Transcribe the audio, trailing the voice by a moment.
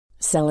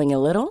Selling a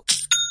little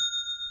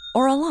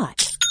or a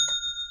lot?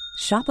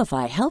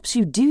 Shopify helps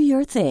you do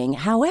your thing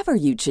however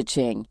you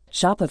cha-ching.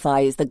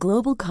 Shopify is the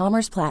global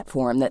commerce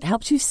platform that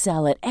helps you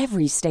sell at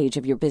every stage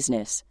of your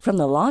business. From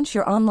the launch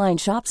your online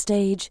shop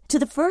stage to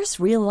the first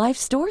real-life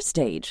store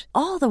stage,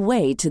 all the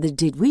way to the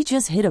did we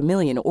just hit a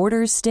million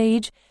orders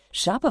stage.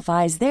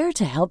 Shopify is there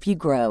to help you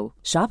grow.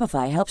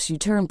 Shopify helps you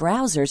turn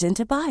browsers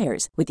into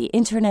buyers with the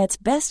internet's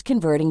best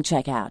converting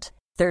checkout.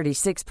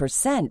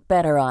 36%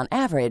 better on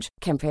average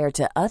compared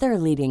to other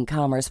leading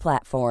commerce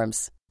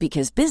platforms.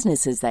 Because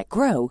businesses that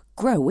grow,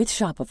 grow with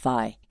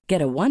Shopify.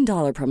 Get a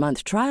 $1 per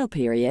month trial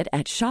period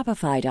at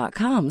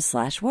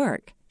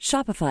shopify.com/work.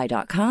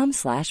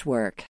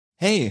 Shopify.com/work.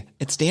 Hey,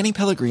 it's Danny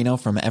Pellegrino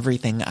from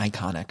Everything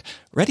Iconic.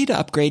 Ready to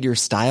upgrade your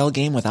style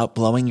game without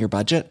blowing your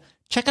budget?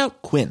 Check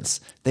out Quince.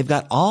 They've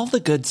got all the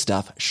good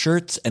stuff,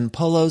 shirts and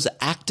polos,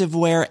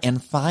 activewear,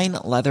 and fine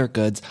leather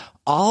goods,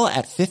 all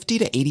at 50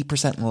 to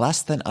 80%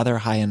 less than other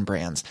high-end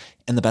brands.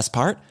 And the best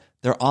part?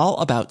 They're all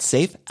about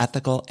safe,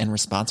 ethical, and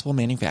responsible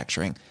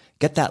manufacturing.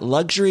 Get that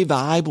luxury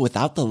vibe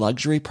without the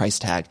luxury price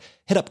tag.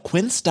 Hit up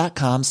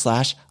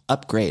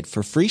quince.com/upgrade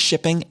for free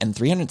shipping and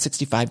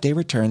 365-day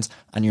returns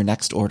on your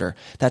next order.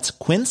 That's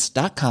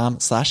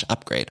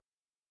quince.com/upgrade.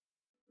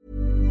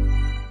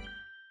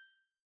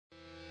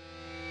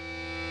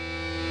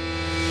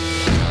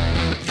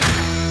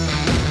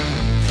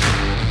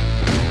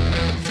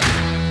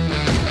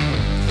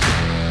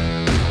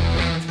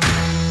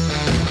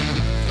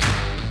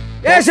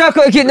 Yes, I've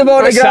got to keep them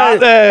on the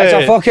ground. It's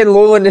a fucking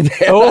low in the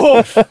bed.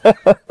 Oh,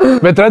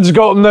 Madrid's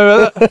got him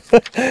now, isn't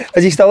it?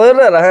 Is he still in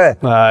there? Aye,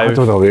 I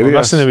don't know where he is.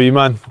 missing the wee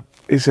man.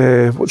 He's,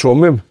 what's wrong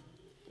with him?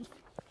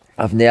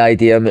 I've no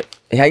idea, mate.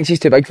 He thinks he's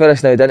too big for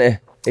us now, doesn't he?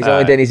 He's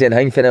only doing his own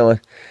thing for now.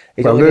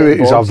 He's Well, only really,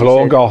 getting he's a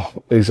vlogs, he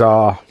vlogger. He's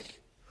a...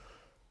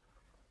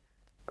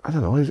 I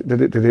don't know,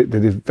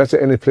 did he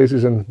visit any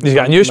places in... He's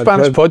got a new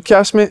Spanish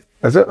podcast, mate.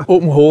 Is it?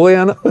 Open Holy,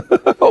 innit?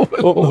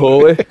 Open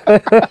Holy.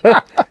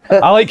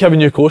 I like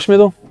having you close to me,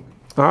 though.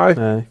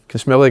 Aye. Can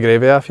smell the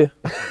gravy off you.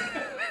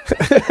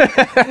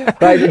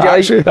 Right, did you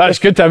Actually, That's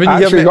good having you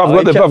here, Actually,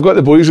 mate. I've got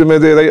the boys with me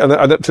there, right? And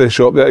I nip to the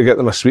shop there to get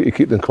them a sweet to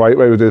keep them quiet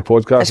while we do the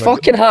podcast. It's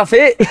fucking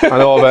 8:30. I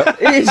know, but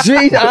He's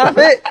sweet,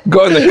 8:30.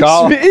 got in the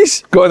car.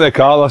 Sweeties. Got in the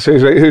car. And I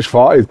says, right, who's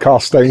farted?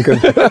 Car stinking.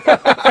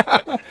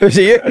 Who's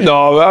he?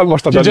 No, I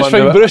must have You done just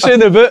one. find Brucey in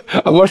the boot.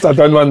 I must have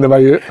done one the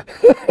way out.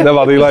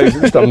 Never realised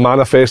it just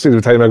manifested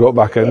the time I got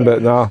back in,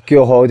 but nah.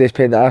 School holidays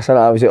paying the arse on it.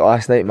 I was out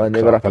last night, man.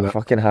 They were up Crap, at innit?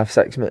 fucking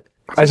 6:30, mate.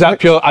 Is that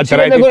pure a See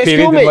when directed they go to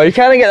period school, in mate, you life?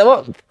 can't get them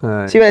up.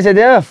 Aye. See when it's a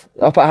day off,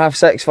 up at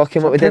 6:30,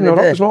 fucking what we did They're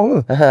today. up as well,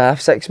 then.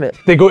 6:30, mate.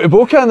 They go to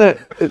Boca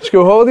at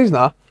school holidays,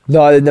 nah?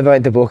 No, they never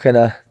went to Boca,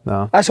 nah.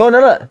 No. That's on,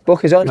 innit?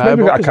 Boca's on. Aye,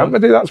 Maybe got a Boca's camp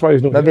today, that's why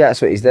he's not Maybe here.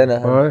 that's what he's doing.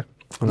 Aye.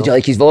 Did you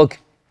like his vlog?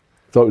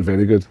 Thought it was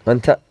very good.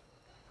 Wasn't it?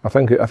 I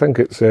think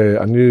it's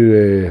a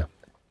new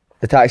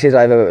The taxi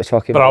driver was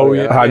fucking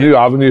Brilliant. a new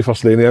avenue for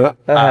Slaney, innit?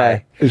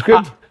 Aye. It's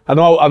good. I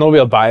know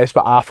we're biased,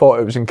 but I thought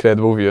it was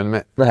incredible viewing,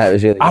 mate. Aye, it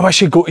was really I good.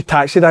 wish you'd go to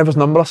Taxi Driver's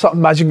number or something.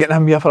 Imagine getting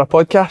him here for a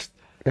podcast.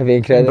 It'd be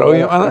incredible.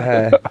 Brilliant, wasn't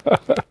Aye.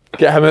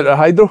 Get him out of the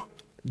hydro.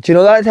 Do you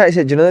know that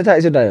taxi? Do you know the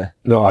taxi driver?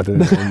 No, I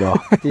didn't know.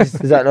 Is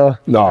that no?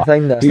 No. a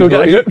thing? Still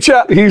get a group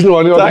chat. He's the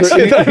one who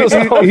Taxi drivers.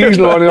 he's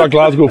the one in a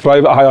Glasgow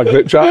private hire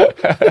group chat.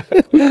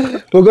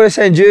 We're going to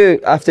send you,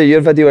 after your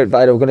video went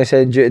viral, we're going to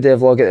send you to do a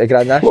vlog at the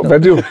Grand National. What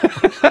video?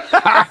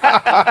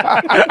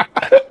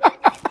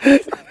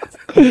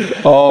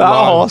 Oh That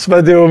man. horse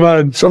video,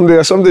 man. Somebody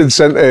asked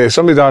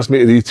me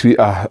to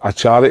retweet a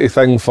charity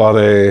thing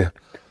for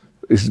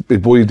his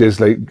boy does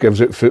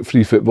gives out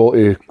free football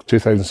to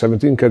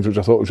 2017 kids, which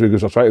I thought was really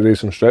good. So I tried to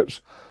raise some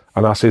strips,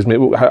 and I says, mate,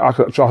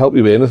 I'll help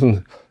you with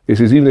anything. He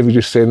says, even if you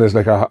just send us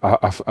like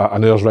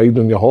an hour's ride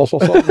on your horse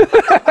or something.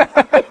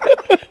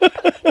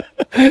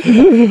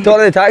 Talking to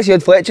the taxi, you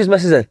had Fletcher's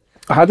missus in.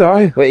 I had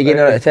I. What are you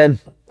getting out of 10?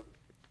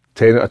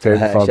 10 out of 10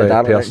 for She's a the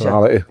darling,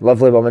 personality. isn't she?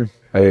 Lovely woman.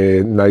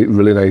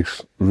 Really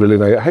nice.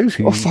 How's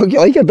he? Oh, fuck, you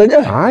like her,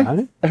 didn't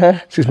you?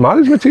 Aye. She's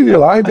marriage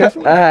material, aye,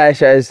 definitely. Aye,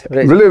 she is.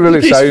 Right. Really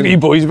These sound. three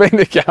boys behind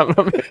the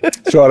camera, mate.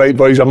 It's alright,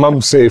 boys, your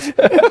mum's safe.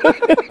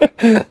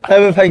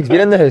 How have things been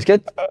in the house?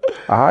 Good?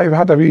 Aye, we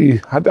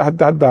had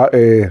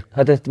that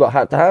Had a, what,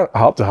 heart to heart?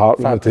 heart to heart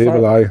on the Heart to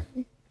table, heart.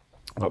 aye.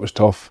 That was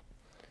tough.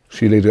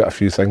 She laid out a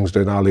few things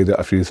down, I laid out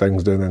a few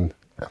things down, and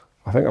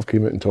I think I've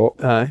came out and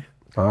talked. Aye.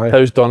 Aye.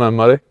 How's Donna and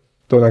Murray?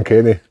 Don and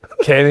Kenny.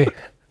 Kenny.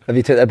 Have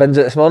you took the bins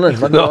out this morning?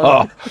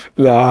 No,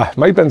 nah,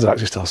 my bin's are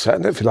actually still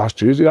sitting there for last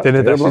Tuesday. That's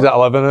Dinner terrible. dishes at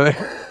 11,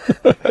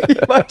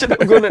 innit? Imagine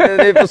I'm going into the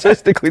neighbours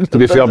to clean To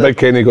be fair, Big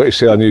Kenny got to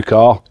sell a new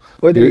car.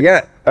 What did you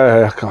get?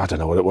 I don't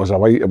know what it was,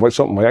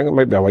 something, I think it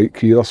might be a white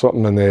Kia or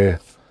something, and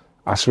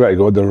I swear to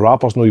God, the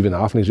wrapper's not even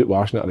half and he's out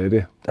washing it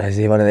already. Is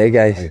he one of them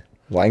guys?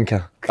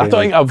 Wanker. I don't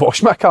think I've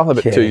washed my car in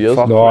about Kenny, 2 years.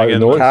 fuck No, I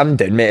know. Calm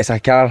down, mate, it's a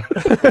car.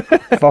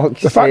 Fuck.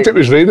 The fact it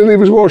was raining, he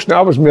was washing it,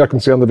 I was more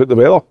concerned about the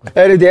weather.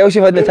 Anything else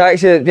you've had in the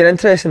taxi that's been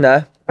interesting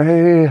now?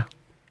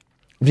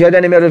 Have you had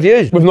any more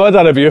reviews? We've not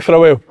had a review for a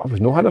while.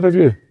 We've not had a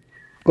review.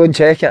 Go and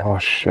check it. Oh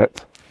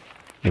shit.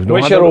 We've not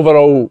What's had your a-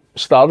 overall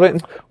star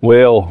rating?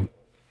 Well,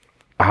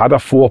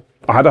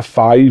 I had a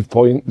 5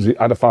 points.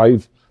 I had a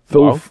 5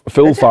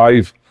 full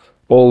 5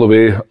 all the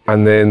way,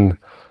 and then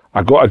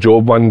I got a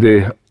job one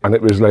day, and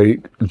it was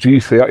like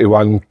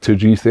G31 to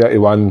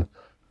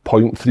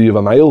G31.3 of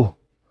a mile,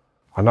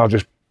 and I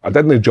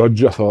didn't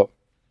judge. I thought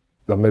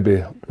there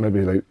maybe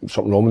like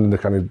something wrong with them. They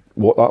can't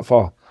walk that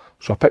far.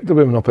 So I picked the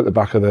woman up at the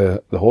back of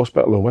the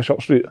hospital on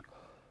Wishart Street,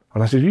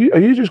 and I said, "Are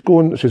you just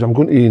going?" She says, "I'm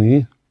going to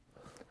A&E."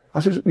 I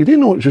said, "You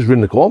didn't know it's just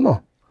round the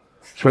corner?"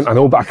 She went, "I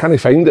know, but I can't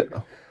find it."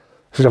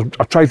 She says,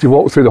 I tried to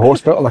walk through the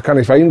hospital and I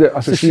can't find it. I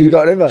said, she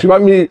got it over? She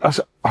went me, I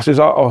says, she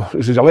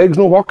says, your leg's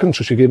not working,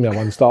 so she gave me a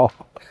 1 star.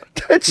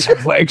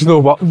 Leg's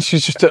not working,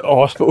 she's just at the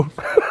hospital.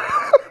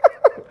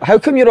 How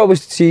come you're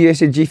always, see you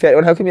said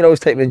G31, how come you're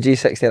always typing in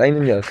G69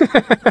 in yours?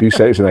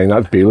 G69,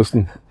 that's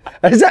Bailliston.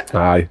 Is it?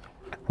 Aye.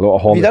 A lot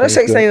of Have you done a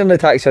 69 on the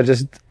taxi or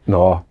just?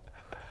 No.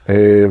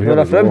 Not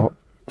a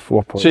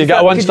 4 points. So you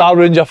get a 1 star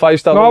round your 5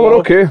 star? No, we're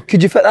okay.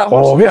 Could you fit that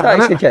horse in the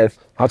taxi, Kev?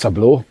 That's a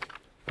blow.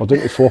 We're down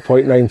to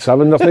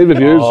 4.97. There's no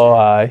reviews. Oh,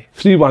 aye.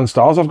 3 1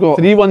 stars I've got.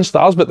 3 1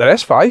 stars, but the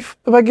rest 5,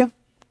 the big one.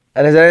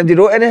 And has anybody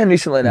wrote anything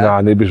recently now?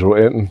 Nah, nobody's wrote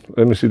anything.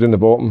 Let me see down the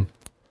bottom.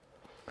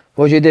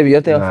 What did you do with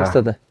your day off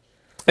yesterday?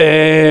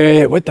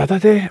 What did I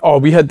do? Oh,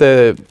 we had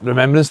the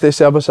Remembrance Day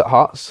service at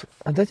Hearts.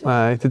 I did.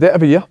 Aye, did it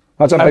every year.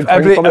 That's a big thing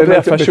every for me,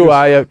 official,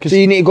 aye. So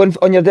you need to go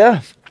on your day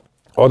off?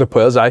 All the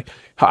players, aye.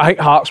 I think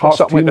Hearts was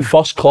something like the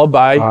first club,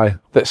 aye,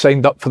 that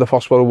signed up for the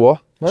First World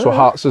War. So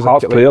Hearts is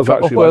Hearts players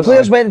actually.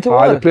 Players went to war?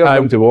 Aye, the players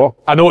went to war.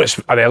 I know it's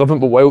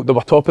irrelevant, but while they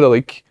were top of the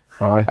league,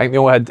 Aye. I think they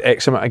only had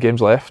X amount of games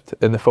left,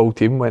 and the full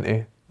team went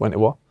to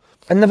war.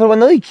 And never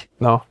won the league?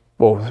 No,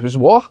 well, it was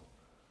war.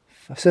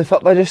 So the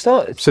football just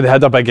started? So they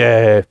had a big,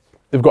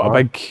 they've got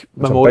a big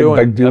memorial,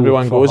 big deal and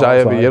everyone for goes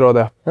Hearts, every year, all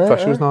the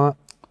officials and all that.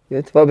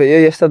 Good. What about you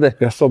yesterday?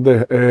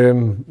 Yesterday,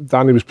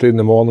 Danny was playing in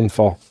the morning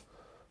for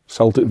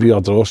Celtic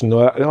via Drossen.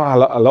 I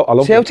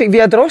love Celtic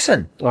via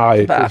Drossen?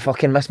 Aye. Bit of a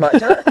fucking mismatch,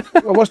 isn't it?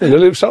 It wasn't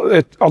really. It was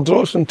Celtic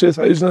Drossen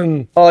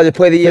 2000. Oh, they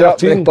play the year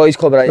up with the boys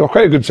club, right? They were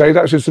quite a good side,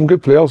 actually, some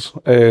good players.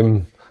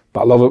 But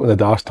I love it when the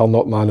Dash turn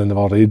up, man, and they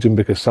were raging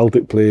because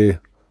Celtic play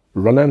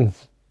run-in.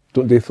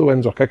 Don't they throw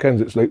ins or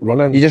kick-ins? It's like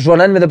run-in. You just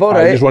run in with the ball,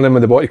 right? You just run in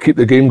with the ball to keep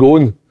the game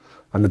going.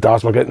 And the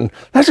Dash were getting,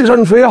 this is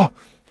unfair.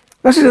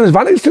 This is an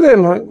advantage to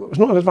them. Like, it's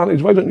not an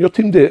advantage. Why don't your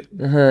team do it?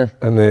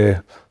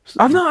 And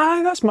I've not,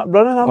 aye, that's my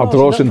running. our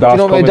Drossen Dash Do you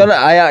know what we've done it?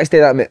 I actually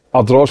did that, mate.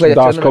 Our Drossen Played a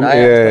Dash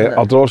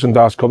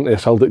tournament, come to a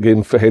Celtic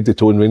game for head to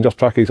toe in Rangers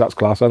trackies. That's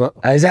class, isn't it?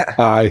 Is it?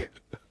 Aye.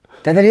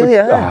 Did they really,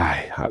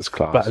 Aye, that's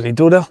class. But they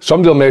do there.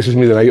 Somebody will message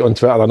me tonight on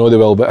Twitter. I know they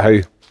will, but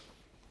hey.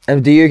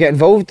 And do you get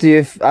involved? Do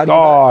you?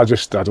 No, I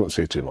don't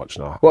say too much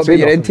now. What about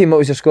your in team? What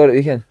was your score at the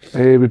weekend?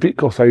 We beat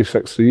Carthay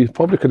 6-3.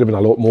 Probably could have been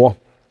a lot more.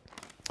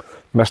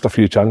 Missed a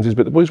few chances,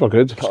 but the boys were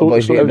good.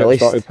 Boys were getting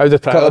released. How did A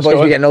couple of boys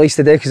were getting released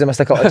today because they missed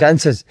a couple of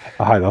chances.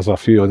 Aye, there's a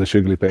few on the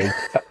sugary pen.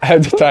 How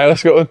did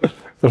Tyler's got on?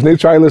 There's no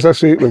trialers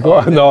this week. We've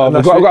got we've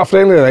got a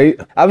friendly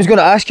tonight. I was going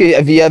to ask you,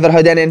 have you ever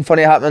had anything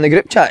funny happen in the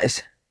group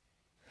chats?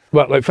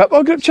 What, like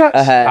football group chats?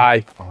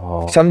 Aye.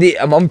 Somebody,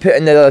 a mum put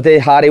in the other day,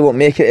 Harry won't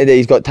make it today,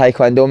 he's got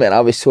taekwondo, mate, and I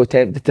was so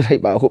tempted to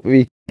write, but I hope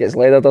he gets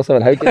leathered or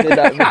something. How can you do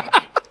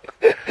that?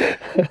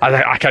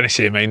 I can't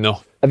say mine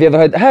though. Have you ever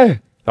heard, how?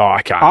 No,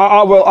 I can't.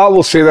 I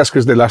will say this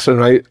because they listen,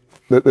 right?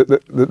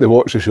 They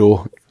watch the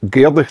show.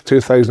 Geardy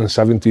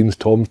 2017's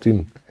Tom's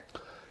team.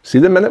 See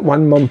the minute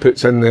one mum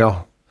puts in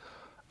there,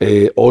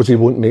 Ozzy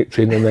won't make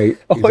training night.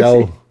 He's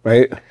ill,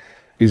 right?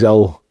 He's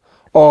ill.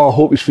 Oh, I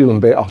hope he's feeling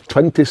better.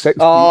 26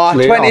 Oh,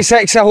 later,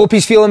 26, I hope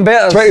he's feeling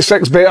better.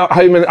 26 better.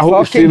 How many? I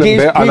hope he's Fucking feeling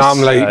gives better. And I'm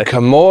peace. like,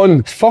 come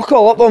on. Fuck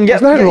all up, let him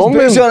get There's nothing his wrong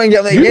with boots him. on and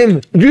get in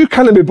the game. You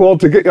can't be bored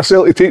to get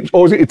yourself to take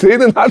Ozzy to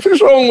training. That's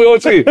what's wrong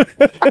with Ozzy.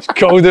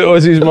 Called it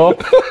Ozzy's mom.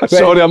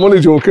 Sorry, I'm only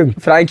joking.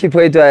 Frankie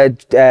played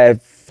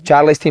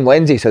Charlie's team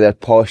Wednesday, so they're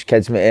posh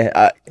kids, mate.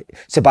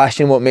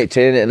 Sebastian won't make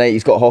training tonight,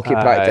 he's got hockey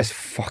practice.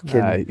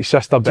 Fucking. Aye, his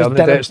sister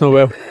Bernadette's no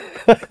well.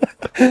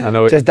 I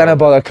know. Just didn't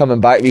bother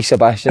coming back with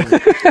Sebastian.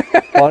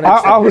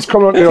 I was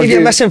coming on to your If you're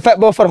game. missing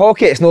football for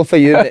hockey, it's not for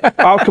you, mate.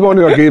 I'll come on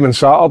to a game on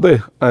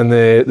Saturday, and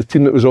the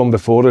team that was on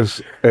before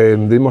us, they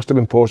must have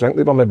been posh. I think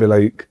they were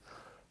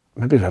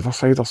maybe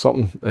Riverside or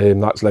something.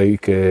 That's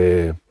like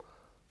Bridge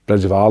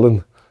of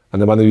Ireland.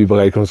 And the man who were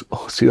like,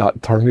 oh, see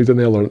that tourney down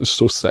there, it's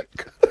so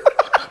sick.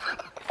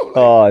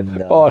 Oh,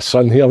 no. Oh,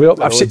 son, here we are.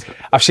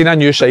 I've seen a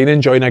new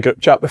signing join a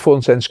group chat before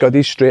and send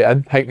Scuddies straight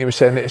in. I think he was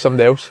sending it to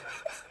somebody else.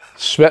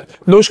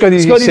 No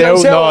Scuddies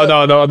himself.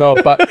 No,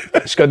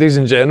 but Scuddies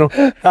in general.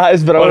 That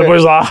is brilliant. What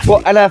was that?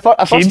 What, in a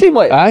first team,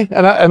 like? Aye,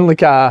 and like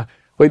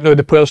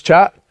the players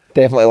chat.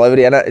 Definitely Lowry,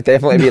 innit?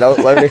 Definitely been out,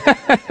 Lowry.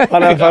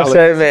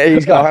 100%, mate.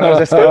 He's got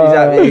 100% Scuddies,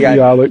 that mate.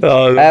 Yeah, look.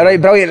 Right,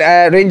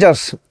 brilliant.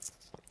 Rangers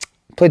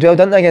played well,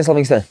 didn't they, against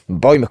Livingston?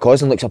 Boy,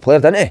 McCausland looks a player,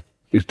 didn't he?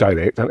 He's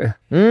direct, isn't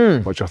he?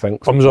 What do you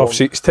think? Comes off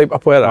seats type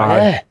of player.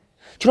 Yeah.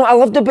 Do you know what I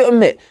loved about him,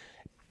 mate?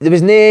 There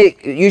was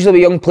usually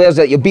with young players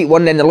that you beat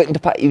one and they're looking to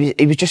pass. He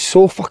was just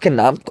so fucking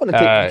amped. Going to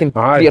take fucking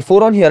 3 or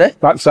 4 on here, eh?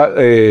 That's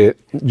that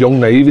young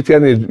naivety,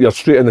 and you're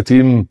straight in the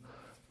team.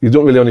 You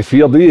don't really only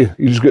fear, do you?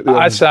 You just get the.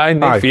 That's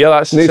no fear.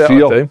 That's no the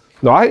fear. time.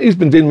 No, I think he's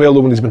been doing well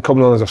though when he's been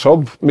coming on as a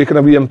sub, making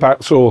a wee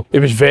impact. So he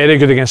was very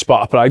good against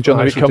Sparta Prague during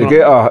the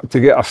week. To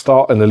get a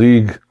start in the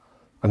league,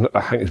 and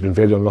I think he's been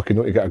very unlucky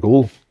not to get a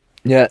goal.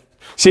 Yeah.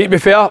 See, to be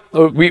fair,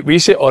 we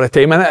say it all the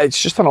time, innit?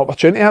 It's just an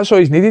opportunity. That's all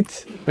he's needed.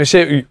 We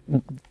say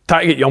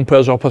try to get young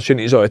players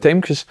opportunities all the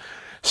time because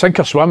sink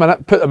or swim,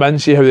 innit? Put them in,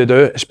 see how they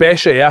do.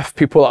 Especially if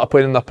people that are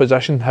playing in their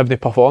position haven't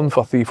performed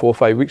for 3, 4,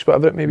 5 weeks,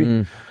 whatever it may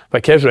be.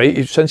 But Kev's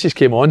right. Since he's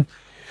came on,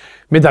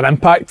 made an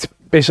impact.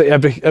 Basically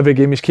every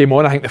game he's came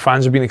on, I think the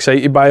fans have been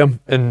excited by him,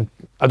 and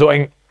I don't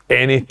think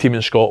any team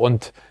in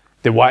Scotland,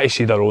 they want to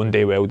see their own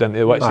day well, don't they?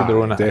 They want to see their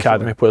own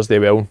academy players day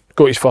well.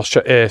 Got his first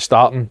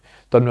start and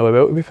done really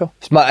well, to be fair.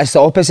 It's the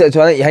opposite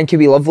to it. You think he'll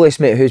be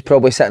Lovelace, mate, who's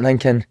probably sitting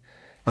thinking,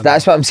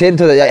 that's what I'm saying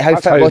to you, how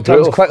football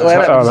turns quickly,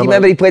 innit? See,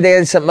 remember he played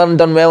against St Mirren,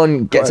 done well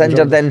and gets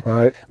injured, then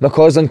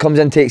McCausland comes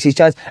in, takes his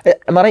chance.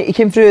 Am I right, he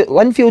came through at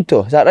Linfield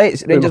though, is that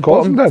right? Rangers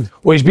bottom? Did.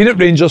 Well, he's been at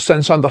Rangers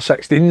since under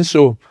 16,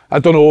 so I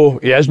don't know,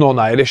 he is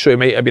non-Irish, so he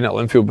might have been at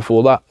Linfield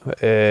before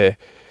that.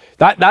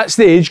 That's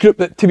the age group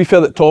that, to be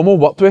fair, that Tomo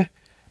worked with,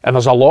 and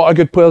there's a lot of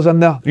good players in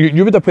there.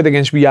 You would have played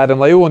against wee Aaron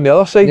Lyle on the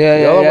other side.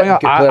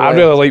 I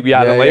really like wee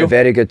Aaron Lyle.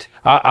 Very good.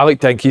 I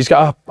like to think he's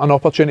got an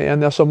opportunity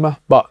in there somewhere,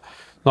 but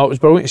no, it was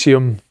brilliant to see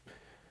him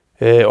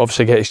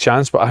obviously get his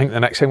chance, but I think the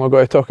next thing we're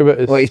going to talk about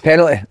is... Well, his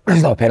penalty.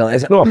 It's not a penalty,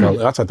 is it? No, a penalty,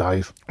 that's a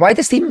dive. Why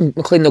does Stephen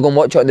McLean not go and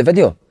watch it on the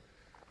video?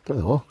 I don't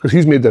know, because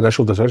he's made the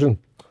initial decision.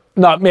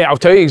 No, mate, I'll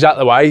tell you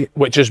exactly why,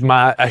 which is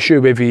my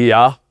issue with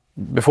VAR.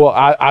 Before,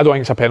 I don't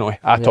think it's a penalty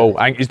at all.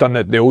 I think he's done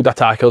the old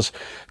attackers.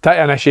 Try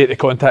to initiate the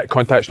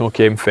contact's no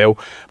came, fell.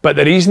 But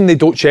the reason they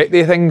don't check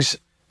the things,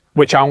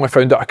 which I only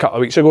found out a couple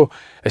of weeks ago,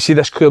 is see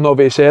this clear and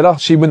obvious error.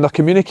 See when they're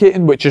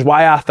communicating, which is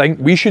why I think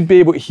we should be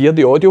able to hear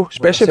the audio,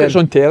 especially if it's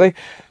on telly.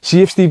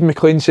 See if Stephen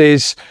McLean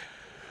says,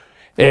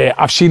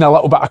 I've seen a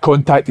little bit of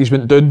contact, he's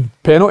went down,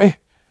 penalty.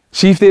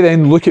 See if they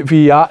then look at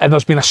VAR and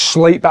there's been a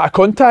slight bit of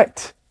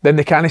contact, then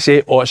they can't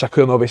say, oh, it's a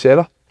clear and obvious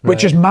error.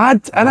 Which is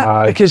mad,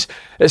 innit? Because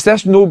it's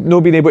this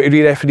no being able to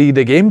re-referee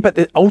the game,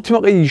 but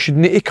ultimately you should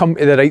need to come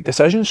to the right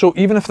decision. So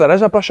even if there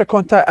is a brush of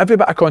contact, every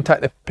bit of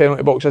contact in the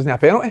penalty box isn't a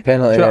penalty.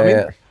 Penalty, do you know what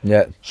I mean?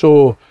 Yeah.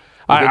 So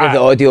the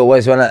audio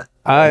was, wasn't it?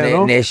 I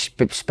know.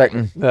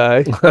 Spitting.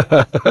 Aye.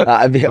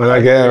 That'd be when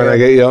I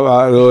get you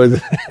up that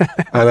road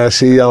and I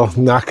see your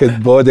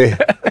naked body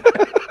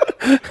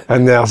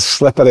and they're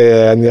slippery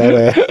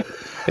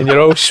and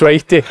you're all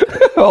sweaty.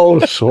 All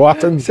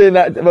sweating. Saying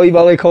that, well, you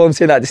Willie Collins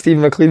saying that to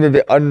Stephen McLean would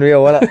be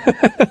unreal, wouldn't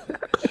it?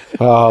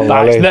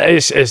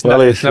 It's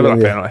never a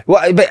penalty.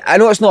 But I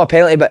know it's not a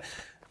penalty, but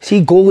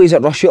see goalies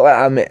at rush out like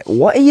that, mate.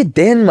 What are you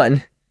doing,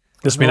 man?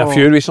 There's been a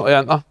few recently,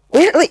 hasn't there?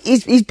 Wait, like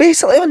he's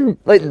basically on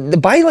like the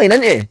byline,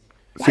 isn't he?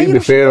 To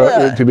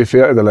be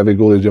fair to the Livy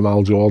goalie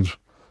Jamal George,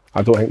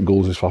 I don't think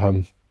goals is for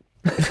him.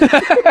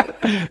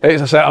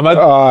 It's a centre mid.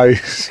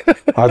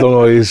 I don't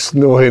know, he's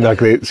not having a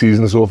great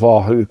season so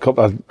far. A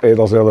couple of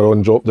headers earlier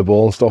on, dropped the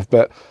ball and stuff,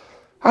 but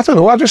I don't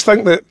know, I just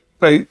think that,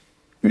 like,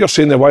 you're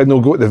saying that why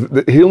no go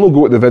to he'll not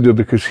go to the video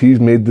because he's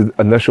made the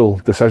initial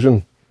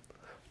decision,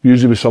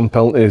 usually with some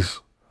penalties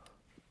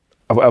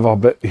or whatever,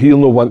 but he'll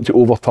not want to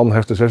overturn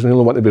his decision, he'll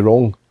not want to be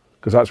wrong,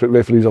 because that's what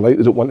referees are like,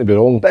 they don't want to be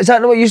wrong. But is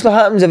that not what usually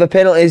happens if a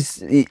penalty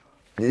is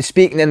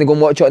speak and then they go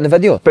and watch it on the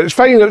video? But it's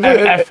fine.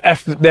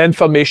 If the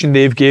information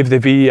they've gave the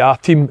VAR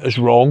team is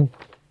wrong,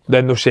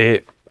 then they'll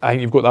say, I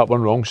think you've got that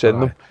one wrong,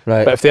 send them.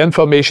 Right. But if the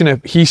information,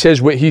 if he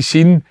says what he's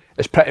seen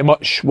is pretty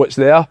much what's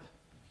there,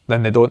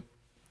 then they don't.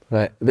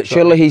 Right. But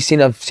surely I've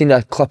seen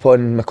a clip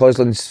on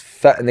McCausland's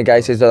fit and the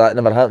guy says that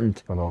never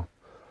happened. I know.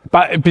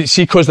 But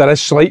see, because there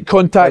is slight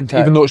contact,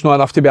 even though it's not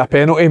enough to be a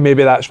penalty,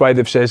 maybe that's why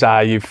they've says,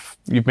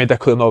 you've made a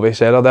clear and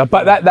obvious error there.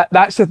 But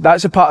that's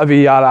the part of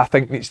VAR I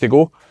think needs to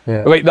go.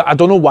 Yeah. Like, I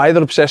don't know why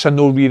they're obsessed on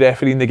no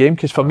re-refereeing the game,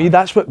 because for me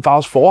that's what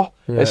VAR's for.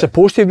 Yeah. It's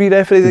supposed to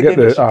re-referee the game.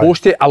 It's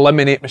supposed to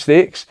eliminate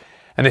mistakes.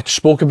 And they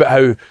spoke about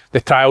how they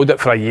trialled it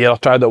for a year,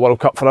 trialled it World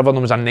Cup forever, and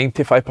there was a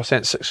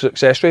 95%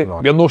 success rate.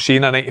 We're not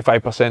seeing a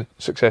 95%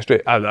 success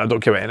rate. I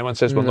don't care what anyone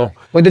says, we're not.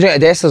 What did you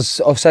think of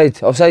Dessler's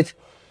offside?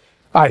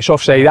 Aye, it's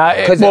offside.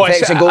 I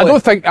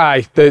don't think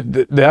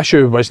the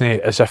issue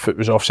wasn't as if it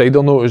was offside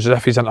or not, it was as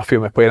if he's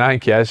interfering with playing. I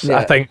think he is. Yeah.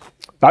 I think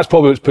that's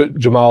probably what's put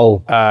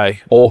Jamal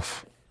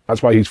off.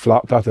 That's why he's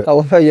flapped at it. I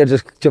love how you're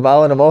just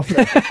Jamaling him off. Is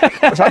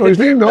that not his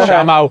name? No.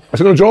 Shamal. I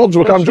said no, George.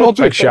 We call George.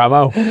 Big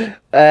Shamal.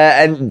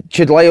 And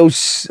should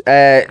Lyle's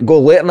go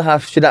later in the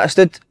half? Should that have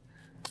stood?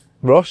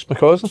 Ross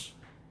McCausland.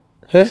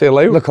 Who? Say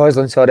Lyle.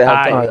 McCausland, sorry.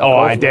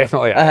 Aye,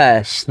 definitely.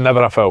 It's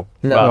never a foul.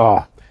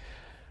 No.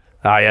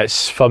 Aye,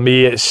 it's for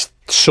me. It's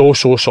so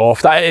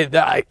soft.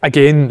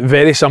 Again,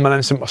 very similar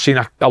incident we've seen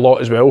a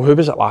lot as well. Who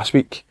was it last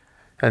week?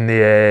 And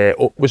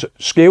the was it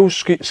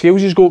Scales'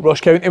 goal at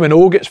Ross County when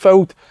O gets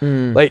fouled?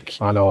 Like,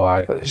 I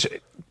know,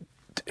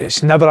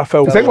 it's never a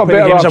foul. I think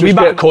there's a wee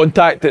bit of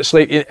contact. It's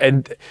like,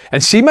 and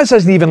Seamus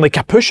isn't even like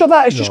a push or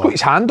that. It's just got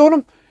his hand on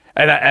him.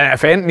 And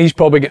if anything, he's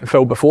probably getting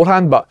fouled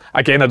beforehand. But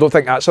again, I don't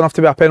think that's enough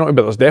to be a penalty.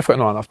 But there's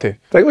definitely not enough to. I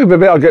think we'd be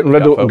better getting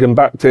rid of and going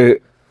back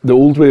to the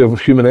old way of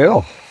human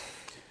error.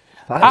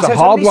 That's a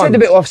hard one.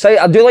 Said about offside.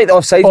 I do like the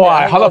offside. Oh,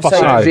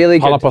 100%. It's really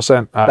good.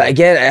 100%. But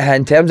again,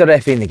 in terms of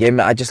refereeing the game,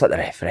 I just let the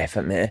ref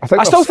it, mate.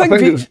 I still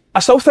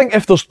think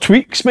if there's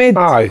tweaks made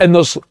and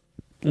there's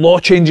law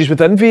changes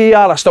within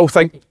VAR, I still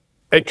think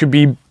it could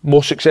be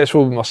more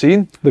successful than we're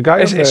seeing.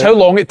 It's how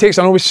long it takes.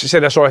 I know we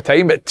say this all the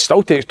time, but it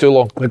still takes too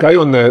long. The guy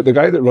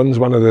that runs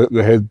one of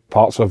the head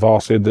parts of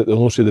VAR said that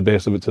they'll not see the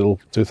best of it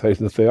till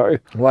 2030.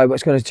 Why?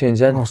 What's going to change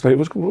then? I was like,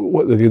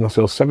 what they're giving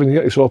themselves 7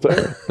 years to sort it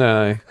out.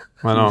 Aye,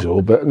 I know.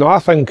 So, but no, I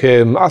think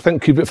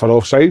keep it for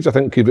offsides. I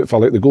think keep it for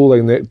like the goal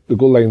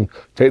line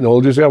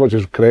technologies there, which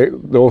is correct.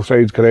 The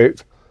offside's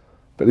correct.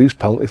 But these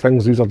penalty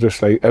things, these are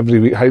just like every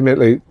week. How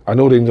many? Like, I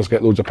know Rangers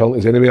get loads of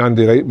penalties anyway,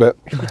 Andy, right? But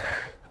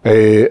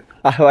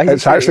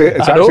it's actually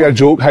a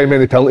joke how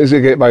many penalties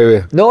they get, by the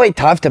way. No, like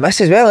to have to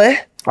miss as well, eh?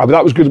 But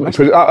that was good.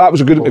 That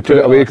was a good to put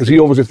it away because he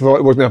obviously thought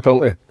it wasn't a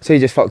penalty. So he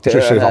just fucked it.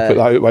 Just said, I'll put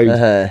that out wide.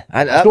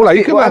 And it's not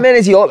like it, what I mean,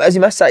 has he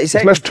missed that? He's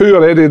missed 2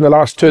 already in the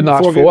last 2 in the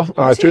last 4.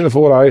 Aye, 2 in the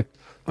 4. Aye.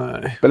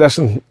 But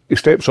listen, he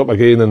steps up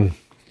again and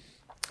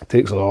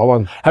takes another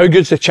one. How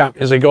good's the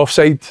Champions League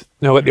offside?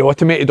 Like the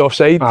automated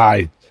offside.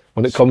 Aye.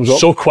 When it comes up.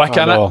 So quick,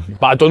 innit?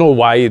 But I don't know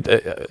why.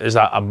 Is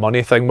that a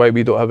money thing why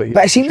we don't have it here?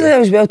 But it seems like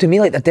as well to me,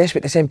 like they're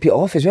desperate to send Pete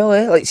off as well,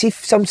 eh? Like, see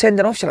if some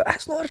sending off, you're like,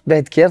 that's not a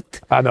red card.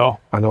 I know.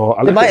 The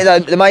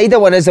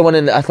Maeda one is the one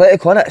in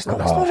Atletico, innit? It's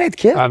not a red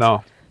card. I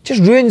know.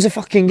 Just ruins the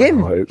fucking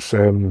game. It's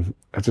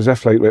as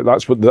if like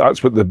that's what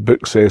the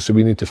book says, so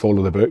we need to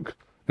follow the book.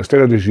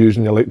 Instead of just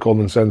using your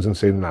common sense and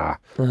saying, nah,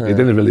 you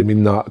didn't really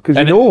mean that. Because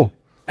you know.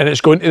 And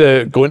it's going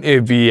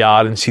to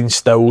VAR and seeing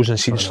stills and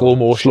seeing slow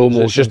motion.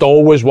 It's just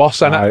always worse,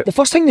 innit? The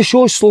first thing they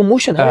show is slow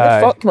motion. How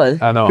the fuck, man?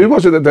 I know. Who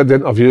was it that did the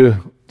interview?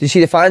 Did you see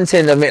the fan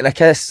saying they're making a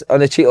kiss on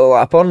the cheek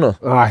like a porno?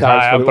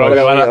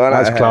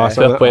 That's class.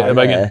 Fair play to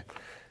Biggin.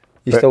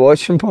 You still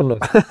watching porno?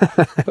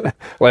 I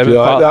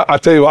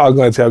tell you what, I'm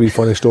going to tell you a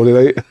funny story,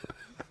 right?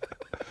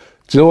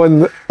 Do you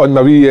know on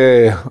my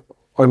wee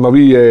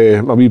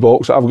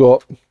box that I've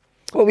got?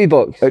 What wee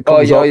box? It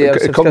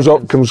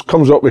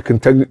comes up with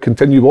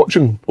continue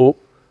watching. Oh,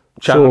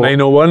 channel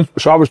 901.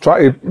 So I was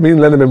trying to, me and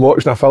Lynn have been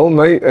watching a film,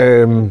 right?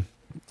 Don't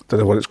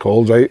know what it's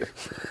called, right?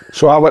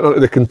 So I went on to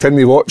the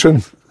continue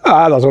watching.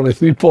 There's only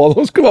 3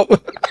 pornos come up.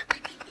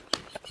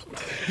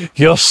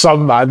 You're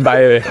some man, by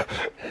the way.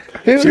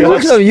 Who's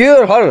watching them, you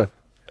or her?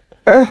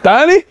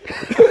 Danny?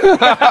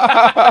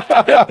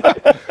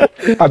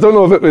 I don't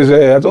know if it was.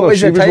 What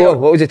was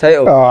the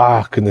title?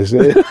 I couldn't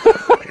say.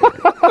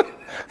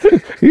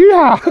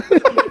 Yeah.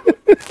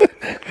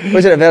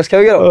 Was it Reverse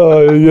Cowgirl?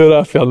 Oh, you're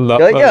a fair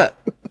nut. You like it?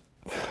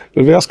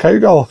 Reverse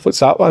Cowgirl? What's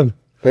that one?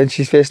 When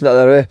she's facing the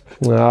other way.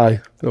 Aye,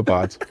 not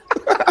bad.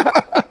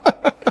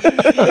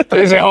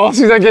 Is it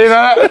horses again,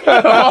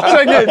 innit? Horse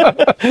again.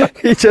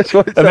 He just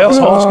wants Reverse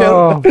horse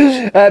girl.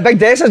 Big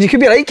Dessers, you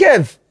could be right,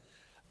 Kev.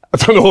 I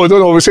don't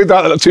know. We said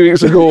that like 2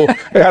 weeks ago.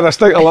 He had a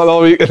stinker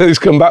another week and then he's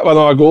come back with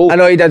another goal. I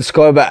know he did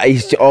score, but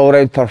his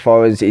all-round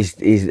performance, he's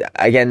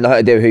again, nothing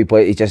to do with who he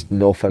played, he's just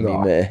no for me,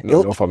 mate.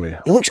 No for me.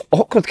 He looks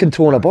awkward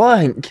controlling a ball,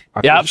 I think.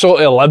 He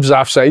absolutely lives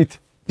offside.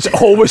 He's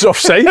always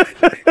offside.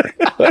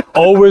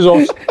 Always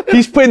off.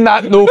 He's playing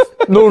that no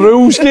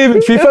rules game in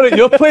FIFA that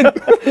you're playing.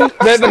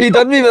 Remember he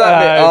done me with that,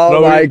 mate? Oh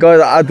brilliant. My God,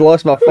 I'd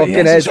lost my fucking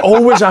head. He's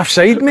always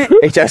offside, mate.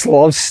 He just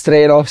loves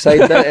straying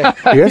offside, doesn't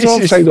he? He is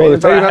offside all the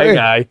time, isn't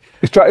he?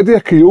 He's trying to do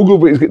a Kyogo,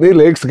 but he's got no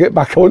legs to get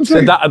back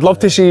onside. I'd love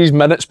to see his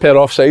minutes per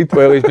offside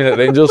while he's been at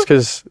Rangers,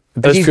 because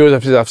it does feel as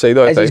if he's offside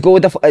all the time. His goal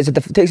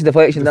takes a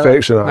deflection,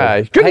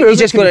 aye. Good move. He's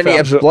just going to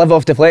need to live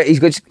off deflect. He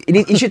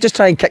should just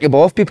try and kick the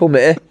ball off people,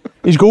 mate.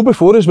 His goal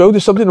before as well,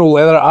 there's something no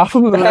leather at half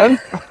of him. But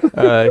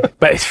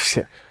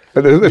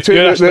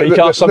you're a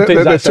striker,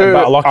 sometimes that's a bit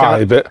of luck.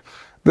 Aye, but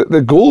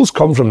the goals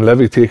come from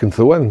LIVI taking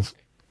throw-ins.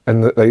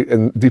 And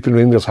deep in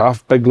Rangers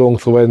half, big long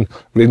throw-in,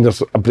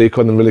 Rangers a break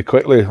on them really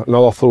quickly,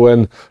 another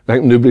throw-in, I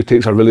think Newbury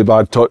takes a really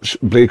bad touch,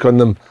 break on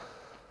them.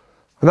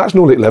 And that's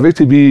no like LIVI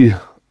to be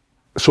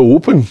so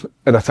open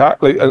in attack.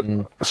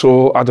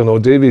 So, I don't know,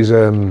 Davies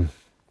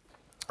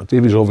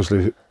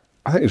obviously,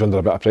 I think he's under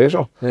a bit of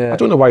pressure. Yeah. I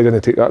don't know why he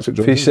didn't take that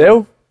situation.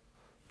 Fiesel?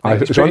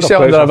 He's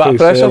under a bit of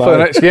pressure for the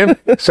next game.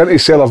 Sent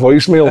his cell a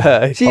voicemail.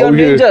 See, on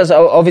Rangers,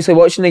 obviously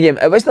watching the game,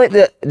 it was like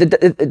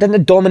it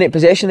didn't dominate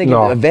possession the game.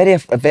 No. It was very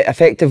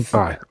effective.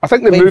 Aye. I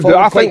think they moved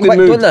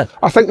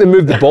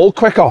the ball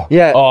quicker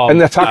in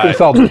the attacking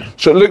third.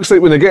 So it looks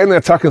like when they get in the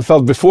attacking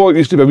third, before it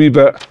used to be a wee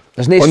bit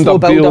there's no slow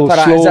build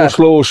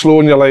up, slow,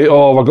 and you're like,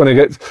 oh, we're going to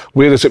get.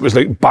 Whereas it was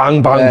like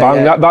bang, bang,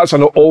 bang. Yeah. That's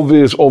an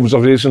obvious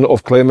observation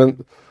of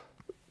Clement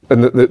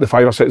in the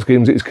 5 or 6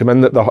 games that he's come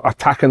in, that they're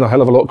attacking a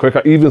hell of a lot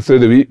quicker, even through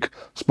the week.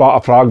 Sparta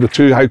Prague,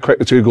 how quick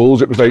the 2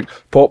 goals, it was like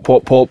pop,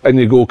 pop, pop, in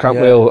you go,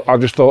 Campbell. I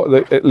just thought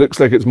that it looks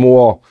like it's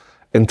more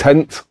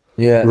intent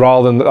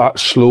rather than that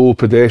slow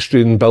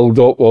pedestrian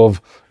build-up of,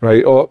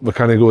 right, we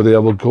can't go there,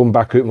 we'll come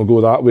back out and we'll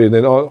go that way, and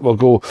then we'll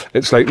go.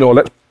 It's like, no,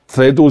 let's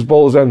thread those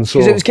balls in.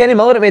 Because it was Kenny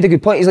Miller that made a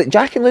good point. He's like,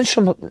 Jack and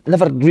Lundstrom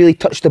never really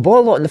touched the ball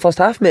a lot in the first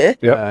half, mate.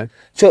 Yeah.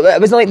 So it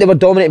wasn't like they were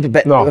dominating,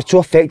 but they were so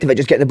effective at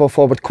just getting the ball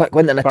forward quick,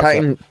 winning and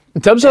attacking.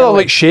 In terms of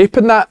like shape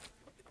and that,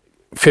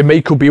 for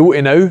Michael Beale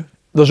to now,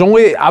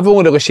 I've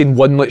only really seen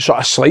one like sort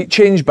of slight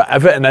change, but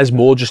everything is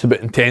more just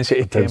about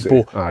intensity,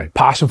 tempo,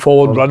 passing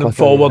forward, running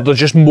forward. There's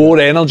just more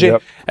energy,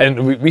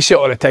 and we see it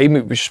all the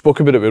time. We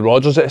spoke about it with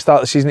Rodgers at the start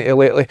of the season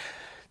lately.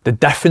 The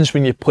difference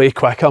when you play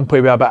quicker and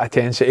play with a bit of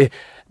intensity,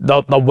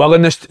 the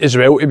willingness as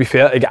well, to be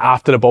fair, to get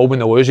after the ball when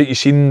they lose it. You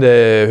seen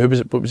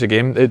what was the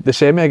game? The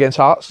semi against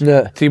Hearts,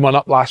 3-1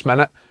 up last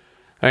minute.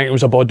 I think it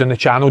was a ball down the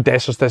channel.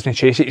 Dessers doesn't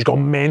chase it. He's got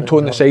mental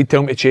on the side,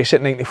 telling him to chase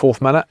it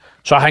 94th minute.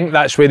 So I think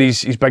that's where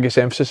his biggest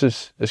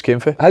emphasis is came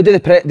from. How do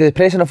they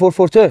press in a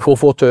 4-4-2?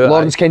 4-4-2.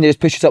 Lawrence kind of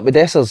just pushes up with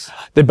Dessers.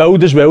 The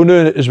build as well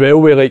now,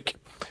 where like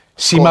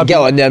get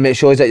on there, mate.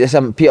 Shows that there's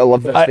some Peter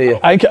Love. I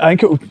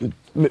think it'll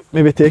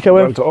maybe take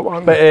away.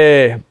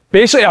 But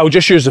basically, I'll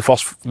just use the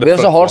first.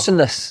 Where's the horse in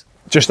this?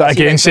 Just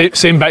again,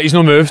 same bit. He's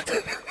not moved.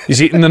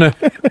 He's eating them now.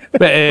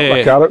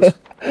 But carrots.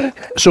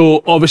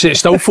 So obviously,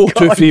 it's still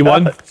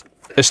 4-2-3-1.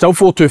 It's still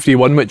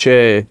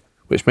 4-2-3-1,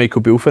 which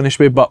Michael Beale finished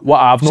with. But what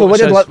I've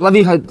noticed. So what did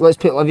Livy? Let's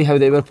put Livy how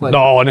they were playing.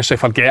 No, honestly,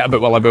 forget about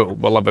what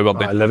Livy were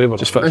doing. Livy were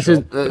just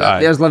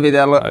there's Livy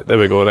there. Look. There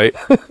we go. Right.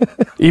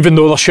 Even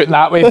though they're shooting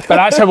that way, but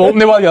that's how open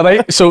they were. You're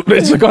right. So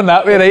it's going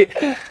that way,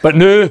 right? But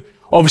now,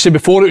 obviously,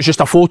 before it was just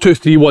a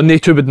 4-2-3-1. They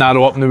two would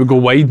narrow up and they would go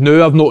wide.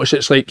 Now I've noticed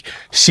it's like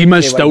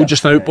Seema's still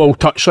just an outball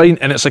touchline,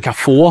 and it's like a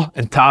 4,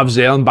 and Tav's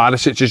there, and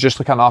Barisic is just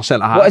like an arse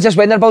centre half. What is this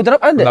when they're building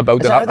up? They're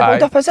building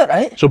up, is it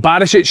right? So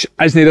Barisic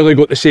hasn't really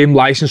got the same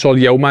licence or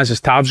Yilmaz as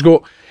Tav's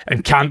got,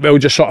 and Cantwell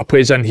just sort of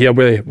plays in here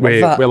with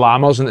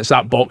Lammers, and it's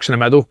that box in the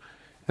middle,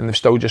 and they've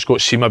still just got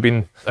Seema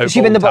being out.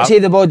 See when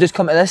the ball just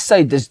come to this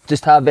side, does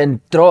Tav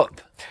then drop,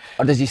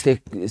 or does he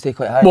stay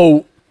quite high?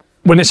 Well,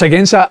 when it's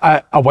against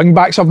a wing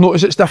backs, I've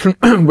noticed it's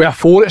different. With a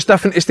 4, it's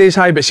different. It stays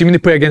high, but see when they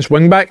play against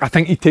wing back, I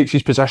think he takes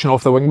his position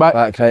off the wing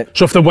back. Right.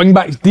 So if the wing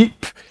back's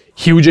deep,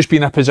 he'll just be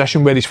in a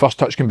position where his first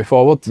touch can be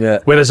forward. Yeah.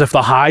 Whereas if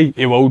they're high,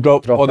 he will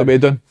drop all the way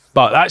down.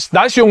 But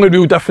that's the only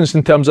real difference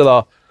in terms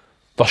of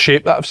the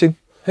shape that I've seen.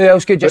 Who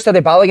else good? Just the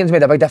Balogun's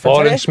made a big difference.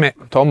 Lawrence, mate.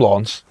 Tom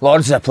Lawrence.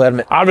 Lawrence is a player,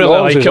 mate. I really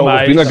Lawrence like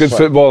him. He's been a good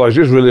footballer. He's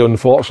just really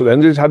unfortunate the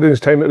injuries had in his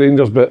time at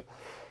Rangers, but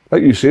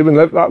like you say,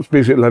 that's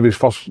basically Livy's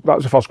first.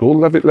 That's the first goal.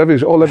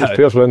 Livy's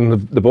players were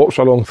in the box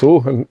for a long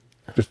throw and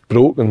just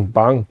broke and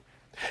bang.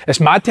 It's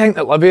mad to think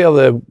that Livy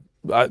are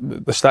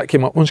the stat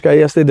came up on Sky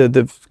yesterday.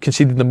 They've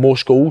conceded the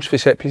most goals for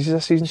set pieces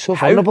this season. So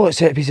vulnerable at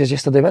set pieces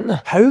yesterday, weren't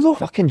they? How though?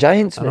 Fucking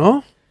giants, I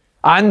know.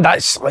 And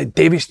that's like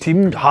Davies'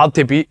 team, hard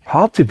to beat.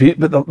 Hard to beat,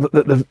 but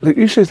like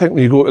you used to think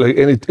when you go to like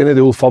any of the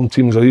old firm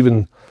teams, or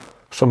even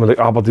some of like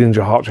Aberdeen,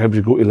 your Hearts,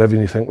 you go to Livy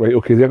and you think, right,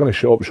 okay, they're going to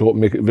shut up and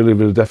make it really,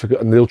 really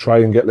difficult, and they'll try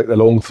and get like the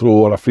long throw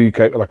or a free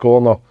kick or a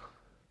corner.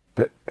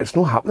 But it's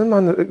not happening,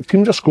 man.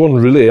 Teams are scoring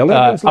really early.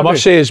 I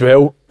must say as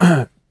well,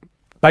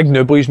 Big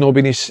Newbley's not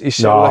been his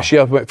cell this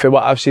year for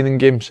what I've seen in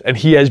games, and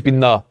he has been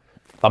the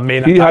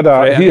main. He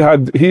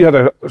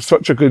had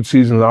such a good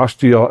season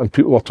last year, and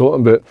people were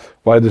talking about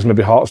why does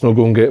maybe Hearts not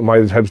go and get him, why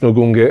does Hibs not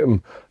go and get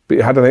him. But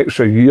he had an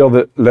extra year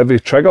that Livy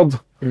triggered.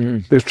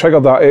 They've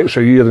triggered that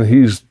extra year, and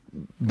he's.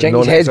 Do you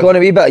think his head's gone a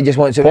wee bit? He just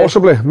wants to.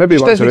 Possibly, maybe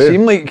he wants to. Doesn't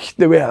seem like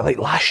the way like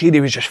last year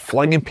he was just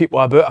flinging people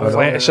about,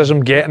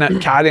 athleticism, getting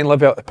it, carrying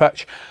Livy out the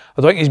pitch.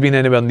 I don't think he's been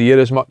anywhere near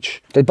as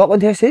much. Did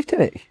Butland do a save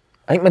tonight?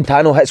 I think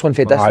Montano hits one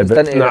for distance,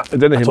 didn't he? I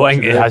don't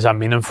think he has a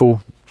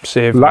meaningful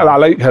save. I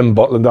like him,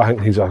 Butland. I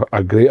think he's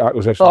a great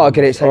acquisition. Oh, a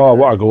great signing. Oh,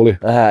 what a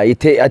goalie!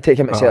 I'd take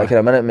him to Celtic in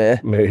a minute,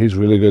 mate. Mate, he's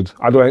really good.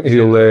 I don't think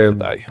he'll.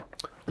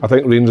 I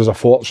think Rangers are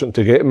fortunate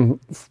to get him,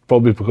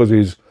 probably because of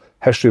his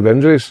history of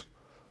injuries.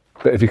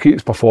 But if he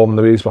keeps performing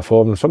the way he's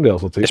performing, somebody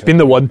else will take it. It's been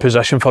the one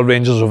position for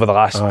Rangers over the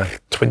last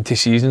 20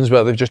 seasons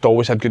where they've just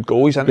always had good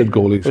goalies, haven't they?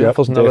 Good goalies,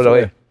 yeah. Never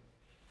really.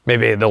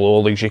 Maybe the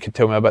lower leagues you could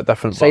tell me a bit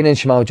different. Signing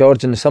Shamal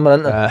George in the summer,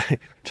 isn't they?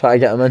 Try to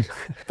get him in.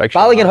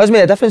 Balogun has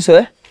made a difference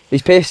though,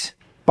 his pace.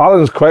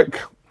 Balogun's quick,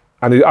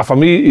 and for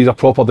me, he's a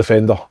proper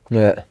defender.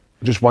 Yeah.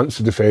 Just wants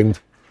to defend.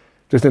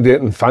 Doesn't do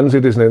anything fancy,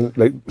 doesn't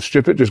like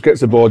stupid, just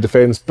gets the ball,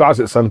 defends, does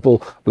it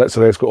simple, lets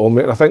the rest go on,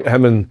 mate. And I think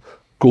him and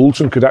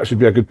Goldson could actually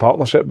be a good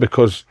partnership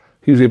because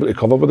he's able to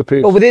cover with the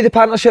pace. Well, were they the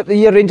partnership the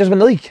year Rangers won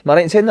the league? Am I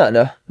right in saying that?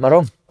 No? Am I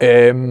wrong?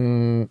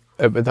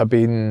 It would have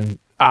been.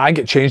 I think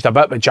it changed a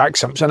bit, but Jack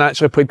Simpson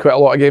actually played quite a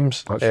lot of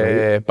games. That's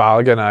right.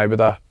 Balogun, I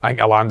think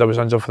Alanda was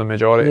injured for the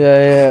majority.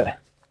 Yeah.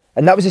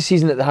 And that was the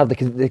season that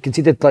they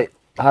conceded like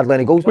hardly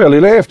any goals. Well, he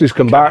left, he's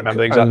come back, remember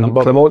the exact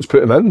number. Clement's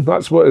put him in.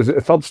 That's what is it,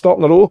 the third start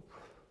in a row?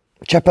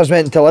 Chippers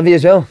went to Livy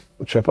as well.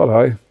 Chipper,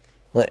 aye.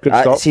 Like,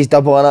 that's his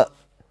double in it.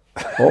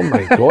 Oh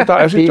my God,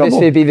 that is his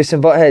double. Beavis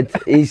and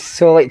Butthead. He's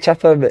so like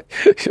Chipper, but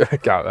I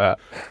got that.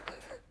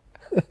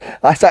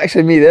 That's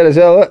actually me there as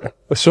well. Look.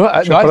 So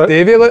that's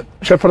Davey, look.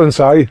 Chipper and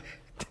Si.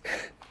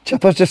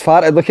 Chipper's just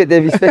farted. Look at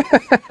Davy's face.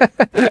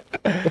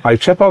 Aye,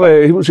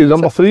 Chipper. He was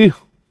number 3.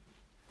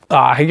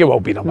 I think it will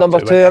be number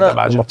 2.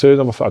 Number 2,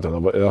 number 4. I don't know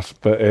what it is,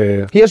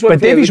 but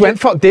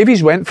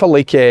Davies went for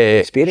like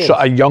sort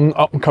of young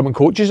up and coming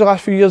coaches the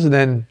last few years, and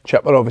then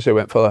Chipper obviously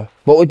went for the.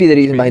 What would be the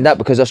reason behind that?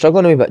 Because they're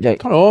struggling a wee bit,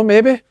 Jake. I don't know,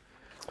 maybe.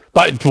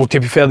 But well, to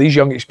be fair, these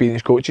young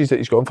experienced coaches that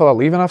he's gone for are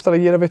leaving after a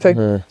year every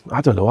time.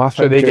 I don't know. I think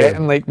So they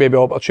getting like maybe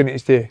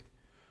opportunities to.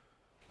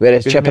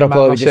 Whereas Chipper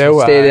probably just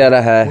would stay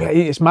there.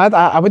 It's mad.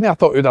 I wouldn't have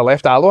thought he would have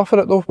left Alloa for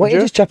it though. What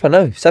is Chipper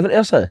now? 70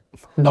 or something?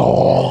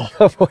 No.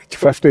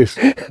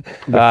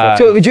 50s.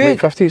 So would you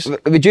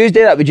 50s. do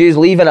that? Would you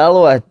leave an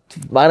Alloa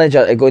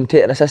manager to go and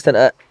take an assistant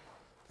at?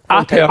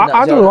 I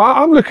don't know.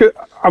 I'm looking.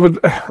 I would,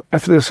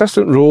 if the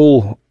assistant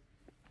role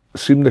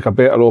seemed like a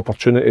better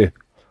opportunity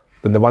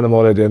than the one I'm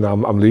already in,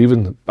 I'm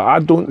leaving. But I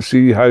don't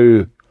see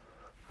how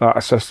that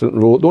assistant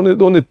role.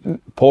 The only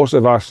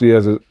positive I see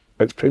is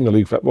it's Premier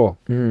League football.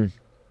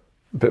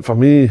 But for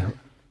me,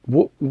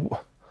 for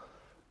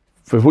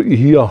what you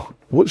hear,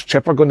 what's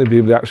Chipper going to be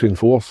able to actually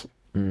enforce?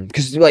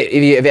 Because like,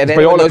 if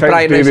anyone knows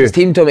Brian Rice's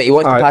team to him, he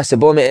wants to pass the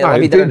ball.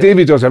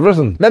 Davey does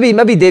everything.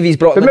 Maybe Davies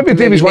brought them. Maybe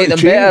Davies want to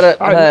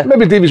change.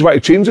 Maybe Davies want to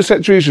change the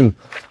situation.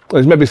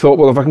 He's maybe thought,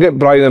 well, if I can get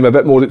Brian in a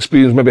bit more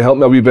experience, maybe help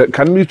me a wee bit.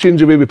 Can we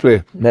change the way we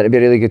play? Meant to be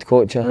a really good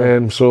coach.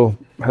 So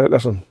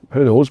listen,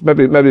 who knows?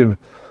 Maybe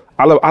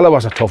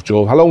Alloa's a tough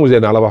job. How long was he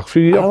in Alloa?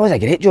 3 years. Alloa's a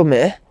great job,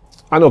 mate.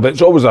 I know, but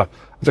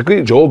it's a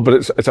great job, but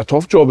it's a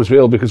tough job as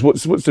well, because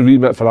what's the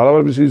remit for Alloa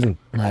every season?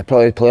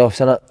 Probably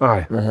playoffs, innit?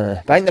 Aye.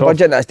 But I think the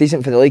budget that's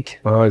decent for the league.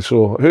 Aye,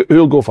 so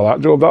who'll go for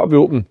that job? That'll be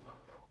open.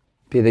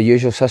 Be the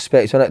usual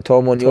suspects, innit?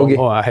 Tomo and Yogi.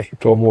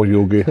 Tomo,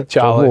 Yogi.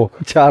 Charlie.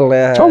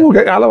 Tomo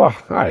get Alloa.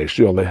 Aye,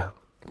 surely.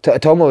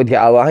 Tomo would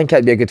get Alloa. I think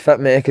it'd be a good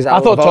fit, mate, because I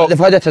thought they've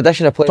had a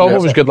tradition of playing.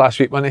 Tomo was good last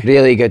week, wasn't he?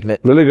 Really good,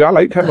 mate. Really good. I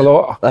like him a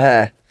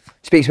lot.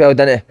 Speaks well,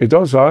 doesn't he? He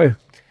does, aye.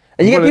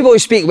 And you get people who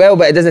speak well,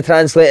 but it doesn't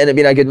translate into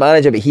being a good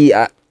manager. But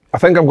I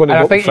think I'm going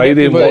to go up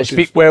Friday and watch.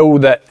 Speak well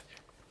that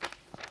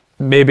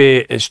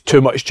maybe it's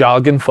too much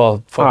jargon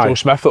for Joe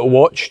Smith that'll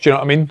watch. Do you know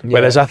what I mean? Yeah.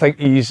 Whereas I think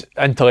he's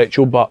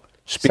intellectual but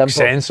speaks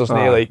sense. There's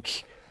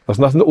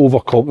nothing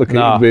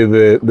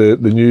overcomplicated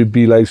with the new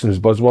B licence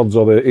buzzwords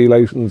or the A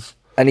licence.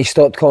 And he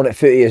stopped calling it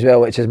footy as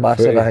well, which is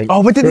massive, I think.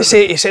 Oh, what did he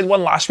say? He said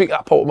one last week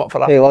that pulled him up for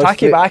that.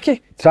 Tracky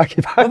backy.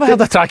 Never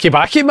heard of tracky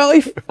backy in my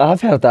life.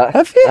 I've heard that.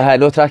 Have you?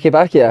 No tracky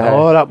backy.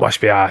 Oh, that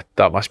must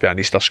be an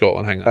Easter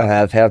Scotland thing.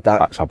 I've heard that.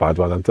 That's a bad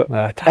one, isn't it?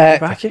 Tracky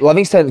backy.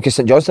 Livingston, because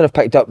St Johnstone have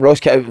picked up Ross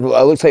County. It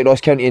looks like Ross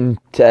County and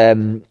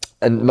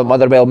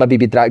Motherwell maybe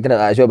be dragged in at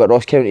that as well, but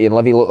Ross County and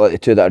Livy look like the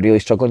two that are really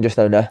struggling just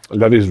now.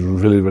 Livy's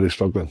really, really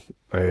struggling.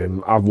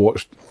 I've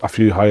watched a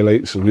few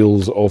highlights,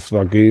 reels of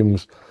their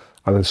games,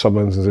 and in some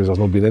instances there's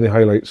not been any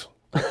highlights.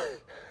 I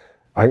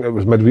think it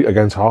was midweek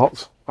against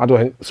Hearts. I don't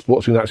think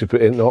Sportscene actually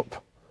put anything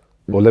up.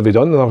 Well, Livy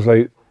done, and I was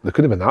like, they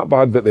couldn't have been that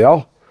bad, but they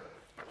are.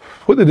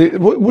 What do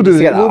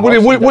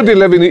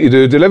Livy need to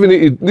do? Do Livy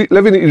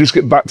need to just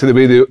get back to the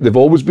way they've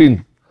always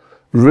been?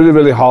 Really,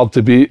 really hard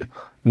to beat.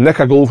 Nick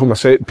a goal from a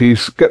set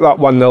piece, get that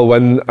 1-0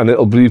 win, and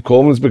it'll breathe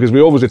confidence, because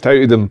we obviously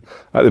touted them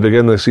at the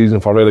beginning of the season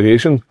for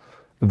relegation.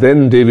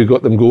 Then Davy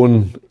got them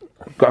going,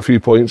 got a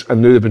few points,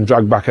 and now they've been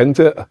dragged back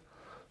into it.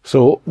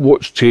 So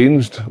what's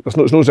changed? It's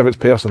not as if it's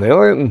personnel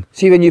or anything.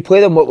 See, when you play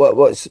them,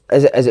 what's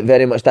is it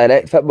very much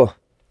direct football?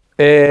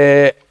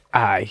 Aye,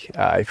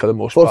 for the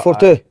most part.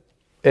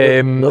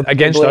 4-4-2.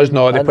 Against us,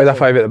 no, they played a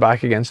 5 at the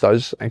back against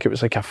us. I think it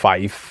was like a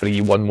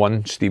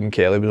 5-3-1-1. Stephen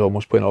Kelly was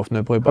almost playing off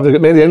now. Have they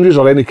got many injuries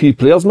or any key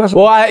players missing?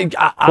 Well,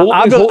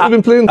 I've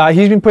been playing.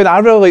 He's been playing. I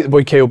really like the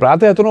boy Kyle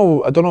Bradley. I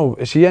don't know.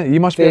 Is he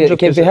must be injured.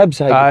 Came for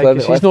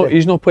Hibs.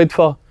 He's not played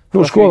for.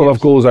 No scoring enough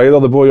goals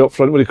either. The boy up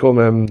front, what do you call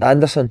him? Bruce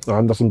Anderson.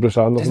 But then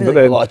you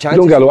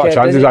don't get a lot of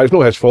chances. It's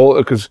not his fault,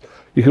 because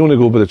you can only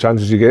go by the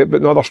chances you get.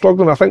 But no, they're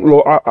struggling. I think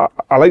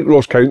I like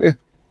Ross County.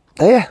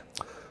 Yeah.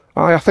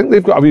 I think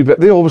they've got a wee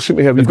bit. They always seem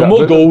to have a wee bit.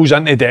 More goals,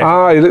 aren't they? They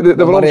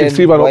were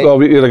obviously 3-1 up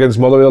there here against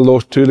Motherwell,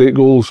 lost 2 late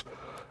goals.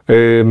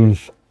 I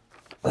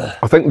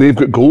think they've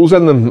got goals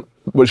in them,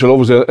 which will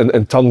obviously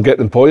in turn get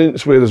them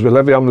points. Whereas with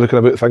Livy, I'm looking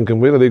about thinking,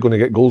 where are they going to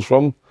get goals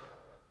from?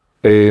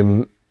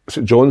 St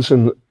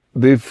Johnstone,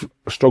 they've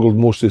struggled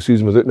most of the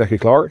season without Nicky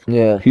Clark.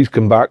 Yeah. He's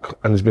come back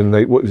and has been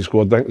like, what has he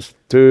scored? I think it's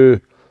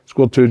 2.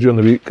 Scored 2 during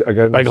the week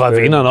against Big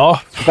Lavine, no.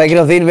 Big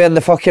Lavine wearing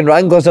the fucking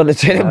Wranglers on the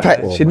training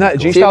pitch. Seen that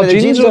G-Star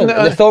jeans on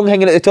the thong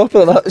hanging at the top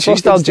of that.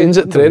 G-Star jeans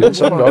at training.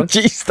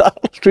 G-Star.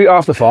 Straight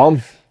off the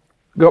farm.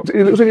 He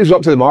looks like he's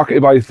up to the market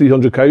to buy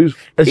 300 cows.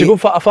 Is he going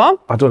for a farm?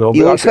 I don't know.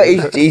 He looks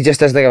like he just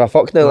doesn't give a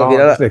fuck now.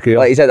 Like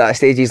he's at that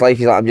stage of his life.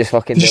 He's like, I'm just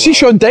fucking. Did you see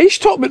Sean Dyche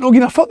talk about not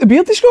giving a fuck the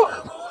beard he's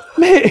got,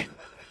 mate?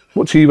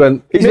 What's he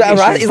went? He's like a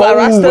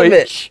rasta,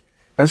 mate.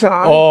 Is it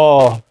aye?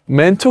 Oh,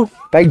 mental.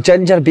 Big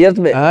ginger beard,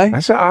 mate. Aye.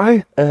 Is it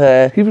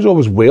aye? He was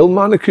always well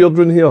manicured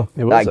in here.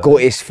 That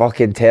goatee's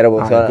fucking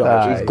terrible.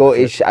 His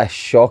goatee's a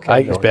shocking. I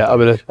think it's better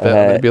with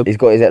a beard. He's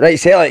got his right.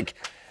 Celtic.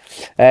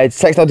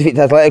 6-0 defeat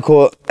to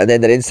Atletico, and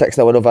then they're in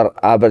 6-0 win over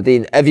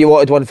Aberdeen. If you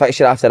wanted one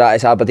fixture after that,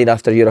 it's Aberdeen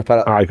after Europe,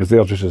 innit? Aye, because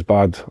they're just as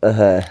bad.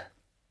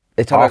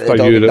 They turn after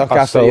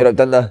Europe,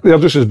 didn't they? They're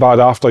just as bad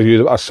after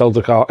Europe as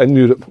Celtic are in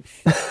Europe.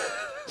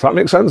 Does that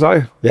make sense?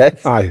 Aye.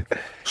 Yes. Aye.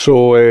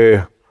 So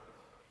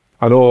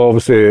I know,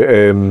 obviously,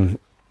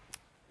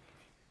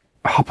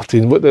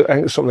 Aberdeen. I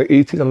think it's something like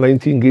 18 or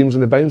 19 games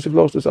in the bounce they've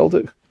lost to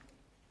Celtic.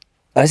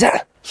 Is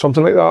it?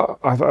 Something like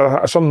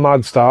that. Some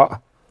mad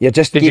start. You're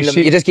just giving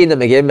them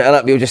the game,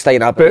 innit? We'll just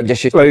sign up and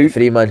just shoot like,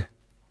 free, man.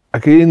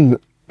 Again,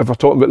 if we're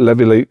talking about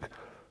Livy, like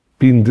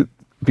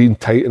being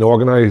tight and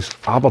organised,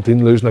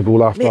 Aberdeen losing a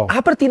goal after. Mate,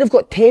 Aberdeen have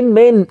got 10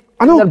 men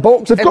in their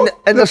box,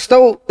 and they're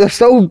still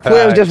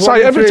players just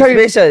running through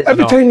spaces.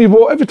 Every time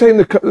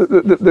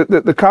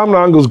the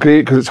camera angle's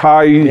great because it's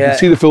high, you can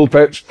see the full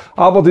pitch.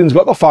 Aberdeen's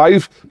got their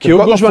 5, they've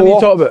got their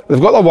 4,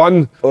 they've got their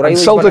 1, and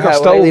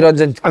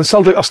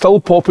Celtic are still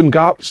popping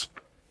gaps.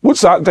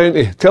 What's that down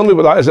to? Tell me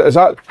what that is. Is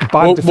that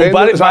bad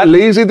defending? Is that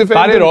lazy defending?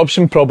 Barry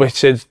Robson probably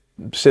said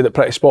it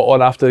pretty spot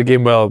on after the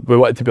game. Well, we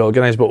wanted to be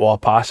organised, but we were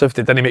passive.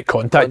 They didn't make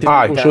contact,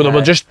 so they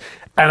were just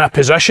in a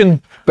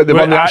position. But they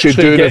weren't actually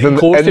doing anything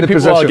close in to the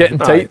people position. Are getting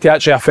tight to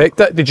actually affect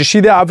it. Did you see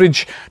the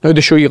average? Now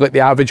they show you like the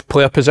average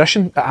player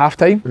position at half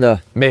time. No,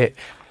 mate.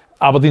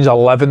 Aberdeen's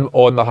 11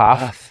 on their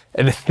half.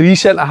 And the 3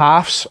 centre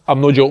halves, I'm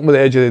not joking, with the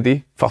edge of the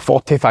D for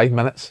 45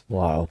 minutes.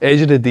 Wow.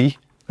 Edge of the D.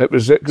 It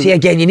was it. See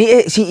again, you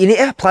need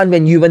to plan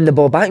when you win the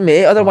ball back,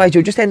 mate. Otherwise,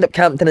 you'll just end up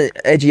camped in the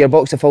edge of your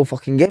box the full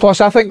fucking game. Plus,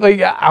 I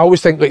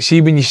always think, see,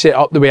 when you set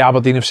up the way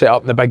Aberdeen have set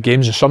up in the big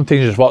games, and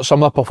sometimes as well,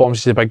 some of the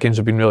performances in the big games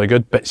have been really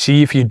good. But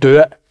see, if you do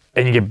it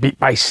and you get beat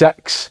by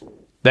 6,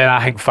 then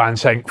I think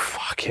fans think,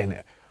 fucking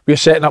it, we're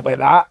setting up like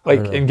that,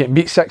 and getting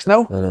beat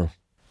 6-0. I know.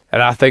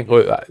 And I think,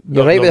 look,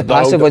 you're right with the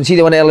passive one. See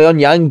the one early on,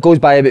 Yang goes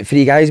by about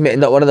 3 guys, mate,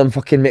 and not one of them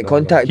fucking make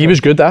contact. He was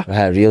good there.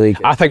 Really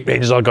good. I think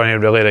Rangers are going to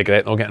really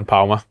regret not getting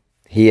Palmer.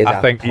 He is.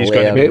 I think he's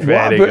going to be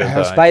very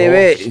good. By the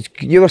way,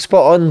 you were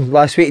spot on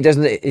last week,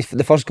 doesn't it?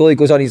 The first goal he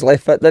goes on his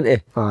left foot, didn't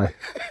he? Aye.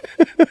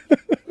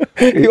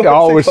 I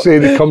always say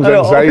he comes inside. It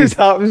always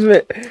happens,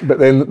 mate. But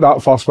then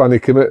that first one, he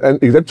came out,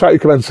 and he did try to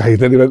come inside,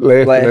 then he went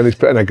left. And then he's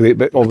put in a great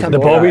bit. The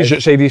ball was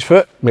outside his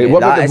foot. Mate,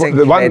 what about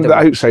the one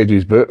that outside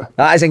his boot?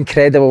 That is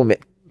incredible,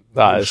 mate.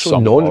 That is so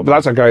but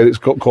that's a guy that's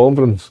got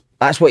confidence.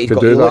 That's what he's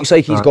got. He looks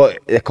like he's got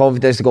the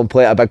confidence to go and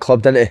play at a big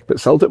club, doesn't he?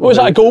 But Celtic was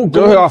that a goal?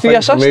 I think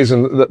it's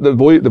amazing. The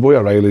boy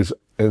O'Reilly's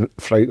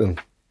frightening.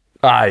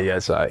 Aye,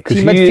 yes, aye.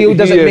 See, midfield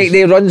doesn't make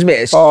their runs,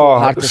 mate. It's so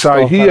hard to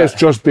stop. He is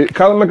just...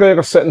 Callum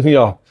McGregor sitting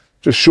here,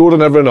 just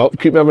shoring everything up,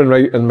 keeping everything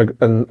right,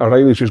 and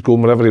O'Reilly's just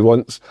going wherever he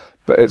wants.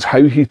 But it's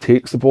how he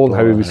takes the ball and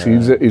how he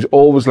receives it. He's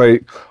always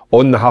like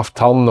on the half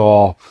turn,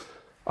 or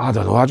I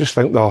don't know. I just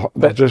think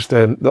they're just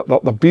they're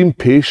being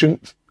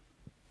patient,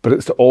 but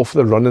it's off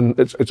the running.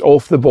 It's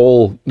off the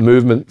ball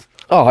movement.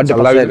 Oh, 100%.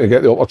 Allowing him to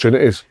get the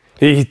opportunities.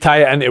 You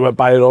tie it into what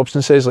Barry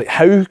Robson says, like,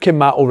 how can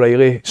Matt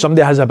O'Reilly,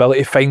 somebody has the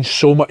ability to find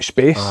so much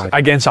space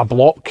against a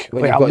block?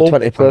 When you've got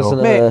 20 players in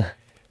there.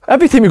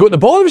 Every time he got the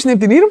ball, there was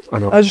nobody near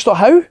him. I just thought,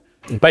 how?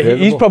 But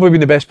he's probably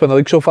been the best player in the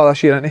league so far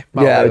this year, isn't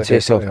he? I would say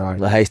so.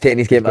 He's taking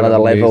his game to another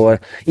level.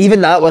 Even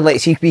that one, like,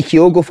 see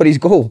Kyogo for his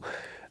goal.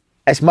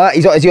 It's Matt.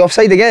 Is he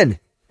offside again?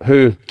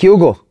 Who?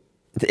 Kyogo.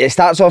 It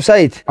starts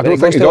offside. I don't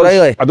think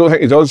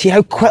he does. See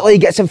how quickly he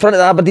gets in front of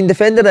the Aberdeen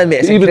defender then, mate.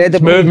 It's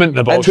incredible. Movement in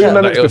the ball. 2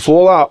 minutes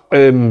before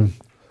that,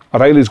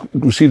 O'Reilly's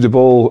received the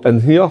ball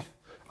in here and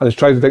he's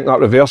tried to think that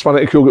reverse one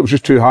at Kyogo. It was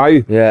just too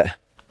high. Yeah.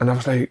 And I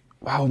was like,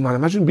 wow, man,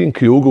 imagine being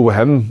Kyogo with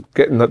him,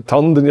 getting that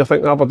turned, and you're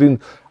thinking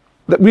Aberdeen.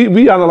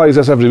 We analyse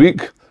this every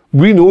week.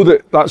 We know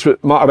that that's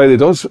what Matt O'Reilly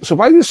does. So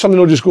why does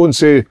somebody not just go and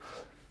say,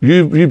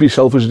 you be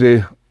selfish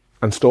today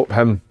and stop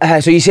him?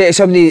 So you say to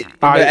somebody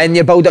and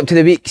you build up to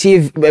the week. See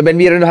if when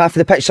we're in half of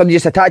the pitch, somebody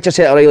just attach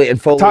yourself to O'Reilly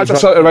and follow. Attach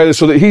yourself to O'Reilly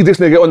so that he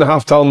doesn't get on the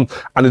half turn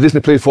and he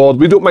doesn't play forward.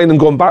 We don't mind him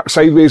going back,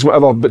 sideways,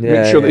 whatever, but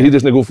make sure that he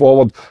doesn't go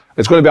forward.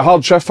 It's going to be a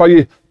hard shift for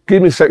you.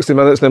 Give me 60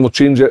 minutes and then we'll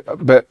change it.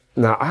 But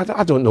nah,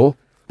 I don't know.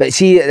 But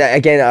see,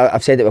 again,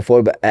 I've said it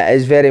before, but it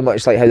is very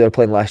much like how they were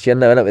playing last year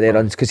now, isn't it, with their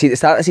runs? Because see, at the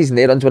start of the season,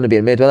 their runs wouldn't have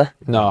been made, were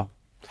they? No.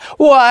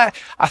 Well,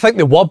 I think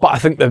they were, but I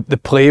think the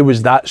play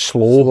was that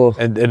slow.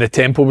 And the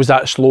tempo was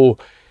that slow.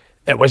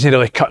 It wasn't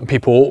really cutting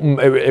people open.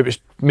 It was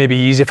maybe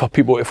easy for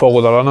people to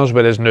follow the runners,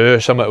 whereas now,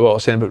 similar to what I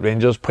was saying about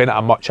Rangers, playing at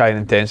a much higher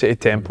intensity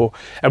tempo.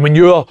 And when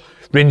you're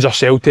Rangers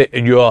Celtic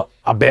and you're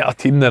a better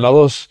team than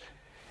others,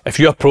 if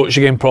you approach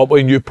the game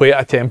properly and you play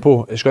at a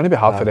tempo, it's going to be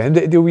hard for them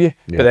to deal with you.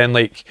 Yeah. But then,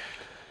 like,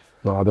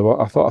 no, they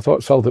were. I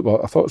thought Celtic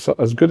were. I thought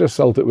as good as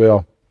Celtic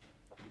were,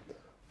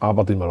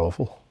 Aberdeen were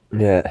awful.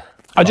 Yeah.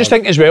 I just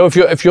think as well,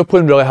 if you're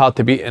playing really hard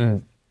to beat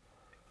and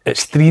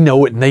it's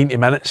 3-0 at 90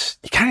 minutes,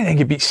 you can't then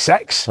get beat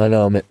 6. I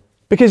know, mate.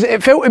 Because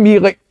it felt to me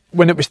like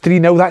when it was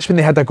 3-0, that's when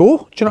they had a go.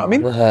 Do you know what I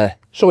mean?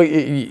 So like,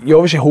 you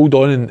obviously hold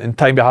on and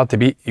time be hard to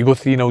beat. You go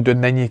 3-0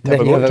 down, then you have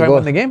a go and try and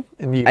win the game.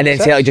 And then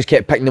Celtic just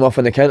kept picking them off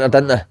on the counter,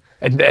 didn't they?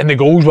 And the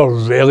goals were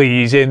really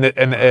easy in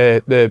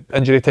the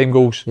injury time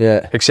goals.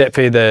 Yeah. Except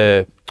for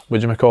the,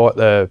 what do you call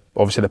it?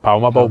 Obviously the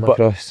Palmer ball. But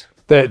cross.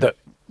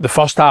 The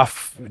first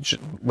half,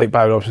 like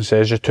Barry Robson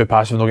says, just too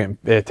passive, not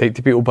getting tight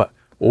to people. But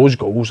those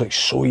goals, like,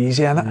 so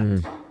easy,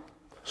 innit?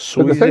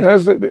 So but the thing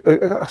is,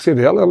 like I said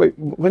earlier, like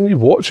when you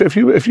watch it, if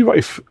you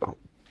were to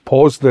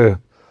pause the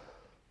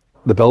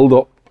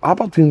build-up,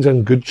 Aberdeen's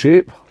in good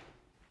shape.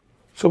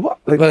 So what?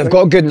 Like, well, they've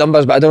got good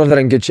numbers, but I don't know if they're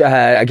in good shape.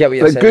 I get what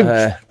you're saying.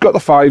 Good, got the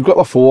 5, got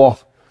the 4.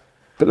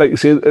 But like you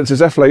say, it's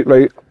as if like,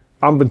 right,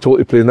 I'm been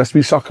totally playing this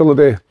wee circle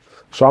today,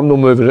 so I'm not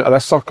moving out of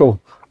this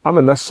circle. I'm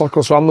in this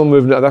circle, so I'm not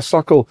moving into this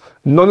circle.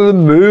 None of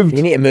them moved.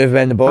 You need to move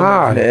around the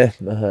ball.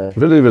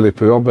 Really, really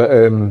poor, but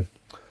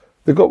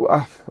they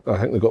got. I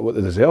think they got what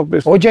they deserve.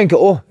 Basically. What do you think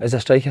of as a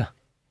striker?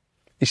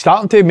 He's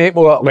starting to make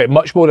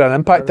much more of an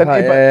impact, isn't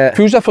he? But it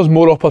feels as if there's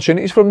more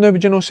opportunities for him now,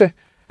 would you not say?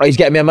 Oh, he's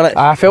getting me a minute.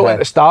 I felt at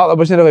the start there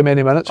wasn't really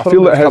many minutes for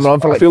him. Coming on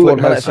for like 4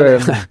 minutes.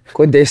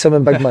 Go and do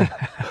something, big man.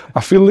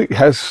 I feel like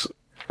his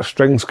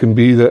strengths can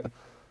be that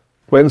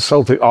when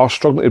Celtic are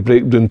struggling to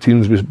break down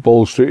teams with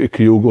balls straight to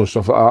Kyogo and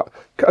stuff like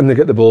that, and they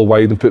get the ball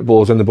wide and put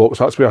balls in the box,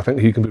 that's where I think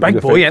he can be big really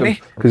boy, effective.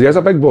 isn't he? Because he is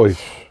a big boy.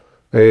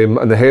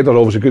 And the header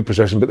obviously a good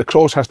position, but the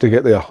cross has to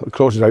get there. The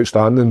cross is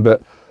outstanding,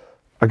 but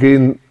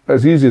again,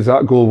 as easy as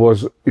that goal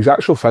was, his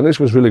actual finish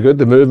was really good.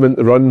 The movement,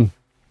 the run,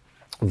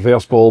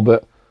 reverse ball,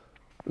 but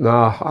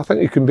nah, I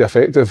think he can be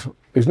effective.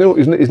 He's no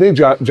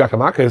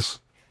Giacomakis,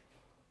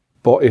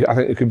 but I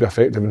think he could be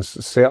effective in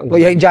certain. Well,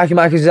 you think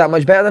Giacomakis is that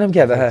much better than him,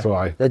 Kevin? So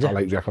I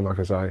like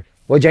Giacomakis, aye.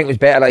 What do you think was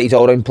better, like his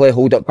all-round play,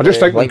 hold up? I just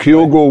think when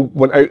Kyogo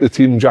went out the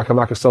team,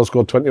 Giacomakis still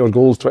scored 20 odd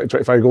goals, 20,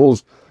 25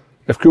 goals.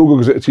 If Kyogo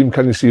goes out the team,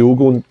 can you see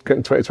Ogo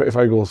getting 20,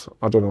 25 goals?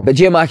 I don't know. But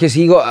Giacomakis,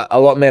 he got a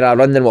lot more of a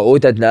run than what O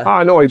did now.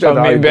 I know he did. So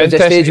I mean, it'd be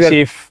interesting to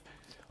see if,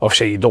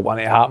 obviously you don't want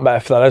it to happen, but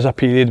if there is a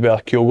period where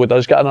Kyogo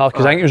does get another,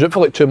 because I think he was out for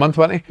like 2 months,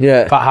 wasn't he?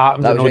 Yeah. If that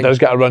happens and he does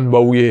get a run,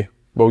 will you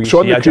so on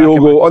see the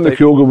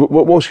Kyogo,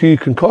 what was he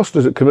concussed?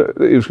 Is it he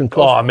was concussed?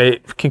 Oh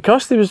mate,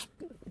 concussed, he was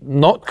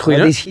not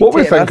clean. What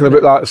were we thinking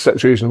about that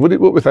situation? What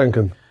were we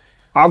thinking?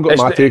 I've got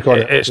my take on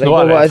it. It's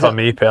not a for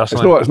me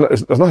personally.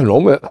 There's nothing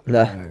wrong with it.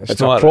 Nah.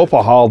 It's a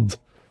proper hard,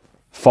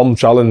 firm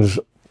challenge.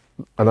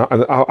 And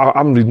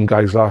I'm reading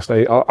guys last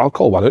night. I'll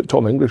call one out.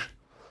 Tom English.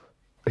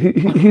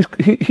 He's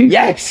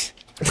yes.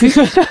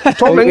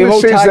 Tom English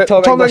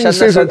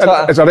says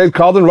that it's a red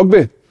card in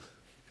rugby.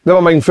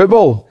 Never mind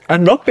football.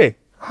 And rugby?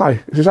 Hi.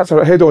 He says that's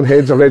a head-on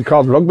head's a red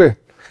card in rugby.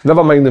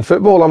 Never mind in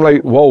football. I'm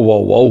like,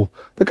 whoa.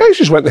 The guys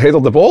just went to head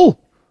of the ball.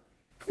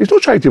 He's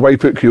not trying to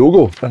wipe out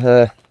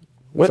Kyogo.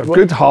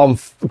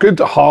 Good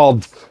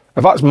hard.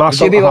 If that's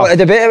massive. Would you be able to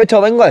debate it with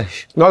Tom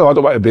English? No, I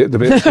don't want to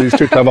debate. He's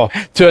too clever.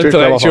 Too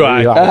intellectual.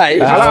 I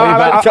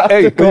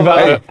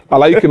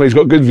like him. He's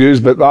got good views,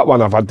 but that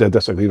one I've had to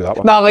disagree with that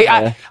one. No, like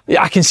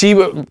I can see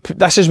what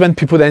this is when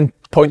people then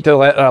point to the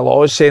letter of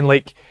laws saying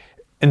like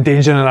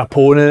endangering an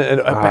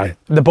opponent.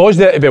 The ball's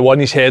there to be won,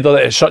 his header.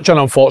 It's such an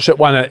unfortunate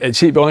one.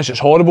 To be honest, it's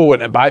horrible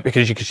winning it back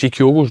because you can see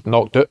Kyogo's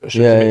knocked out as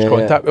soon as he makes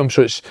contact with him.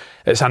 So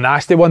it's a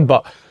nasty one,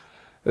 but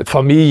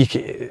for me,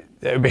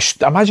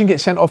 imagine getting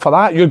sent off for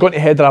that. You're going to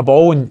header a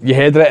ball and you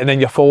header it and then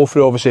you follow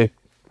through, obviously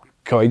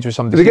collides with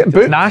somebody. Did he get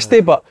booked? It's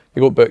nasty, but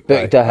you got booked.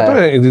 I don't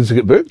think he needs to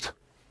get booked.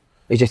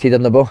 He's just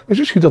heading the ball.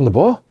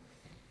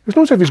 It's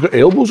not as if he's got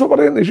elbows up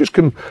or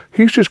anything.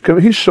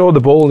 He saw the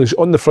ball and he's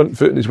on the front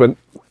foot and he's went,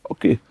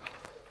 okay.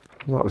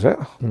 And that was it.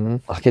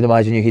 I can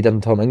imagine you heading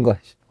Tom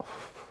English.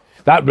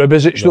 That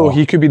Ribizic though,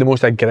 he could be the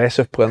most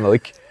aggressive player in the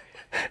league.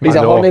 He's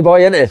a horny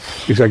boy, isn't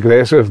he? He's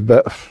aggressive,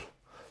 but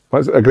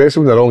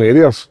aggressive in the wrong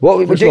areas. What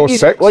do you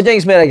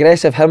think's more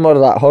aggressive, him or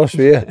that horse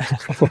for you?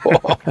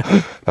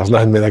 There's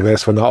nothing more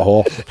aggressive than that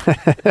horse.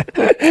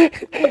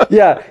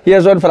 Yeah,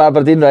 here's one for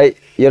Aberdeen, right?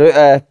 You're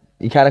out,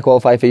 you can't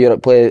qualify for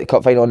Europe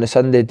Cup final on the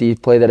Sunday. Do you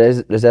play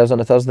the reserves on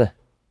the Thursday?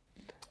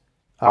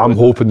 I'm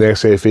hoping the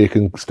SFA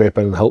can step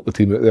in and help the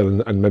team out there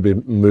and maybe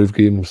move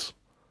games.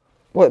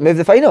 What, move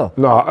the final?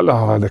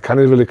 No, they can't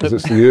really because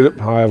it's the Europe.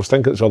 I was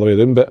thinking it's the other way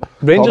around, but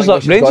Rangers are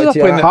playing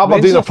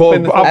Aberdeen are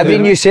probably.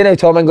 Everything you say now,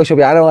 Tom English will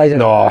be analysing.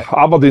 No,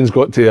 Aberdeen's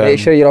got to. Make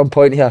sure you're on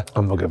point here.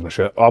 I'm not giving a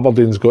shit.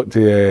 Aberdeen's got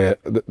to.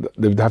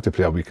 They would have to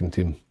play a weakened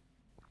team.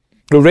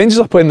 Well, Rangers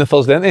are playing the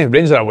Thursday, aren't they?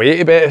 Rangers are away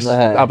to bet.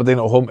 Aberdeen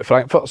at home to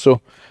Frankfurt.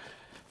 So,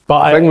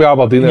 but the thing with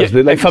Aberdeen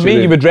is, for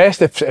me, you would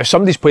rest if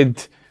somebody's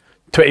played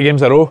 20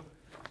 games in a row.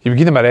 You would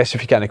give them a rest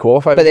if you can't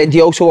qualify. But then, do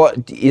you also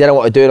you don't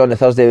want to do it on the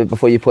Thursday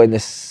before you play in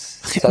this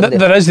Sunday?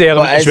 There is the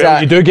element as well.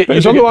 You do get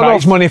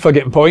prize money for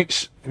getting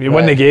points. If you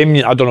win the game,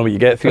 I don't know what you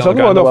get. It's not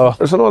enough.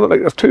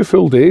 There's 2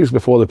 full days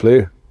before they play.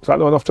 Is that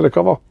not enough to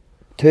recover?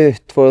 2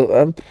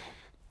 for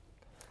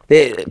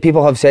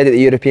people have said that the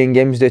European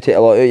games do take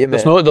a lot out of you.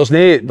 There's no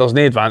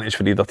advantage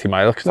for either team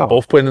either because they're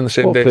both playing on the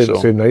same day. The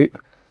same night.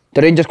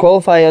 Do Rangers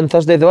qualify on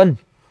Thursday? They win.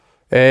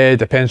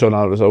 Depends on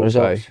our results.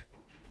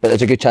 But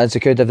there's a good chance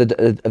they could if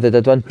they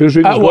did win. Who's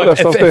Rangers got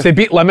this Thursday? If they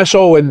beat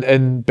Limassol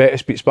and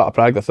Betis beat Sparta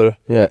Prague, they're through.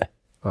 Yeah.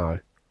 Aye.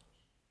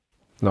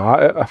 No,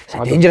 it's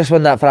a dangerous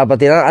one that for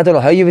Aberdeen. I don't know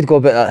how you would go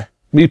about that.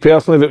 Me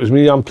personally, if it was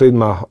me, I'm playing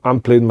my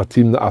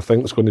team that I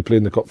think is going to play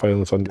in the cup final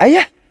on Sunday. Are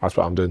you? That's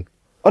what I'm doing.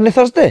 On the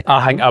Thursday?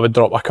 I think I would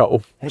drop a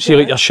couple. See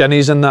like your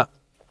shinnies and that.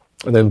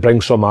 And then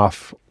bring some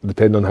off,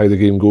 depending on how the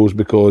game goes,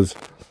 because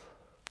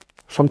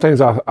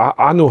sometimes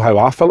I know how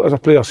I felt as a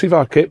player. See if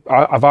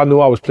I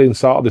know I was playing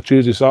Saturday,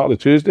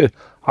 Tuesday,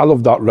 I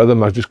love that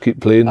rhythm. I just keep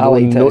playing. I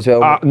liked it as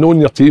well. Knowing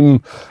your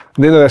team,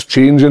 none of this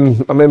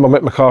changing. I remember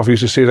Mick McCarthy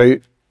used to say,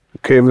 right,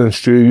 Kevin and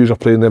Stu, you are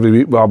playing every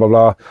week, blah, blah,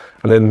 blah.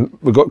 And then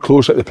we got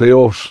close at the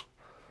playoffs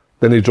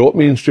Then he dropped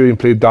me and Stewie and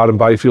played Darren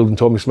Byfield and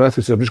Tommy Smith.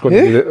 He said, I'm just going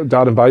to do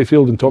Darren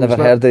Byfield and Tommy Never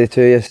Smith. heard of the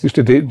two of you. Used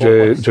to date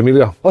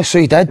Jamelia. Oh, so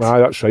you did? Aye,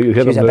 that's right. You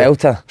heard She's a her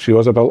belter. She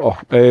was a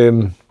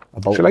belter.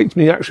 She liked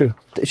me, actually.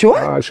 She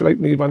what? She liked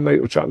me one night.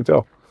 I was chatting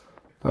to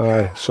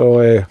her. Aye,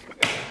 so...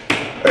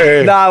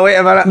 Nah, wait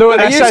a minute. No,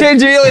 are you saying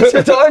Jamelia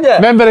sit on you?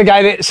 Remember the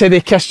guy that said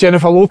he kissed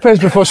Jennifer Lopez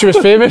before she was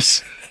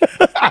famous?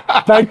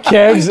 Big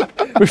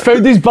Kevs. We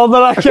found his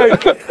burner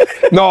account.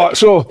 No,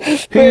 so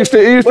he used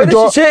to What did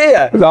she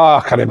say to you? Nah,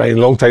 I can't mind,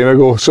 a long time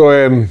ago.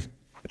 So,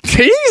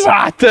 He's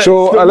at it.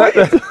 so I let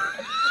them...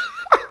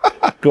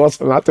 God,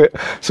 I'm at it.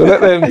 So let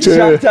them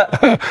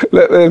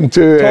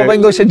two... Tom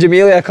Inglis and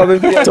Jamelia coming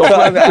for you. I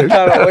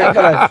can't wait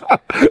for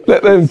it.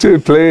 Let them two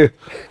play.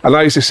 And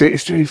I used to say to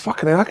Stu,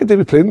 fucking hell, I could do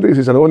with playing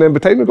days. I know, and then by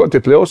the time we got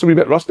to playoffs, a wee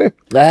bit rusty.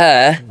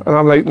 And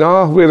I'm like,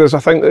 nah, whereas I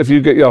think if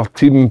you get your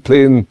team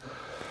playing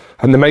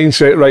and the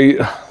mindset right,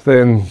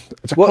 then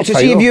it's a What, so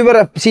see if you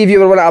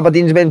were one of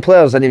Aberdeen's main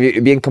players, and if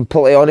you're being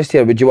completely honest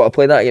here, would you want to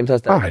play that game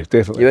Thursday? Aye,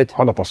 definitely. You would?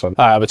 100%.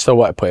 I would still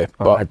want to play,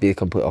 but I'd be the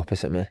complete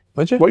opposite, mate.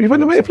 would you? What, you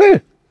wouldn't want to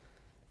play?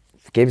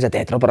 Game's a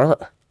dead rubber,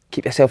 isn't it?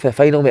 Keep yourself in the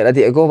final, mate,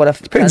 ready to go. How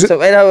often Depends does what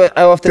the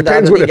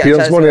Aberdeen get a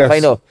appearance chance money to is. the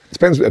final?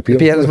 Depends what the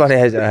Appearance money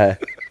is.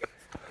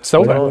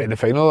 Still Well, going to the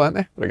final, aren't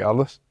they?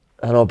 Regardless.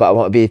 I know, but I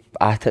want to be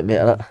at it, mate,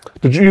 innit?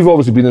 You've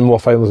obviously been in more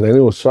finals than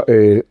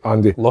anyone,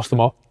 Andy. Lost them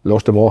all.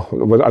 Lost them all.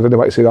 I didn't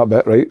want to say that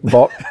bit, right?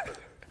 But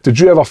did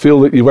you ever feel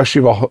that you wish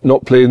you were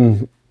not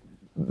playing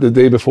the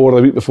day before,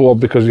 the week before,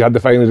 because you had the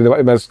finals and you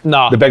didn't want to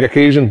miss the big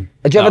occasion?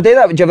 Did you ever do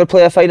that? Would you ever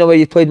play a final where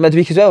you played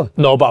midweek as well?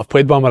 No, but I've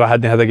played one where I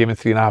hadn't had a game in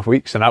 3.5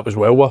 weeks, and that was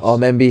well worse. Oh,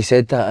 remember you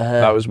said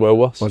that. That was well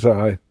worse. Was it?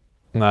 Aye.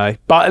 Aye.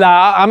 But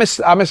nah, I'm the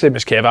same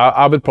as Kev.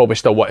 I would probably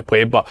still want to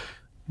play, but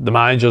the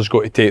manager's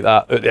got to take that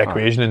out of the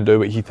equation and do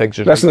what he thinks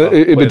is right. Listen,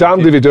 he'd be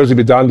damned if he does, he'd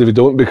be damned if he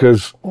don't,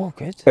 because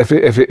good.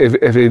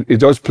 if he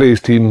does play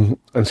his team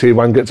and say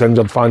one gets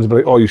injured, fans will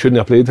be like, oh, you shouldn't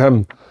have played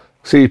him.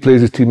 Say he plays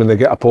his team and they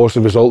get a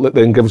positive result that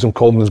then gives them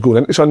confidence going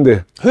into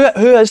Sunday.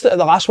 Who is the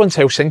last one's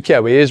Helsinki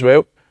away as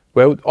well?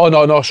 Well, oh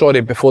no,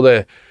 sorry, before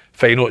the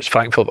final it's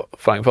Frankfurt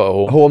at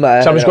home. So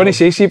I was going to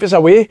say, see if it's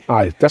away.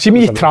 Aye, see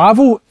when you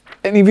travel,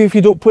 and even if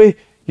you don't play,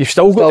 you've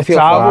still got to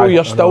travel.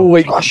 You're still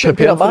like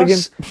prepared for the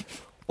game.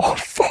 Oh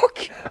fuck!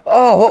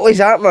 Oh, what was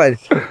that, man?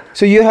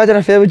 So you had an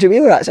affair with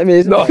Jamelia? That's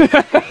amazing. No.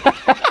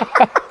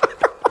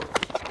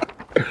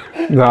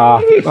 Nah,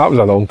 that was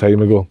a long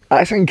time ago.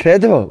 That's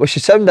incredible. Was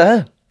she sound,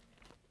 huh?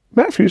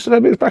 Met a few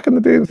celebrities back in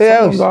the day. Who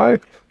else? Aye.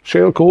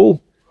 Cheryl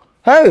Cole.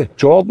 How?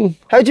 Jordan.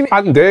 How do you mean?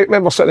 Ant and Dake.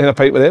 Remember sitting in a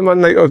pipe with them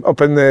one night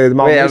up in the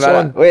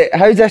Malmaison. Wait,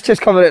 how's this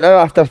just coming out now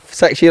after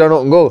 6 years on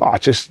open goal?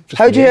 Just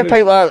how do you hear a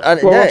pipe with Ant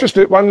and Dake? Well, just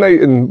one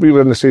night and we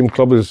were in the same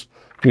club as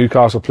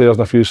Newcastle players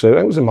and a few, I think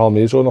it was in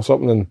Malmaison or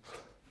something, and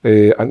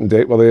Ant and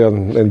Dake were there,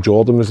 and then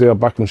Jordan was there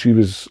back when she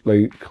was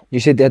like... You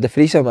said they had the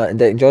threesome, Ant and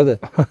Dake and Jordan?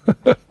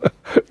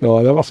 No,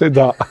 I never said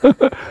that.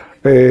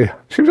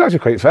 She was actually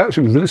quite fit.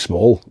 She was really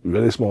small,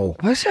 really small.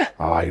 Was she?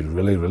 Aye,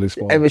 really, really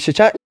small. And was she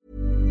chat?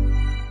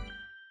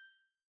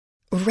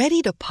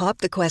 Ready to pop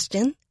the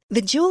question?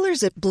 The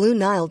jewelers at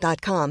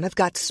BlueNile.com have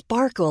got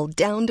sparkle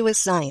down to a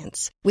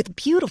science with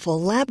beautiful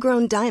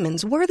lab-grown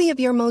diamonds worthy of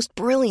your most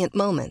brilliant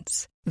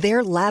moments.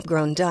 Their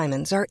lab-grown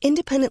diamonds are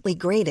independently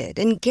graded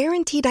and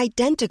guaranteed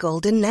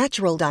identical to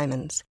natural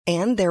diamonds,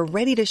 and they're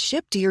ready to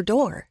ship to your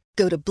door.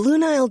 Go to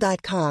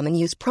BlueNile.com and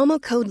use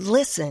promo code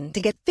LISTEN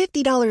to get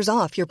 $50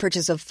 off your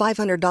purchase of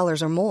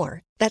 $500 or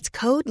more. That's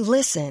code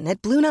LISTEN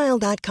at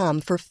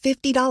BlueNile.com for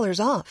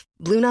 $50 off.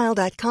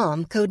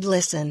 BlueNile.com, code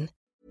LISTEN.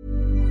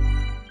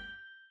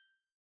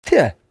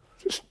 Yeah.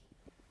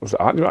 Was it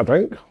that? Do you want a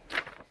drink?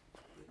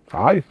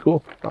 Aye,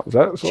 cool. That was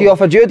it. So She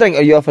offered you a drink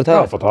or you offered her?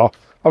 I offered her.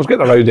 I was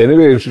getting around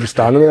anyway, she was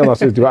standing there and I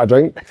said, do you want a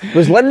drink?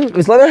 Was Lynn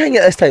hanging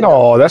at this time?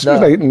 No, this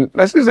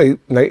was like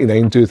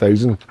 99,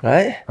 2000.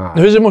 Right. Aye.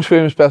 Who's the most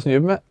famous person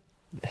you've met?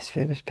 Most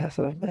famous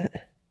person I've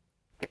met?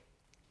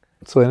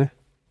 Slaney.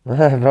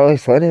 Probably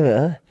Slaney, mate,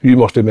 huh? You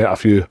must have met a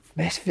few.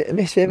 Most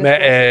famous?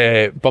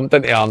 Bumped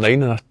into R9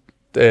 in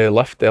a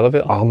lift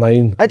elevator.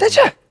 R9. I did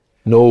you?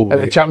 No At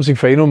the Champions League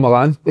final in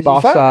Milan. Was he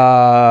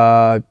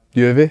Barca,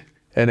 Juve,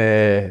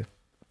 and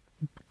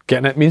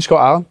getting it. Me and Scott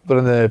Allen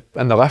were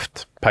in the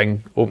lift.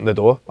 Ping, opened the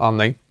door.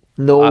 R9.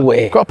 No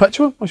way. Got a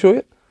picture of him. I'll show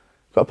you.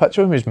 Got a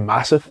picture of him. He's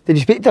massive. Did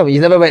you speak to him? You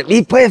never went,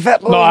 Lee, play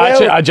football. No, as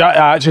well?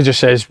 I actually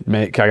just says,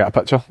 mate, can I get a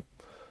picture?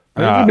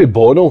 Maybe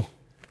Bono.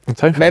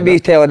 Remember you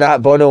telling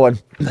that Bono one?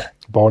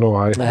 Bono,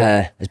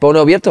 aye. Is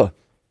Bono weird though?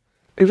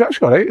 He was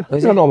actually alright.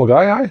 He's a normal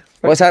guy, aye.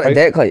 What's that in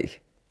deck like?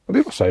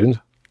 They were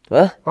sound.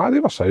 What? Aye, they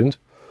were sound.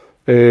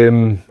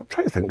 I'm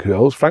trying to think who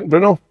else. Frank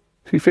Bruno.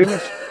 Is he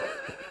famous?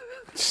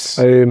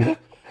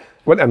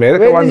 Went to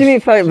America Where once. did you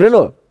meet Frank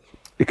Bruno?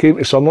 He came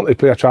to Sunderland to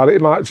play a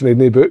charity match and he had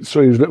no boots,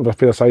 so he was looking for a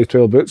pair of size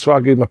 12 boots, so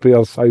I gave him a pair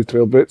of size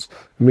 12 boots,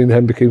 and me and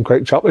him became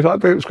quite chummy that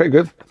day. It was quite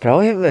good.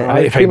 Brilliant, mate.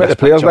 Aye, he came at the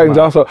players' lines,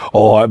 I thought,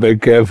 oh, that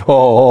big Kev,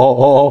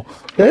 oh.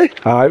 Hey?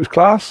 Aye, it was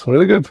class,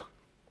 really good.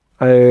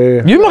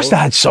 You must have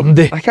had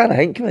somebody. I can't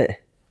think, mate.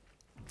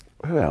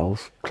 Who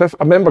else? I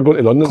remember going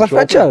to London. Cliff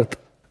Richard?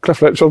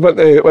 Cliff Richard went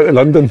to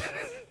London.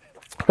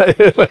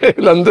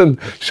 London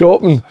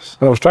shopping, and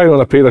I was trying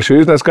on a pair of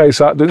shoes, and this guy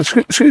sat down.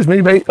 Excuse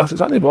me, mate. I said, "Is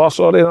that any boss?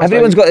 Sorry."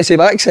 Everyone's got the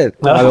same accent.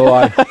 I know,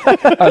 aye.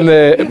 And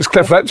it was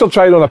Cliff Richard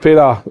trying on a pair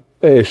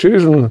of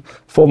shoes and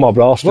for my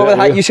bra. What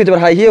were you said they were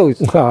high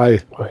heels? Aye.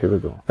 Oh, here we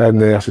go.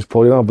 And I says,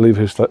 "Paul, I believe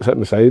who's sitting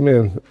beside me."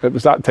 And it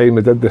was that time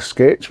we did the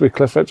sketch with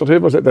Cliff Richard. Who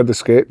was it did the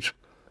sketch?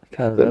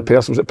 Can't The remember.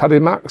 person, was it Paddy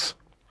Max?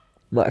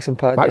 Max and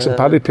Paddy. Max and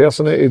Paddy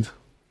personated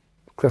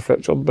Cliff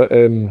Richard, but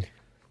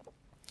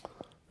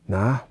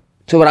nah.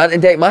 So were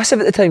Anti-Deck massive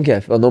at the time,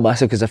 Kev? Well, no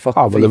massive because they're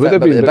fucking. Ah, well, they would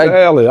have been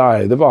early.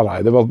 Aye, they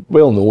were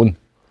well known,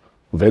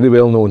 very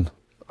well known.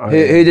 Who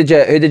did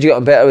you get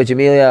on better with,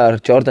 Jamelia or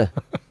Jordan?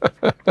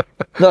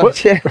 No,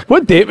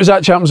 What date was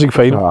that Champions League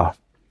final?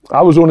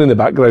 I was only in the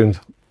background.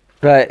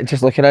 Right,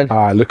 just looking in.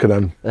 Aye, looking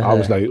in. I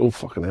was like, oh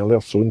fucking hell,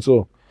 there's so and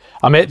so.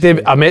 I met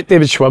David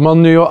Schwimmer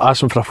in New York,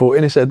 asked him for a photo,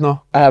 and he said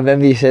no. I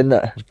remember you saying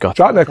that. God.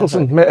 Jack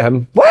Nicholson, met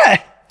him.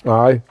 What?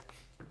 Aye.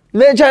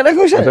 Met Jack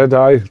Nicholson? I did,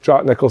 aye.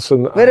 Jack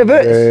Nicholson.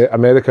 Whereabouts?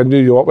 America,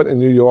 New York. Went to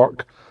New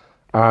York,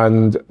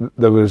 and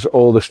there was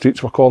all the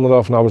streets were cornered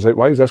off, and I was like,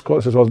 "Why is this?"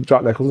 It says, "Well,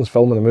 Jack Nicholson's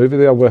filming a movie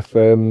there with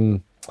a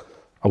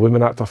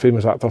women actor,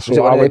 famous actor."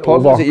 So I went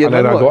over, and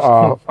then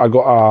I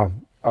got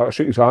a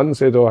shook his hand and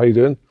said, "Oh, how you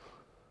doing?"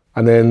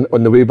 And then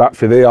on the way back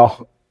from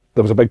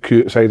there was a big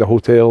queue outside a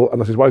hotel,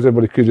 and I said, "Why is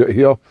everybody queued out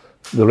here?"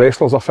 The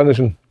wrestlers are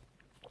finishing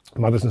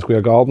Madison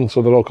Square Garden,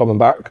 so they're all coming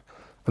back.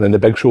 And then the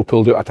Big Show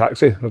pulled out a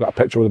taxi. I got a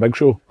picture with the Big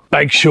Show.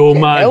 Big Show,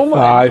 man. Hell, man.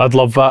 Aye. I'd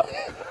love that.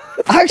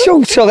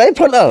 Actual celeb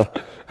punter.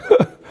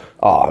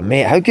 Oh,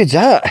 mate, how good's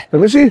that?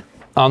 Let me see.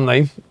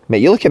 R9.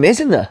 Mate, you look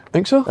amazing there.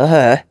 Think so?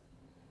 I'd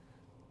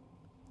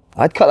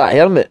cut that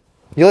hair, mate.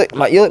 You look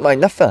my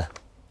niffer.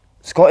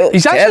 Scott,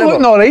 He's actually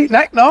looking alright,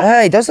 Nick, no?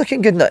 Aye, he does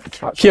looking good, Nick.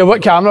 Here,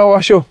 what camera will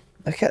I show?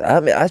 Look at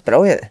that, mate. That's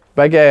brilliant.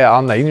 Big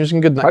R9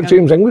 using good, Nick. That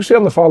James English there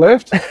on the far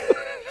left.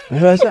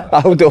 Who is it?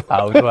 Aldo.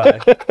 Aye.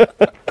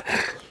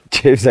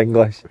 James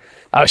English.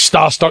 I was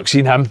starstruck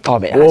seeing him. Oh,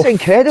 mate, that's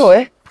incredible,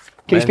 eh?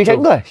 Can you speak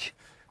Mental. English?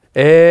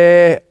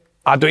 I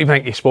don't even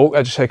think he spoke.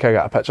 I just said, "Can I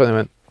get a picture?" And he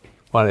went,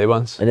 "One of the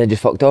ones." And then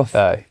just fucked off.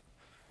 Aye.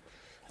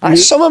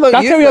 That's some about Did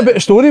I you. tell you about the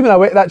story when I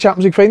went to that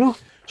Champions League final?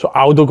 So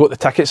Aldo got the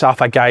tickets off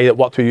a guy that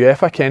worked with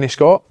UEFA, Kenny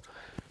Scott.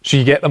 So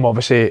you get them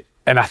obviously,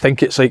 and I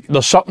think it's like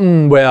there's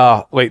something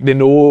where like they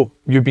know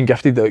you've been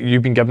given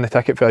the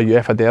ticket for a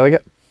UEFA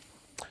delegate.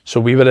 So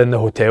we were in the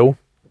hotel,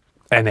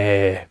 and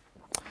there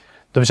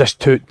was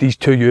these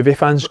two Juve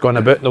fans going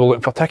about. And they were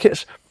looking for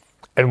tickets,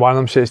 and one of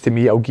them says to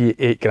me, "I'll give you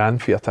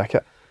 $8,000 for your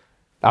ticket."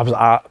 I was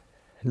like,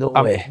 No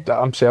way.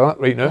 I'm selling it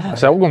right now. I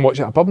said, "I'll go and watch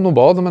it at a pub, no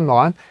bother, them in the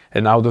land."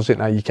 And Aldo's like,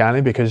 "Nah, you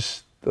can't,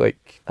 because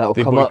like That'll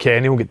they come book up.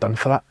 Kenny will get done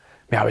for that."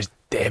 Mate, I was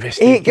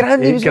devastated.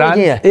 $8,000 he was gonna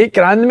give you?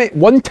 $8,000, mate.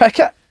 One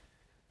ticket.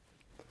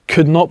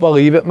 Could not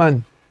believe it,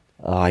 man.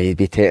 Oh, you'd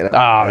be taking it.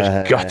 I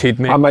was gutted,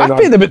 mate. I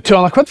paid about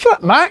 £200 for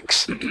it,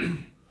 max.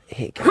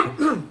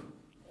 $8,000.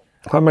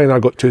 I mean, I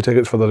got 2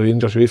 tickets for the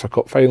Rangers UEFA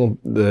Cup final,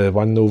 the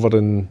one over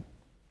in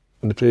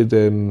the played,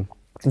 Then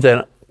Was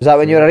that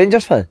when you were a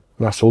Rangers fan?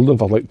 and I sold them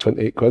for like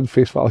 £28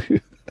 face value.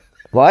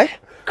 Why?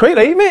 quite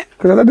right, mate.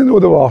 Because I didn't know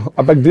they were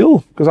a big deal,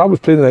 because I was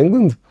playing in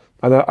England.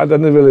 And I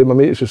didn't really, my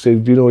mates just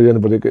said, "Do you know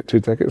anybody get 2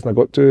 tickets?" And I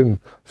got 2, and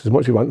I says,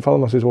 "Much you want for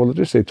them?" I says, "Well, they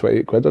just said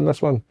 £28 on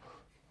this one."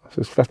 I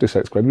says,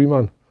 £56, wee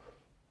man.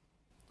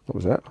 That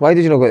was it. Why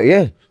did you not go to the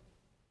game?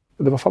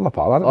 They were from my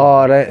pal,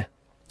 Oh, right.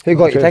 Who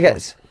got your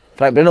tickets?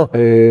 Frank Bruno.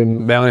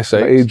 Melanie My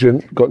Sykes.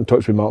 agent got in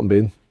touch with Martin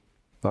Bain.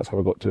 That's how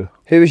I got to.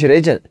 Who was your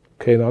agent?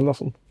 Ken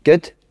Anderson.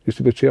 Good. Used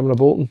to be chairman of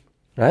Bolton.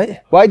 Right.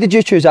 Why did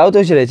you choose Aldo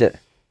as your agent?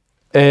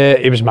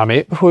 He was my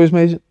mate before he was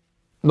my agent.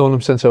 Known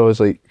him since I was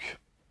like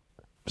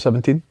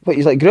 17. What,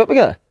 you like grew up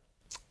together?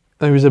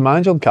 And he was the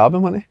manager in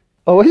Carbon, wasn't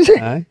Oh, was he? he?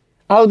 Aye.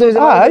 Aldo was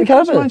the Aye, manager he in was the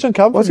Carbon? manager in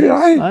Carbon. Was he?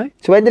 Aye.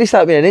 So when did he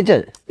start being an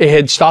agent? He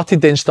had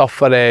started doing stuff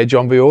for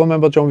John Viola.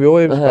 Remember John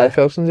Viola? He was Barry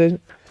Ferguson's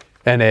agent.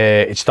 And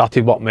he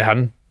started working with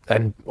him.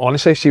 And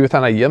honestly, see,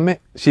 within a year, mate,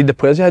 see the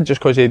players he had, just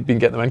because he'd been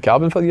getting them in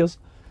Carbon for years.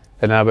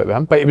 And then I went with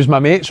him. But he was my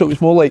mate, so it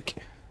was more like...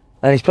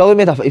 And he's probably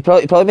made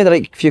a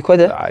right few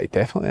quid, eh? Aye,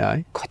 definitely,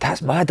 aye. God,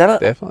 that's mad, isn't it?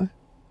 Definitely.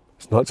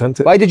 It's nuts, isn't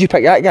it? Why did you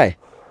pick that guy?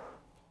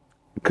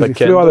 Because he Like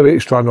flew all the way to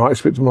Stranraer to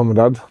speak to mum and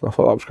dad. I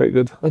thought that was quite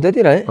good. Oh, did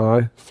he, right?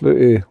 Aye.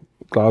 Flew to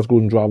Glasgow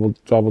and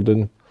travelled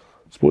in.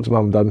 Spoke to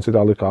mum and dad and said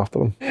I'll look after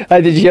him.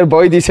 Did you hear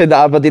Boydie said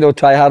that Aberdeen will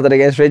try harder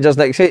against Rangers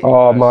next week?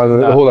 Oh man,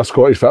 the whole of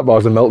Scottish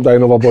football's a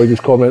meltdown over Boydie's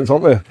comments,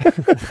 aren't they?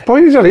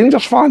 Boydie's a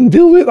Rangers fan,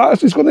 deal with that.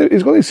 He's going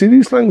to see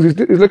these things.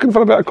 He's looking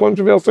for a bit of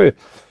controversy.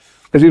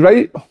 Is he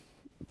right?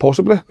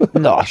 Possibly.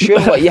 No,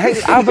 surely. You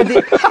think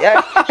Aberdeen...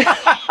 Yeah.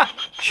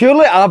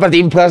 Surely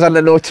Aberdeen players are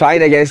no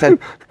trying against him.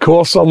 Of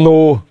course or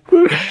no.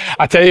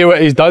 I tell you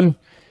what he's done.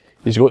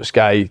 He's got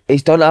Sky.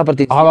 He's done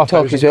Aberdeen I'll have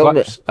talk as 1,000 well,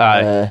 clips. mate.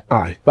 Aye.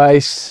 Aye. But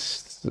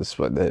it's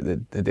what the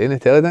day in the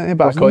telly, didn't he?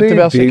 But There's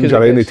no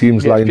danger any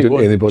teams lying to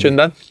anybody.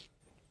 Tuned in.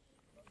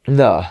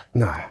 No.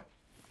 Nah.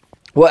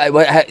 What,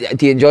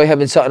 do you enjoy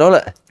him and something on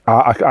it?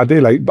 I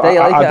do like, but Do you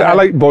like it, I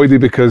like Boydie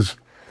because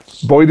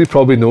Boydie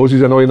probably knows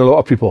he's annoying a lot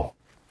of people,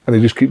 and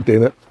he just keeps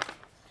doing it.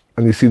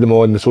 and you see them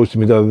on the social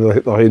media, they're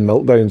having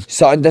meltdowns.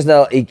 Sutton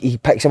doesn't he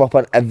picks him up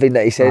on everything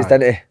that he says,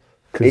 doesn't he?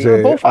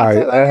 Because both at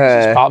it,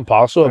 it's part and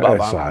parcel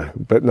about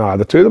that. But nah,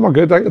 the two of them are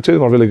good. I think the two of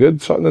them are really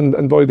good, Sutton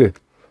and Boydie,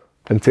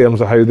 in terms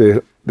of how they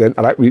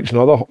interact with each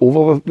other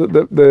over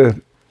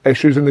the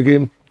issues in the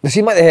game. They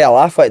seem like they had a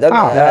laugh at it, don't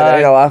they? They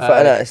had a laugh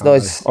at it. It's not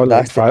as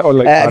nasty.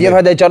 Have you ever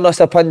had a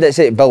journalist or pundit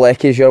say Bill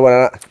Lecky's your one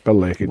in it? Bill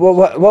Lecky.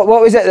 What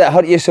was it that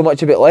hurt you so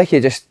much about Lecky?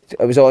 Just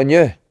it was all on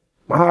you?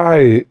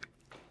 Aye,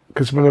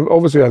 because when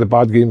obviously I had a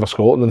bad game for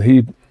Scotland,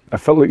 and I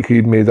felt like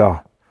he'd made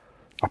a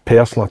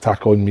personal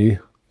attack on me,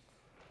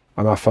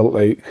 and I felt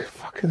like,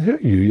 fucking who are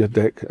you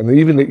dick? And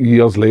even like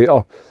years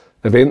later,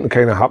 the event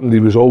kind of happened, he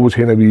was always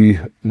kind of wee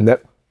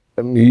nip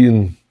at me,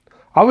 and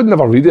I would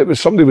never read it, but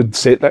somebody would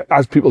say it,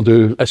 as people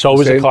do. It's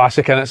always a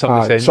classic, innit?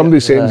 Somebody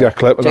sends you a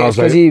clip, and I was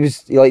like,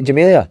 because he liked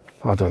Jamelia?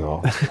 I don't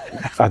know.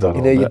 I don't know.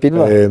 You know, you've been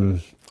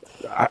with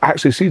I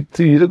actually, see,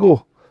 3 years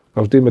ago,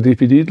 I was doing my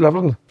DPD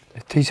delivering.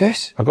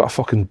 Jesus. I got a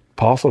fucking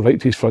parcel right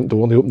to his front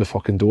door, and he opened the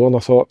fucking door, and I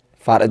thought,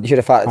 you should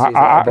have farted.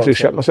 I actually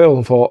shit myself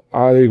and thought,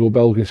 there you go,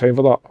 Bill, can you sign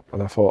for that?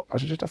 And I thought, I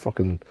should just have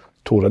fucking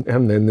tore into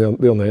him then, there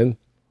and then.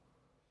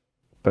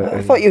 But,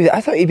 I thought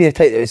you'd be the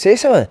type that would say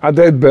something. I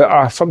did,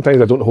 but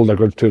sometimes I don't hold a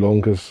grudge too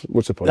long, because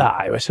what's the point?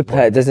 Aye, what's the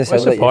point? It doesn't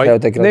sound like you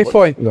held a grudge. No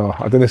point. No,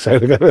 I didn't say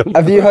it.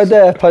 Have you had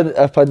a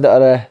pundit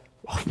or a...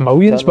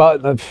 Millions,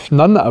 but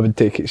none that I would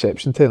take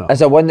exception to. No. Is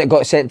there one that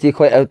got sent to you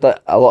quite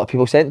that a lot of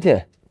people sent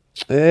to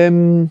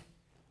you?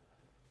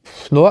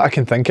 No, I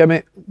can think of,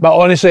 mate. But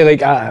honestly,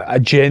 like I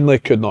genuinely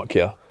could not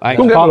care. I think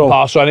Don't it's get part me and wrong.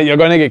 parcel in it. You're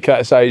going to get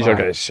criticised.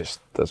 It's just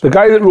The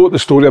guy that wrote the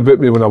story about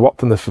me when I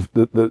worked in the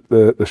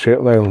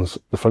Shetland Islands,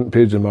 the front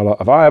page in Mirror,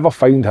 if I ever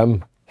find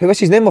him, Who was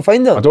his name? We'll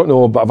find him. I don't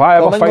know, but if I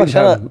ever find English,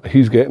 him,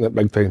 he's getting it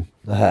big time.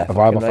 If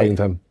I ever right. find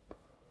him,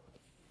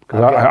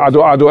 because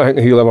I don't think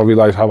he'll ever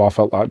realise how I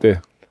felt that day.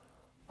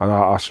 And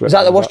I swear. Is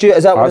that the worst?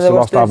 Is that one of the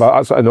worst days?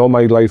 That's in all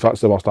my life.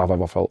 That's the worst I've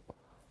ever felt.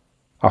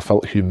 I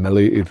felt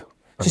humiliated.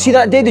 So see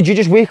that day, did you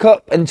just wake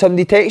up and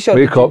somebody texts you?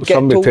 Wake up,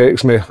 somebody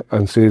texts me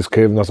and says,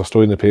 Kevin, there's a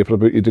story in the paper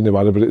about you, didn't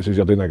worry about it. It says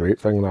you're doing a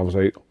great thing. And I was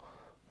like,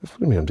 what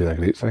do you mean I'm doing a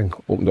great thing?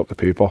 Opened up the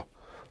paper.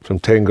 From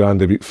 10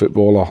 grand a week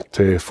footballer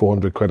to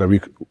 400 quid a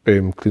week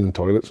cleaning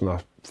toilets in a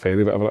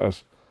ferry, whatever it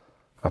is.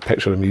 A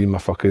picture of me in my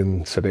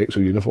fucking Sodexo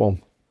uniform.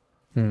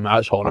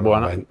 That's horrible,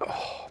 isn't it?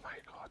 Oh my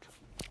God.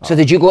 So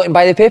did you go out and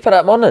buy the paper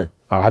that morning?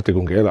 I had to go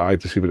and get it. I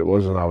had to see what it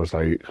was, and I was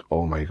like,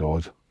 oh my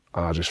God.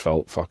 And I just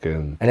felt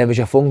fucking... And then was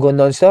your phone going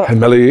non-stop?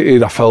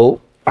 Humiliated. I felt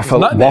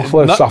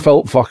worthless. I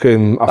felt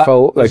fucking... I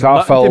felt on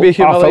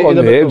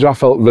the edge. I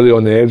felt really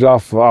on the edge. I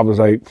was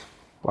like,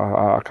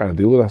 I can't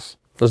deal with this.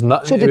 There's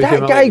nothing. So did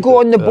that guy go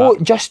on the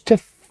boat just to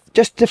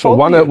So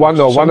one of my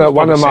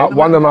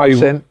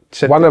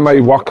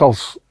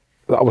workers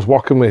that I was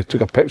working with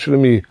took a picture of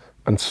me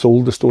and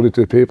sold the story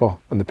to the paper,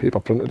 and the paper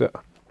printed it.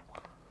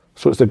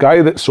 So it's the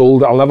guy that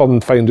sold it. I'll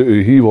never find out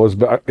who he was,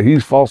 but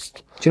he's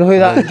first. Do you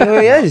know who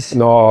he is?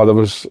 No, there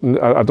was.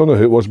 I don't know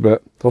who it was,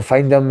 but we'll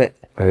find him, mate.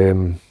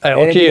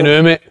 Okay, you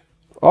know, mate.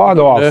 Oh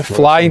no, I'm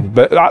flying.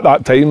 But at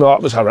that time,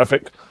 that was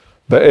horrific.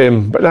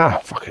 But nah,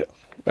 fuck it.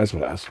 That's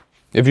what it is.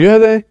 Have you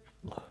had any?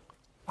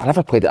 I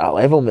never played at that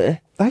level, mate.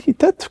 Aye, you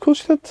did. Of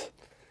course you did.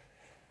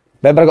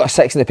 Remember I got a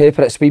 6 in the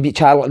paper at Speed Beat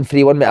Charlton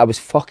 3-1, mate. I was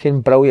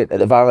fucking brilliant at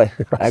the Valley.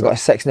 I got a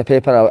 6 in the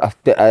paper. I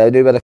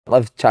knew where the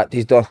lived, chapped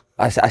his door.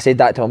 I said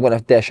that to him, I'm going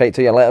to do a shite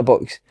to your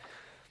letterbox.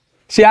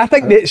 See, I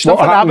think that stuff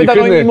like that would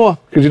annoy me more.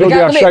 Because you don't do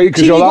a shite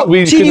because you're that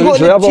weed. See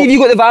if you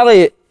got the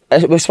Valley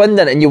with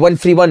Swindon and you win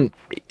 3-1,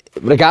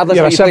 regardless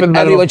of what you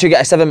play, everyone should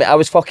get a 7, mate. I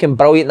was fucking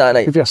brilliant that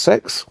night. Give you a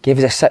 6? Gave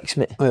us a 6,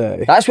 mate.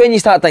 Aye. That's when you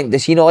start thinking,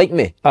 does he not like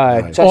me?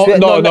 Aye. So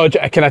no,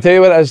 can I tell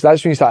you what it is?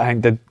 That's when you start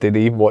thinking, did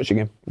they even watch the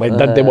game? Like,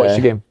 did they watch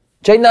the game?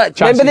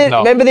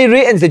 Remember the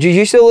ratings? Did you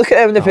used to look at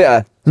them in the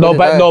paper?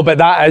 But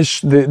that is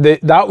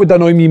that would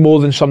annoy me more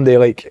than somebody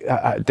like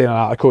doing an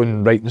article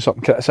and writing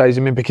something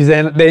criticising me, because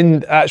then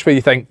that's where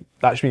you think,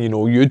 that's when you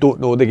know you don't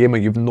know the game or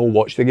you've not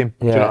watched the game.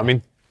 Do you know what I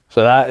mean?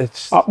 So that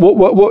it's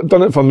what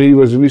done it for me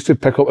was we used to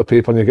pick up a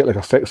paper and you get like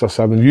a 6 or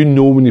 7. You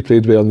know when you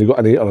played well and you got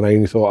an 8 or a 9,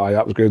 you thought, aye,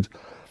 that was good.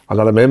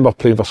 And I remember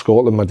playing for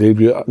Scotland, my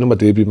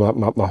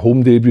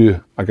home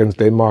debut against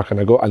Denmark, and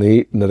I got an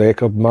 8 in the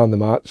record man of the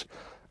match.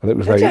 And it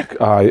was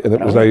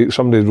like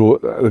somebody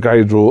wrote, the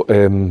guy wrote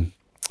a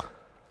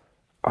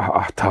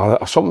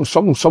talent or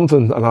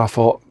something, and I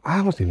thought, I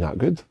wasn't even that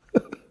good.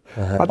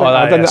 I thought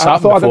I didn't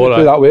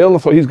play that well, and I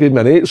thought he's gave me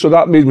an 8. So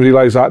that made me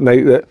realise that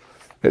night that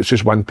it's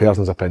just one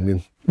person's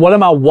opinion. One of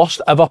my worst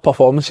ever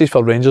performances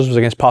for Rangers was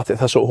against Partick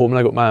Thistle at home, and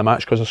I got man of the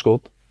match because I scored.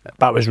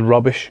 That was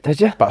rubbish.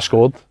 Did you? But I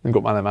scored and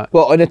got man of the match.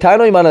 What, on the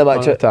Tannoy man of the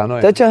match? On the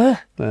Tannoy. Did you? Huh?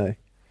 Aye.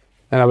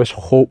 And I was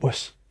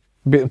hopeless.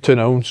 Beat them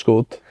 2-0 and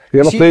scored. You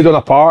ever played on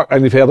a park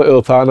and you've heard it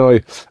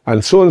Tannoy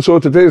and so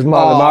today's man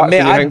of the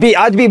match? Mate,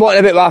 I'd be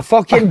wanting about my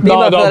fucking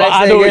beamer No, but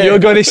I know what you're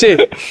going to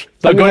say.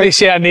 They're going to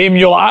say a name,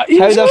 you're like,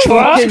 how the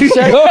fucking shit.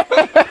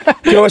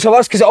 Do you know what's the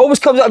worst? Because it always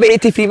comes up about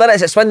 83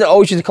 minutes. It's Swindon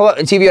always used to come up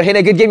and see if you're having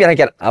a good game. You're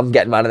thinking, I'm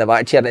getting man of the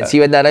match here. And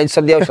see when they announce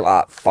somebody else, you're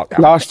like, fuck.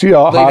 Last year,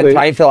 Harry.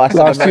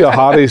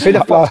 Who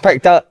the fuck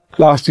picked that?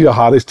 Last year,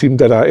 Harry's team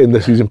did a end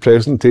of season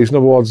presentation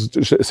awards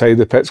just at the side of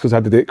the pitch because I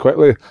had to do it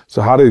quickly.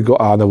 So Harry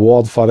got an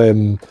award for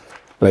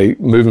like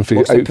moving from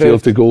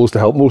outfield to goals to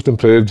help most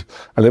improved,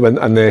 and it went.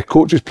 And the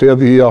coaches player of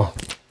the year,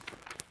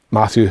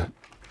 Matthew,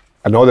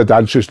 and all the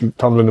dads just turned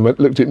around and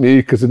looked at me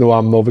because they know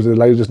I'm obviously the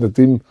loudest in the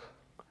team,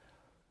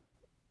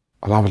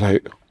 and I was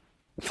like,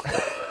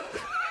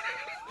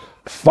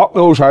 "Fuck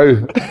knows how."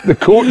 The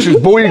coach's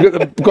boy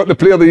got the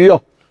player of the year.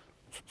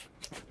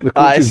 The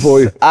coach's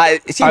boy.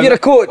 See, if you're a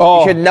coach,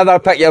 you should never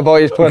pick your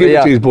boy as player of the year.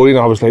 He gave it to his boy, and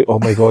I was like, "Oh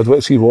my god,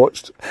 what's he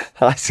watched?"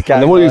 That's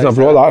and the only reason I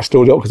brought that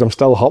story up because I'm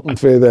still hurting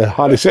for the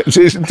Harry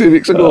situation 2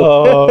 weeks ago.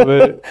 Oh,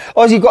 mate.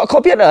 Oh, has he got a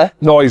copy of it now?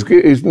 No,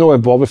 he's no in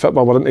Bobby fit,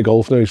 but we're into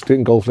golf now. He's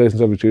taking golf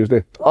lessons every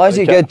Tuesday. Oh, is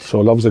he good? So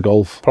he loves the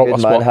golf. Proper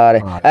Good man,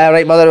 Harry.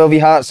 Right, Mother of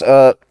your Hearts,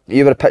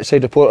 you were a pitch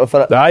side reporter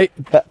for it. Right,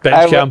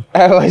 bench cam.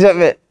 How was it,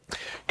 mate?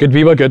 Good,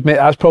 we were good, mate.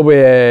 That's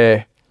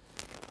probably...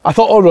 I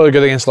thought all really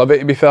good against LIVI,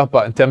 to be fair,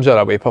 but in terms of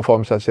our away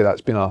performance, I'd say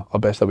that's been our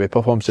best away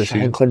performance this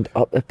season. Shankland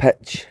up the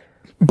pitch.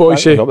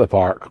 Boise up the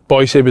park.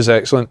 Boise was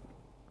excellent.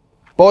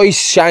 Boys,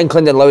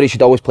 Shankland and Lowry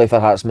should always play for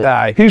Hearts, mate.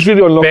 Aye. He's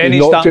really unlucky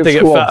Benny's not starting to get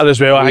scored. fitter as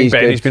well. I think He's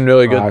Benny's good. been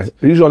really good. Aye.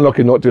 He's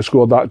unlucky not to have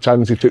scored that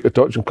chance. He took the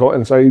touch and caught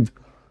inside.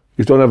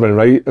 He's done everything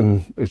right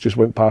and it's just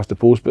went past the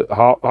post. But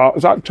Hart,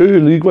 is that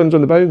 2 league wins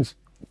on the bounce?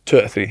 2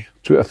 out of 3.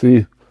 2 out of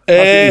 3.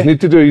 That's what you need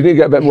to do. You need to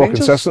get a bit more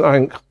consistent, I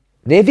think.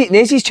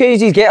 Nazy's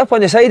changed his get up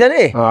on the side,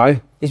 hasn't he?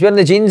 Aye. He's wearing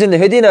the jeans and the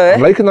hoodie now, eh?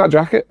 I'm liking that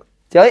jacket.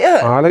 Do you like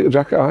it? I like the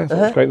jacket, aye.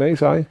 It's quite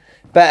nice, aye.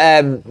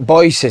 But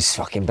Boyce is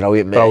fucking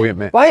brilliant, mate. Brilliant,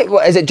 mate. Why?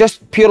 What, is it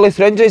just purely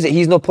through injuries that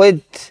he's not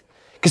played?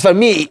 Because for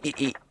me,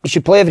 he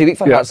should play every week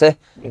for Hearts, eh?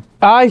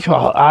 Aye,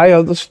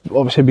 there's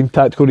obviously been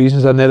tactical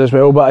reasons in there as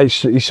well, but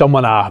he's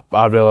someone I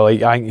really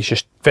like. I think he's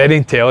just very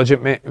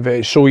intelligent, mate.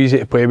 It's so easy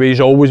to play with. He's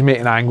always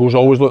making angles,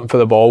 always looking for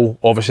the ball.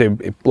 Obviously,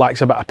 he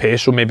lacks a bit of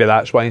pace, so maybe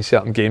that's why in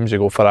certain games you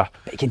go for a...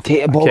 But he can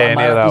take the ball and Kenny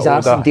man up his or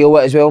arse and deal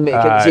with it as well,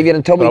 mate. Xavier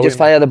and Tommy just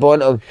fire the ball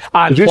into him.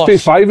 And Did you stay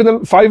 5 in the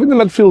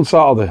midfield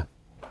Saturday?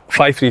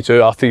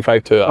 5-3-2 or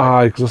 3-5-2.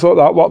 Aye, because I thought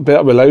that worked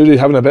better with Lowry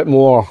having a bit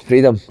more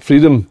Freedom.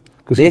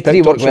 Because They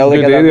three work well good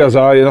together. areas,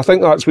 aye, and I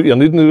think that's what you're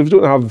needing. If you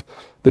don't have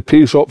the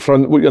pace up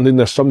front, what you're needing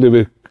is somebody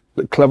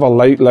with clever,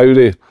 light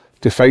Lowry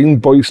to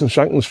find Boyce and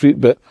Shankland's feet,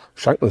 but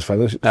Shankland's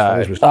finish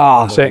was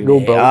Second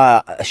goal,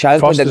 brilliant. Shankland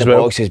First in the as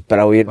well. box is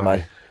brilliant,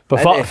 man.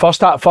 But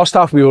first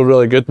half we were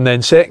really good, and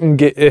then second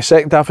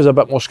half was a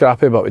bit more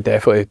scrappy, but we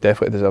definitely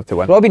deserved to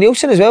win. Robbie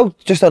Nielsen as well,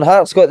 just on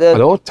Hearts, got the... I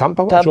know,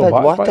 Tampa,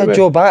 What by the a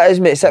Joe way. Bat is,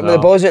 mate, sitting with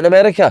the boys out in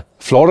America.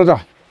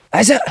 Florida.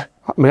 Is it?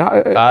 Mate,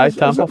 Aye, is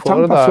Tampa, it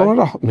Florida.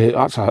 Florida. Mate,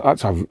 that's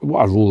a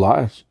what a role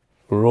that is.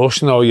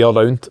 Roasting all year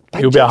round.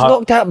 Big Jig's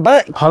knocked that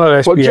back.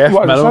 100 What SPF is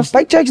minimum. this?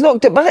 Big Jig's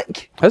knocked it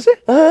back. Is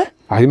it?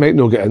 He might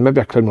not get in, maybe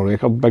a criminal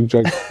record, big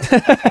jig.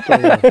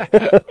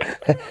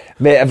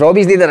 Mate, if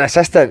Robbie's needing an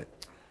assistant,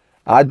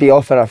 I'd be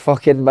off in a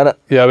fucking minute.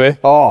 Yeah, we.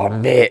 Oh,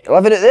 mate,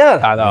 living it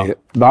there. I know.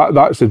 Mate,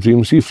 that's the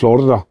dream. See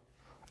Florida.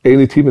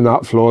 Any team in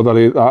that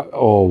Florida,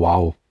 oh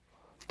wow.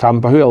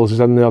 Tampa, who else is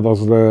in there?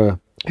 There's the...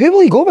 Who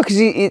will he go with? Because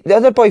the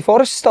other boy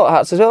Forrest is still at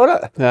Hearts as well,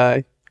 isn't it?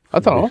 Aye. I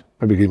don't know.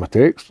 Maybe give him a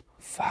text.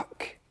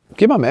 Fuck.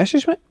 Give him a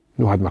message, mate.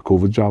 No, I had my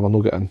COVID jab, I'll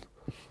not get in.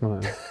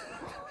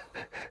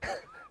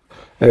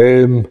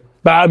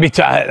 But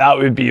that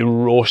would be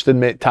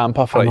roasting, mate.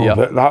 Tampa for a year.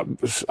 But that'd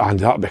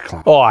be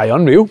class. Oh, aye,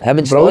 unreal. Him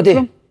and Brilliant for Snoddy.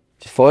 him.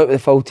 Just fought with the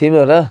full team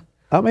over there.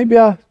 That might be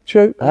a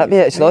shout. That'd be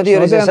it. Snoddy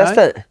or his Snoddy, aye.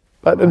 assistant.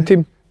 But them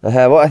team. What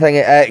I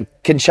think,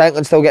 can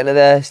Shankland still get into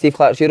the Steve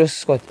Clark's Euros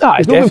squad? Ah,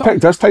 He's not been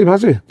picked this time,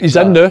 has he? He's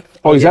in now.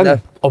 Oh, he's in? now.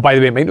 Oh, by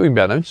the way, it might not even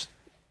be announced.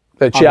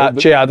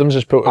 Che Adams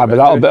has put But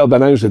that'll be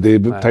announced the day,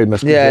 but time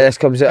this comes Yeah, out. this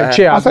comes out.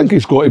 Che I think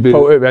he's got to be...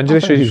 pulled out with injury, I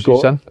so think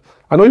he's in.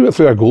 I know he went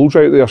through a goal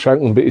drought there,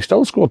 Shankland, but he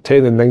still scored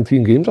 10 in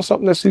 19 games or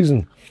something this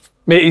season.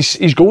 Mate,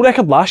 his goal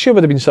record last year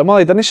would have been similar.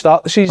 He didn't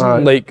start the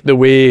season like the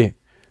way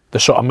the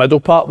sort of middle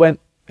part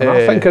went. And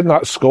I think in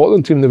that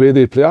Scotland team, the way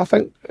they play, I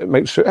think it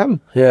might suit him.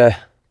 Yeah.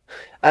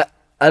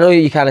 I know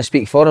you kind of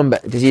speak for him,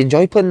 but does he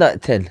enjoy playing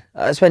that 10?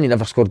 That's when he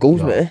never scored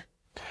goals, mate.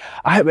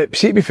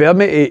 See, to be fair,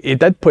 mate, he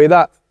did play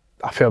that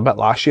I feel a bit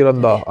last year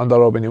under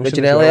Robin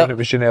Nielsen. Ginelli up. It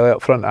was Ginelli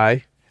up front,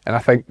 aye. And I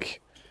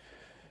think...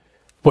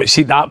 But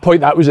see, that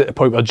was at the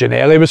point where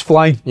Ginelli was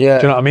flying. Yeah.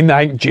 Do you know what I mean?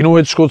 I think Gino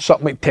had scored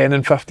something like 10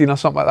 and 15 or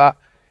something like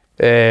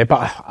that.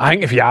 But I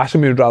think if you ask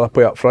him, he would rather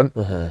play up front.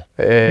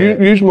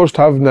 You must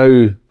have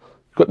now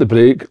got the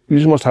break.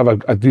 You must have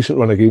a decent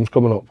run of games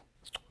coming up.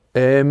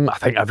 I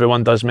think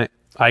everyone does, mate.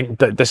 I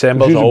think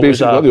December's You've always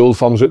basically got the old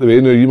firms out the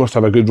way now. You must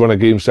have a good run of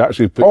games to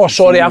actually put... Oh,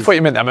 sorry, I thought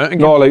you meant the amount of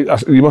games. No,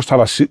 like you must have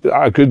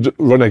a good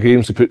run of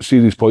games to put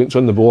serious points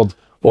on the board.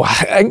 Well, I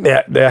think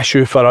the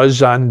issue for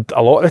us and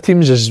a lot of the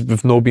teams is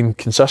we've not been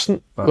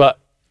consistent. But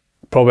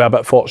probably a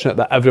bit fortunate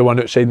that everyone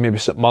outside maybe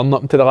St Mirren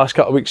up until the last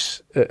couple of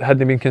weeks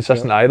hadn't been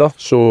consistent either.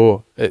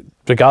 So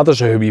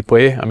regardless of who we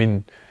play, I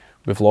mean,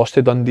 we've lost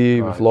to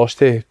Dundee, we've lost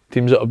to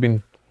teams that have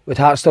been... Would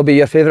Hearts still be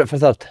your favourite for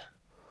third?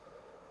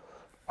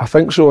 I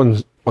think so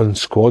on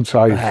squad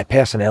side.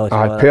 Personnel.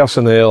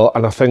 Personnel,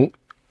 and I think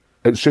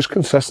it's just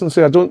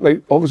consistency. I don't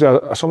like,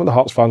 obviously some of the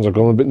Hearts fans are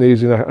going a bit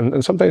lazy,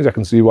 and sometimes I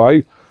can see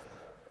why.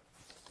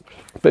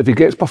 But if he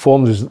gets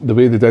performances the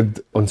way they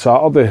did on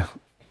Saturday,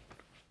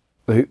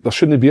 like, there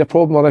shouldn't be a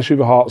problem or issue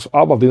with Hearts.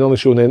 Aberdeen only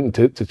shown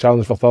anything to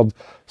challenge for third.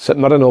 St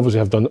Mirren obviously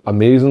have done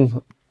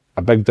amazing.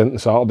 A big dent on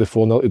Saturday,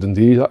 4-0 to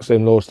Dundee. That's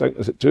them lost. I think,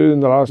 is it 2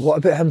 in the last? What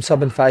about him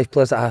subbing 5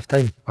 players at half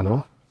time? I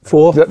know.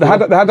 4. They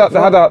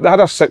had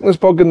a sickness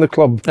bug in the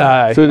club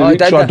through the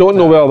week, so I don't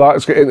know whether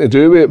that's got anything to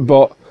do with it,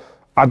 but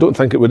I don't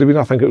think it would have been.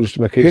 I think it was just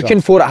my case. Hooking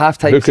 4 at half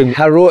time.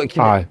 Heroic.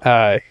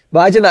 Aye.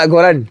 Imagine that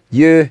going in.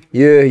 You,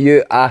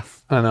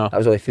 I know. That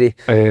was only 3.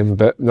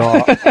 But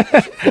no.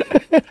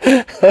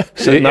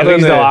 He's the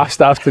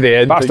last after the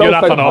end. But I still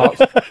think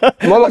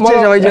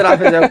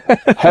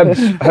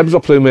Hibs are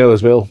playing well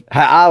as well.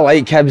 I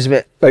like Hibs,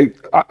 mate. Like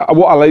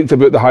what I liked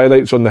about the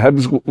highlights on the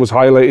Hibs was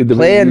highlighted the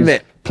playing,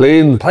 mate.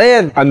 Playing,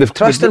 and they've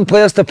trusting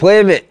players to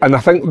play, mate. And I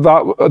think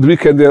that the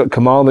weekend there at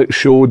Kilmarnock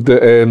showed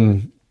that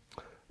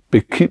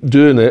they keep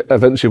doing it,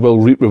 eventually will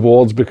reap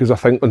rewards, because I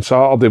think on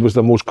Saturday was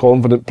the most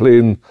confident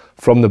playing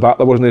from the back.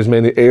 There wasn't as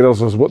many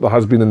errors as what there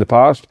has been in the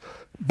past.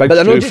 But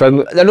they're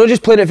not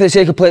just playing it for the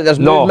sake of playing. There's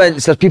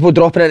movements, there's people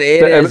dropping into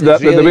areas.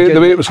 The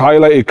way it was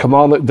highlighted,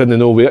 Kilmarnock didn't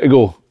know where to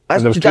go.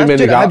 And there was too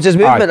many gaps.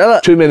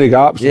 Movement, too many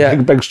gaps. Yeah.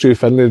 Big Stu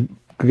Finlay,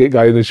 great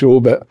guy in the show,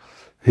 but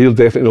he'll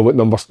definitely know what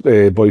number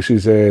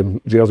Boyce's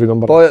jersey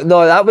number.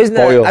 No, that wasn't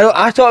it.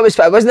 I thought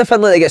it wasn't the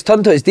Finlay that gets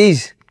turned to, it's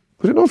Dees.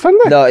 Was it not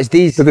Finlay? No, it's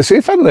Dees. Did they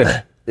say Finlay?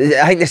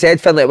 I think they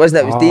said Finlay, wasn't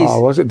it? It was Dees.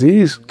 Was it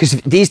Dees? Because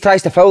Dees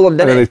tries to foul him,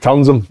 didn't he? And then he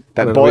turns him.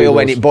 But Boyle,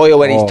 when he's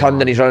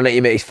turned and he's running at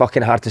you, mate, he's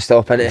fucking hard to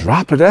stop, innit? He's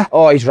rapid, eh?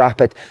 Oh, he's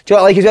rapid. Do you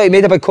know what I like as well? He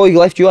made a big call, he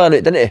left you on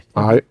it, didn't he?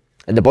 Aye.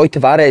 And the boy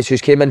Tavares,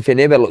 who's came in for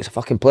neighbour, looks a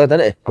fucking player,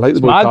 didn't he? I like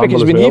the boy mad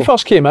because when he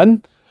first came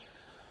in,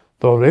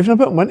 they were raving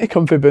about him, when he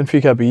come from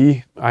Benfica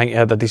B. I think he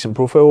had a decent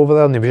profile over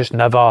there, and he was just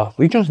never,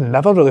 Legion's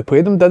never really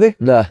played him, did he?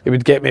 Nah. He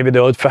would get maybe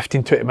the odd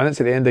 15-20 minutes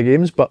at the end of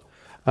games, but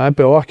by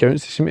all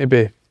accounts, they seem to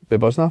be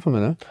buzzing off him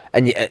now.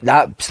 And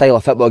that style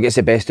of football gets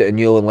the best out of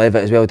Newell and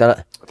Levitt as well, doesn't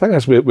it? I think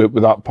that's with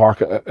that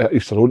park at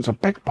Easter Road. It's a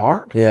big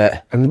park.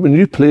 Yeah. And when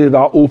you play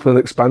that open,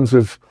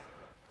 expansive,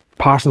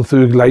 passing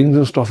through lines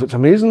and stuff, it's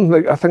amazing.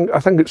 Like I think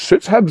it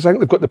suits Hibs. I think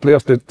they've got the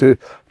players to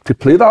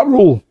play that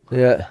role.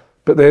 Yeah.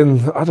 But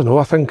then I don't know.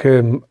 I think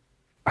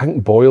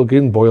Boyle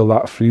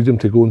that freedom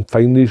to go and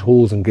find these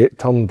holes and get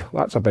turned.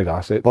 That's a big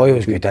asset.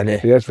 Boyle's good, isn't he?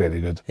 He is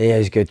very good. He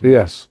is good.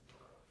 Yes.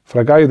 For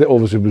a guy that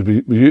obviously was with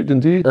UT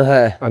Dundee,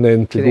 and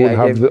then to go and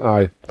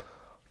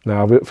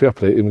have fair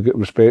play to him, get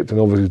respect, and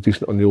obviously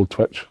decent on the old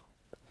Twitch.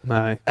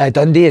 Aye.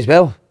 Dundee as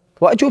well.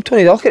 What a job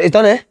Tony Dockett has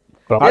done, eh?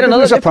 That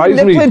doesn't surprise me.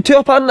 They're playing 2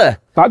 up, aren't they?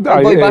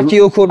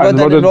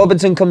 Bakayoko and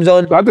Robinson comes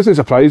on. That doesn't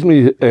surprise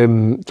me,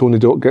 Tony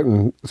Dock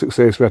getting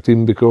success with a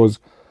team, because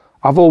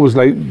I've always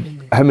liked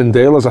him and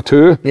Dale as a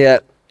 2. Yeah.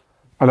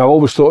 And I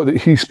always thought that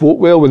he spoke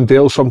well when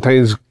Dale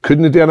sometimes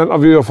couldn't do an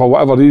interview, or for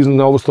whatever reason.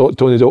 I always thought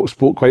Tony Dock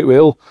spoke quite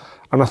well.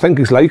 And I think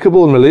he's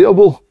likeable and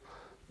relatable.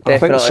 I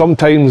think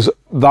sometimes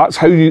that's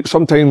how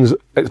sometimes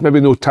it's maybe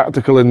no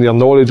tactical in your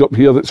knowledge up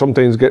here that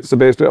sometimes gets the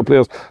best out of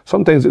players.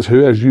 Sometimes it's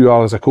who as you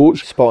are as a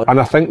coach. Spot on. And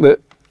I think that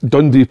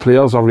Dundee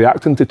players are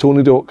reacting to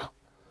Tony Dock.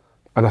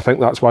 And I think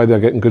that's why they're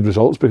getting good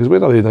results, because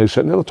where are they now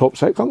sitting? They're the top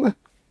 6, aren't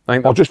they?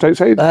 Or just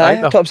outside?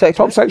 Top 6.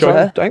 Top 6,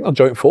 I think they're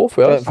joint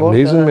 4th.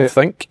 Amazing, mate. I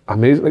think.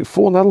 Amazing. Like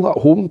 4-0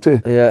 at home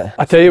to... Yeah.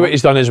 I tell you what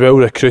he's done as well,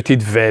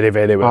 recruited very,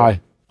 very well. Aye.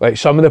 Like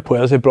some of the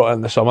players they brought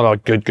in the summer are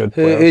good players.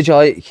 Who do you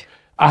like?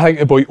 I think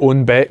the boy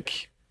Owen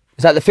Beck.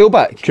 Is that the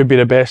fullback? Could be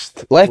the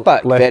best. Left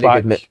back, very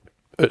good, mate.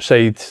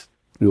 Outside.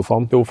 Real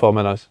form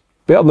in us.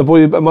 Better than the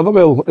boy at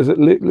Motherwell. Is it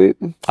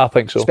Leighton? I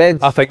think so.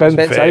 Spence. I think Spence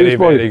very,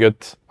 very good.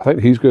 I think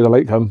he's good. I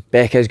like him.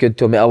 Beck is good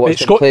too, mate. I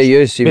watched him play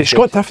you.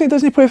 Scott Tiffany,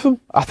 doesn't he play for them?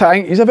 I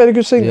think he's a very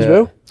good signing as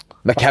well.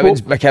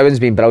 McKevin's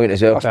been brilliant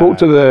as well. I spoke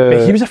to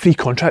the... He was a free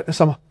contract this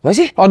summer. Was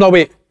he? Oh no,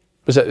 wait.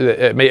 Was it?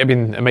 It might have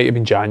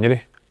been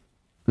January.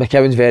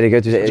 McKevin's very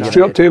good. Was it?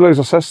 Stuart Taylor's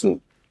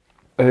assistant,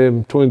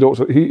 Tony Dock's.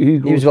 He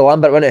was with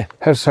Lambert, wasn't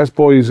he? His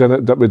boy's in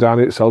it with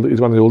Danny at Celtic. He's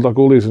one of the older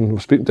goalies, and we're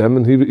speaking to him,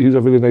 and he's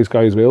a really nice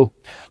guy as well.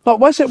 No,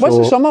 was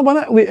the summer,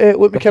 wasn't it?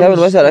 Luke McKevin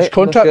was that right? His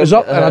contract was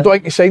up, and I don't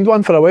think he signed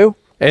one for a while.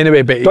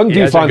 Anyway, but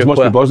Dundee fans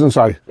must be buzzing,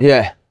 Si.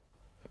 Yeah.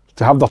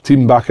 To have their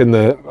team back in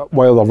the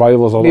while their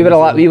rivals are. We were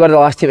the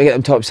last team to get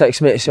them top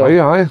 6, mate. So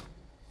aye.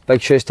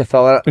 Big shoes to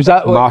fill, innit? Was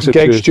that like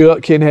Greg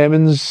Stewart, Kane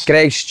Hemmings?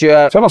 Greg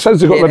Stewart. It's ever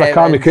since they got rid of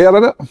Cammy Kerr,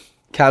 innit?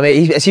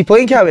 Cammy, is he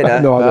playing Cammy now?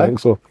 No, I don't think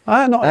so.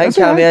 I think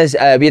Cammy is.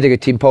 We had a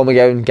good team. Paul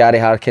McGowan, Gary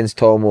Harkins,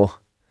 Tomo,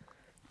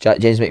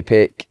 James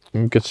McPake.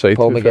 Good side.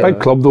 Paul McGowan. Big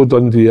club though,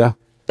 Dundee,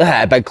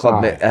 yeah. Big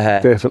club, mate.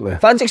 Definitely.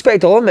 Fans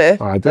expect a lot,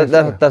 mate.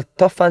 They're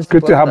tough fans.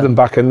 Good to have them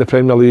back in the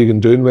Premier League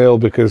and doing well,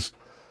 because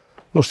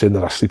I'm not saying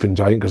they're a sleeping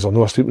giant, because they're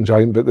not a sleeping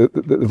giant, but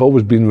they've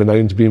always been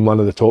renowned to being one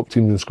of the top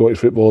teams in Scottish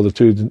football. The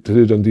two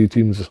Dundee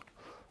teams,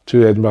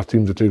 2 Edinburgh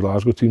teams, the 2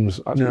 Glasgow teams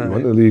actually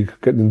won the league.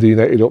 Getting Dundee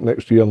United up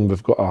next year, and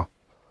we've got a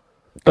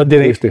Dundee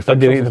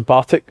United and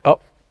Partick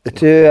up. The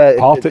two,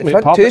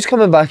 Partick's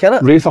coming back,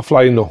 innit? Wraith are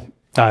flying though.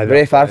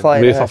 Wraith are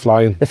flying. Wraith are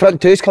flying. The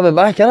front two's coming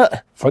back, isn't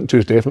it? Front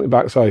two's definitely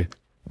backside.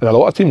 And a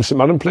lot of teams, St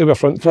Mirren play with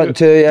front two. Front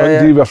two, yeah.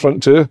 Dundee with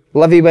front two.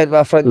 Livy went with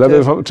a front Livy two.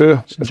 with front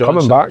two. It's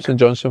coming back. St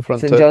Johnstone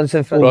front two. St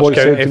Johnstone front Old two.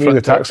 boy said to me in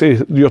the taxi,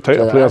 your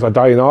title players are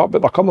dying out,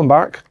 but they're coming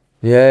back.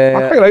 Yeah.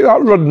 I quite like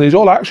that Rudden. He's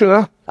all action,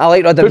 I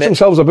like Rudden. Puts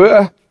themselves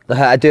about it.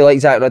 I do like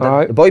Zach Rudden.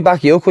 Aye. The boy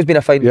back Yoko's been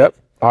a fine. Yep.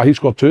 He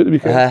scored 2 at the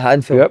weekend.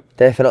 Handful. Yep.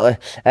 Definitely.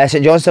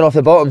 St Johnstone off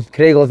the bottom.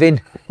 Craig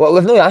Levine. Well,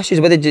 we've no asked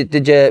you. Were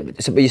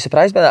you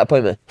surprised by that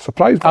appointment?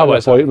 Surprised by the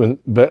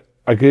appointment, but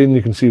again,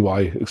 you can see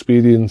why.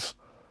 Experience.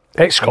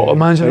 Ex-Scotland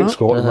manager.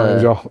 Ex-Scotland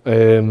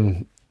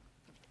manager.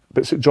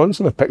 But St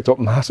Johnstone have picked up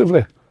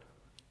massively.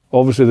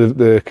 Obviously,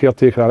 the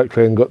caretaker Alec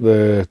Clen got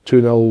the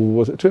 2-0.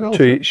 Was it 2-0?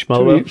 2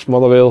 each.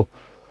 Motherwell.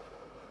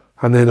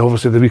 And then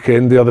obviously the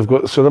weekend there they've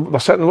got. So they're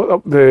sitting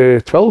up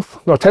the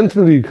 12th, no 10th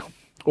in the league,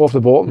 off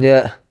the bottom.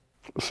 Yeah.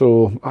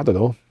 So I don't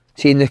know.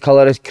 Seeing the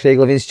colour of Craig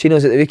Levine's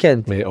chinos at the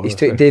weekend. Mate, he's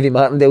took Davy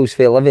Martindale's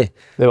for Livy.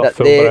 They were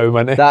full brown,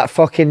 weren't they? That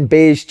fucking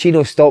beige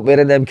chino, stop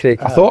wearing them, Craig.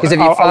 I thought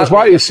I was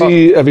wanting to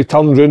see if he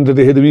turned round, did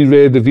he had a wee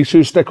red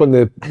Visu stick on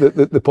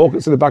the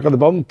pockets in the back of the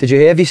bum. Did you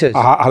have Visus?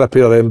 I had a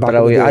pair of them back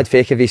in the day. I had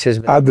fake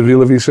Visus. I had the real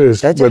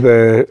Visus. Did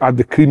you? I had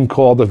the cream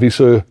cord of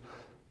Visu.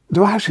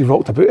 No, I actually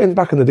rocked about in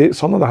back in the day at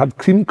Sunderland. I had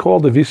cream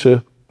cord of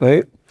Visu,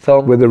 right?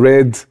 With the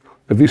red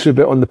Visu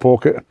bit on the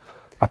pocket.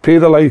 A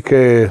pair of like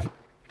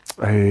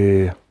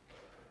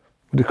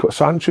what do you call it?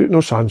 Sand shoes?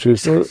 No sand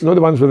shoes. No,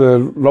 the ones with the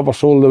rubber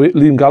sole, the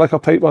Liam Gallagher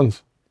type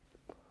ones.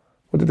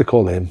 What did they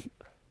call them?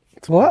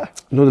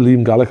 What? No, the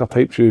Liam Gallagher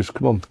type shoes.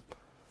 Come on.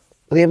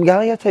 Liam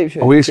Gallagher type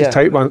shoes? Oasis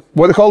type one.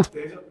 What are they called?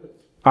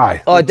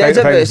 Aye. Oh,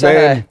 desert boots.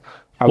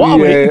 What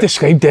a way to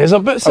describe desert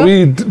boots, a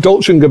wee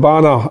Dolce &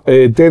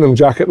 Gabbana denim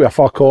jacket with a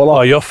fur collar.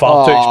 Oh, you're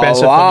far too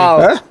expensive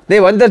for me.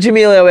 No wonder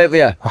Jamelia went with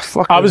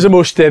you. I was the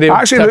most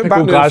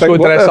stereotypical Glasgow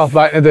dresser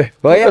back in the day.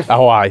 Were you?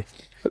 Oh, aye.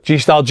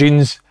 G-Star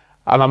jeans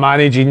and a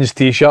Manny jeans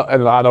t-shirt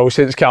and an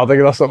all-saints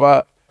cardigan or something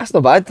like that. That's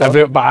not bad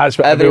though. That's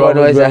what everyone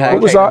knows.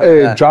 What was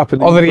that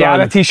Japanese the Rihanna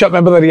brand? t-shirt,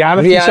 remember the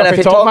Rihanna t-shirt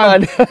for Top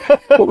Man?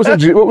 what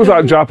was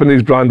that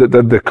Japanese brand that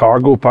did the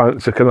cargo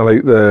pants, the kind of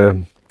like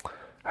the...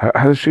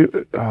 How does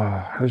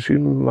she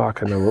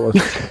mark? I know what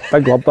it was.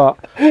 Big love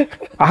that.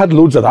 I had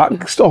loads of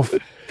that stuff.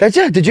 Did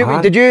you? Did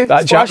you?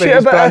 That splash Japanese it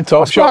a bit? brand,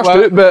 Top Shop.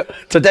 But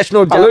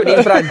traditional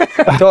Japanese brand.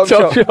 Top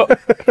Shop.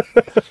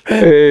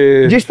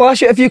 Did you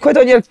splash it a few quid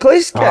on your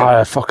clothes kit?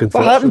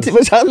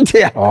 What's happened to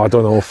you? Oh, I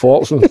don't know.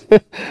 Fortunes.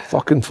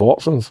 Fucking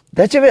fortunes.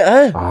 Did you, mate?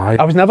 Aye.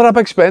 I was never a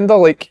big spender,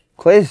 like...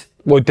 Clothes?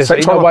 Well,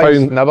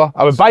 designer-wise, never.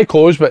 I would buy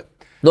clothes, but...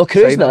 No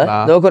cruise,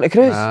 no? No going to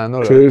cruise? Nah,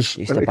 no cruise.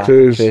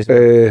 Cruise.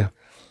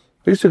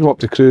 I used to come up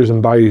to cruise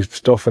and buy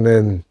stuff, and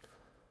then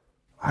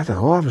I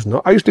don't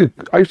know. I used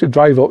to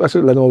drive up. That's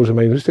what Lynn always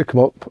reminded me. I used to come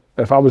up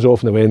if I was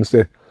off on the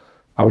Wednesday.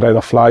 I would either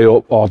fly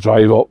up or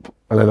drive up,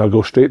 and then I'd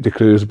go straight to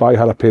cruise.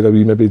 Had a pair of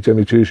wee maybe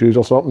Jimmy Choo shoes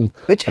or something,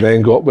 and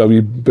then go up with a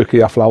wee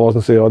bouquet of flowers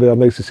and say, "Oh, they're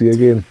nice to see you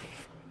again."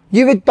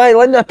 You would buy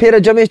Lynn a pair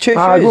of Jimmy Choo shoes?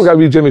 I'd go get a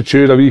wee Jimmy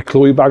Choo, a wee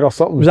Chloe bag or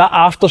something. Was that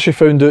after she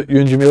found out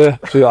you and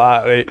Jamelia? So you're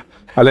like, right.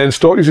 And then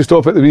used to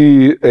stop at the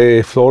wee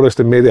florist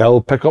in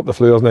Maryhill, pick up the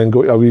flowers, and then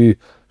go to a wee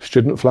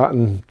student flat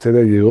and say,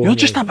 there you go. You're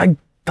just a big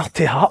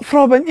dirty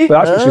heartthrob, aren't you?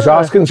 But that's what she's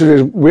asking. She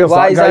says, where's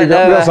that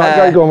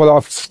guy going with a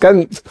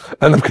skint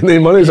and I've got no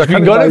money? He's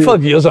been got it for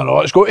years or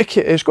not. It's got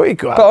to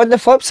go. But on the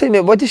flip side,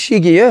 mate, what does she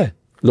give you?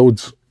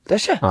 Loads.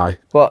 Does she? Aye.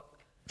 What?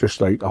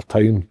 Just like her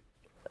time.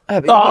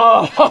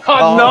 No,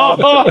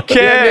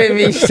 okay. You're making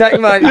me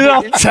sick, man.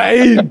 Your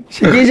time.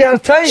 She gives you her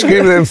time. She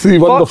gave me them 3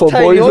 wonderful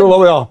boys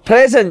over there.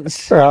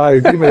 Presents. Aye,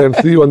 give me them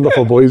 3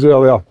 wonderful boys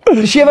over there.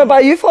 Does she ever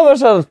buy you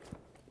flowers or?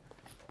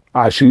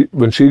 Aye,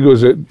 when she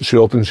goes out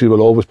shopping, she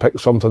will always pick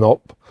something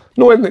up.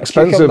 No, anything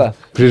expensive, but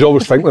she's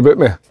always thinking about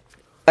me.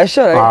 Is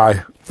she, right?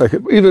 Aye. Like,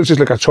 even if it's just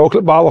like a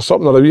chocolate bar or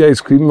something, or a wee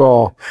ice cream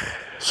or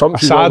something,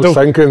 she's always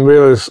thinking,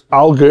 whereas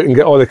I'll go out and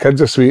get all the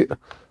kids a sweet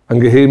and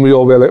get home with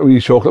all with like a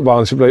wee chocolate bar,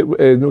 and she'll be like,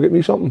 no, get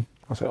me something.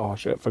 I say, oh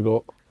shit,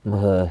 forgot.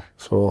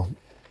 So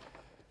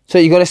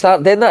you're going to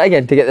start doing that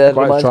again to get the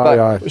romance back?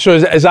 Aye. So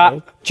is that...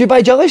 Do you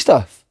buy jolly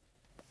stuff?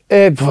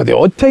 For the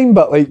odd time,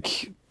 but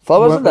like...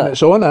 Flowers and that?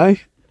 It's on,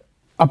 aye.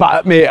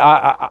 But mate,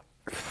 I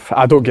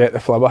don't get the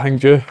flower thing,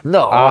 do you?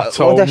 No, at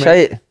all, that's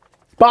right.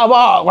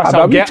 But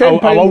listen,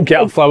 I won't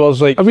get flowers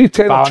like... A wee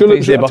 10 of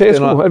tulips at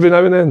Tesco every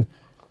now and then.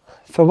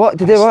 For what?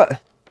 To do what?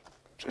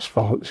 Just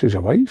for, she's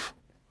your wife.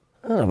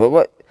 Oh, but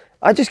what?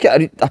 I just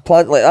get a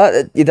plant like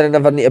that you didn't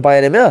ever need to buy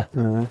any more.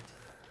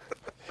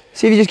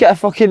 See if you just get a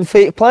fucking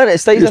fake plant, it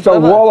stays there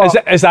forever.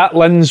 Is that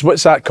Lynn's,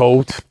 what's that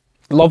called?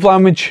 Love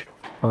language?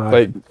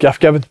 Like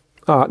gift giving?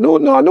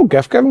 No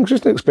gift giving,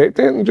 just don't expect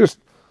anything. Just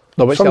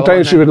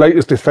sometimes she would like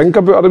us to think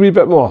about her a wee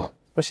bit more.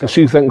 And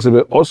she thinks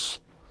about us.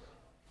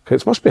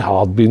 It must be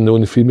hard being the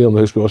only female in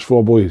the house with us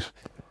 4 boys.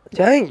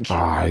 Do you think?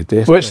 Aye,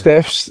 definitely. What's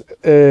Steph's...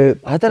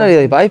 I don't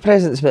really buy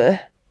presents, mate.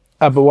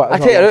 But what, I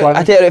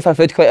take her out for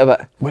food quite a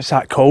bit. What's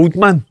that called,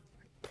 man?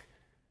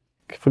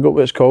 I forgot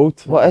what it's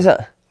called. What is it?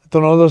 I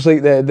don't know, there's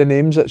like the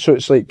names, so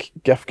it's like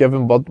gift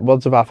giving,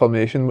 words of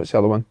affirmation. What's the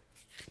other one?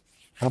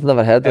 I've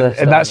never heard of this.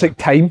 And that's like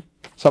time.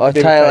 I'll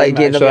try like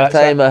getting them your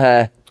time.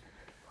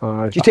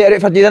 Do you take it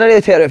out for dinner? You don't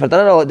really take it out for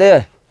dinner a lot, do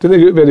you? Didn't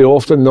go very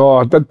often, no.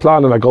 I did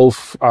plan on a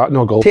golf,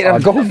 no golf. Take her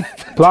golf?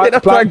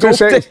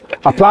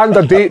 I planned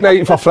a date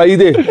night for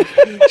Friday.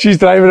 She's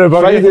driving a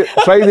buggy.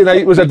 Friday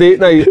night was a date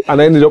night,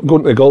 and I ended up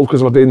going to the golf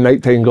because we're doing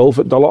nighttime golf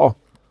at Dullator.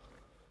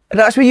 And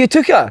that's where you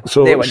took her?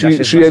 So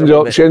she ended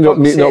up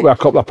meeting up with a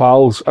couple of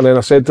pals, and then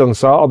I said to her on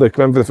Saturday,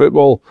 come in for the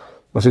football.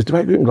 And I said, do you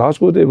want to go in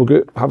Glasgow today? We'll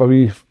go have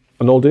an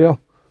all day,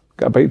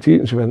 get a bite to eat.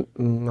 And she went,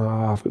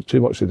 nah, I've got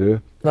too much to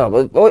do. No,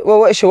 well,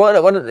 what is she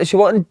wanting? Is she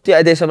wanting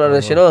to do something on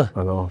this, you know?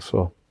 I know,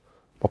 so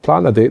we're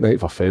planning a date night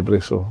for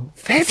February, so.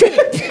 February?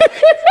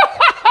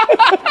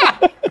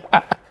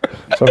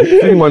 So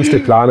 3 months to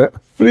plan it.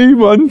 3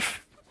 months?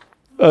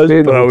 Stay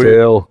in the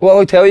hotel. What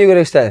hotel are you going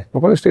to stay?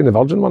 We're going to stay in the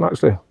Virgin one,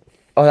 actually.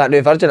 Oh, that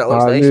new Virgin, it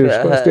looks nice. We're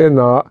going to stay in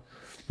that.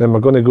 Then we're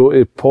going to go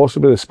to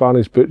possibly the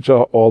Spanish Butcher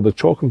or the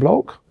Chalk and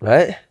Block.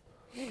 Right.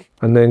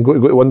 And then go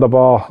to Wonder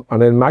Bar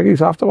and then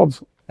Maggie's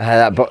afterwards.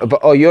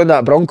 You're on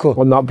that Bronco?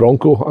 On that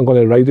Bronco. I'm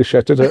going to ride the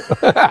shit at it.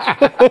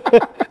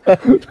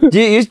 do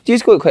you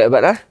go quite a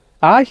bit there?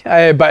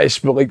 Aye, but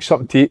it's like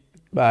something to eat.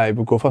 Aye,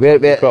 we'll go for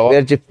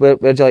where'd you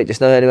like just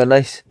now? Anywhere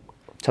nice?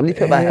 Somebody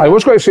put back. I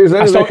was going to say, is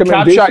there any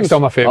recommendations? Crab Shack's still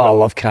my favourite. Oh, I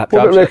love crab.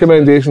 What about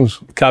recommendations?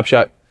 Crab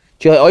Shack.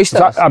 Do you like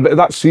oysters?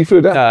 That's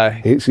seafood, eh?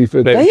 Aye. Hate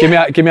seafood. Right,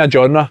 give me a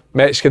genre.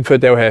 Mexican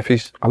food, El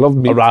Jefes. I love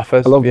meat. Or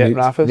Rafa's. I love meat.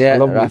 Rafa's. Yeah, I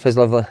love Rafa's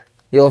lovely.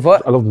 You love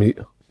what? I love meat.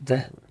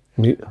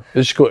 Meat. You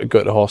just go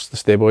to the horse, the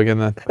stable again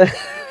then.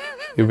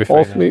 You'll be fine.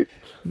 Off meat.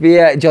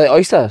 Yeah, do you like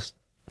oysters?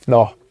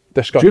 No.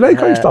 Disgusting. Do you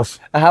like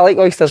oysters? I like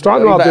oysters.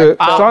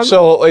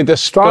 Absolutely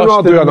disgusting.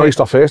 Stranraer do an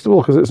oyster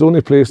festival because it's the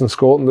only place in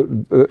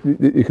Scotland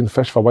that you can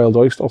fish for wild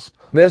oysters.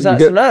 Where's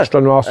that?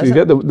 Stranraer. So you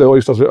get the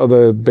oysters out of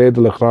the bed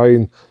of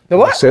Lochrain. The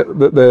what?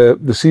 The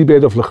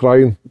seabed of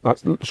Lochrain.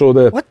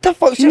 What the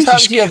fuck's just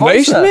happened to your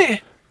voice,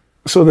 mate?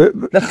 So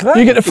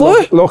you get the flu?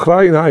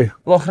 Lochrain, aye.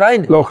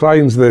 Lochrain?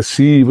 Lochrain's the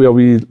sea where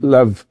we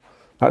live.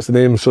 That's the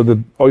name. So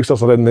the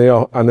oysters are in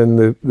there, and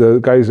then the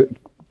guys that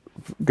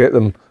get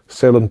them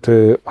sell them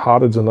to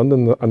Harrods in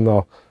London, and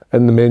they're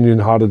in the menu in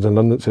Harrods in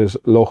London. It says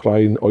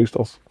Lochrain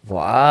oysters.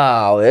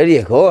 Wow, there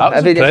you go.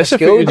 Every day at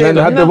school. And then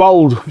they had the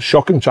World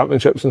Shocking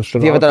Championships in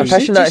Stranraer. Have you ever done a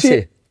fish in that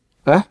sea?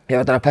 Eh? You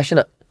ever done a fish in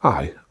it?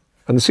 Aye.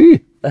 In the sea?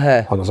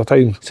 Oh, there's a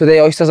time. So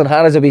the oysters and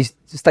Harrods will be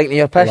stinking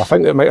your piss? Well, I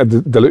think it might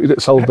have diluted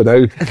itself by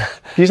now.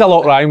 He's a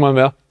Lochrain one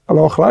there. A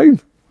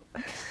Lochrain?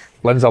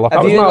 Lynn's a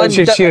Lochrain.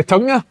 She's a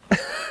tongue there.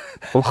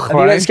 Have you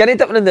went skinny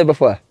dipping in there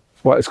before?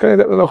 What, skinny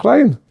dipping in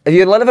Lochrain? Have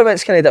you and Lynn ever went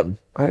skinny dipping?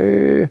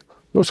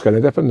 No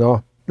skinny dipping,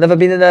 no. Never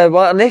been in the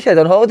water naked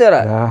on holiday,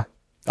 right? Nah.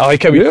 I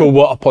like how we cool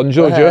water plunge,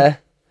 don't you?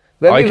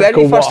 When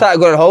we first started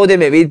going on holiday,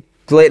 mate, we'd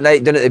late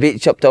night down at the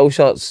beach up to all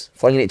sorts,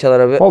 flinging each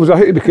other about. I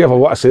hate to be careful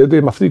what I say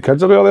today. My 3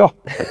 kids are out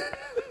there.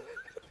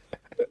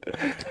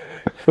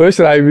 What's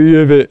the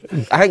idea of it?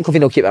 I think Cliffy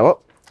will keep them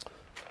up.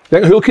 You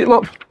think who'll keep them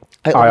up?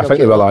 I think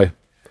they will, aye.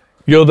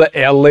 You're the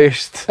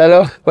earliest.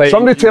 Hello. Like,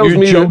 somebody tells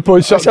me jump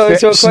on something.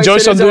 St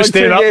Johnson do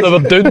staying up, they were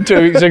doing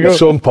 2 weeks ago.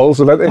 So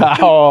impulsive, isn't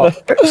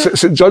it?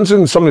 St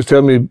Johnson, somebody's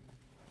telling me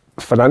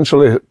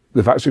financially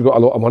they've actually got a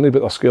lot of money,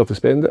 but they're scared to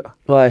spend it.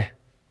 Why?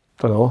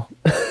 Don't know.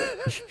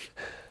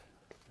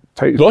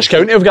 Ross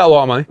County have got a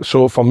lot of money.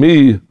 So for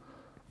me,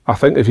 I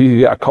think if you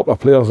get a couple of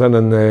players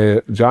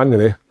in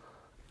January,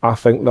 I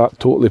think that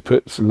totally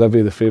puts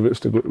Livy the favourites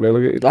to get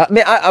relegated.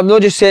 Mate, I'm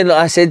not just saying that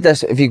I said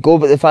this. If you go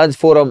but the fans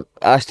forum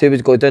asked who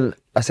would go down,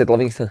 I said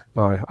Livingston.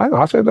 Aye,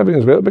 I said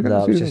Livingston as well at the beginning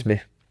of the season. Just me.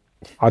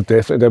 I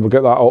definitely did. We'll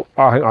get that up.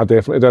 I think I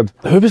definitely did.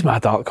 Who was my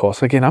dark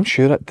horse again? I'm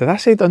sure did I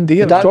say Dundee?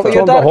 Your dark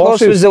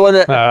horse was the one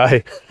that...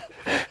 Aye.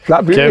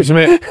 That Gives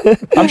me.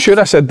 I'm sure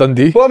I said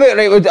Dundee. What about,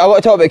 right, I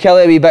want to talk about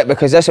Kelly a wee bit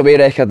because this away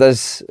record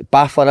is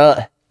baffling, isn't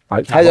it?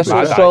 How they're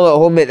so strong at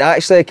home, mate.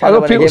 Actually, I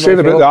know people saying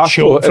about the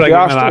Astro.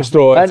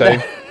 Astro at the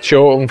time.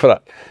 Show them for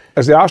it.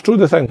 Is the Astro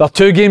the thing? The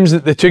 2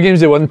 games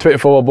they won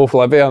 24 were both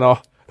Livy, I know.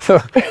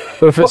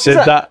 If it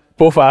said that,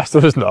 both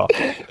Astros, no.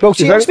 Well,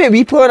 see,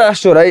 we play on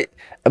Astro, right?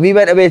 And we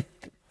went away.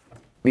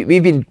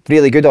 We've been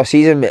really good all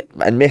season, mate,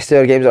 and most of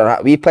our games are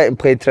that. We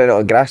played training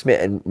on grass,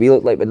 mate, and we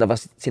look like we've never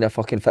seen a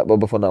fucking football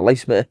before in our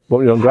lives, mate. What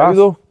were you on grass?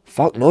 Though?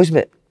 Fuck knows,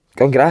 mate.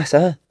 On grass,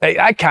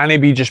 That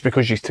can't be just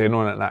because you're training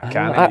on it, that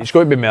can't. It's got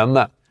to be more than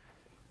that.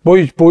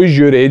 Boys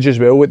your age as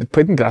well, they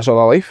played in grass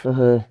all their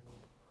life.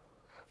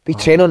 We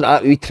train on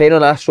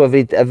Astro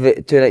every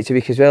 2 nights a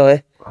week as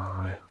well,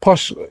 Aye.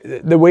 Plus,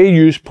 the way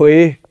you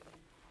play,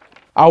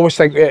 I always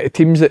think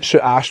teams that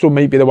suit Astro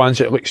might be the ones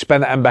that like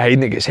spin it in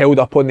behind, it gets held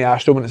up on the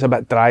Astro when it's a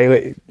bit dry.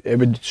 Like, it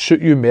would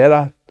suit you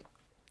more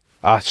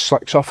a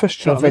slick surface.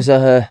 Do you know what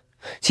I mean?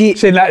 See,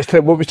 saying that's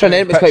what was trying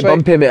to was quite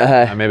bumpy,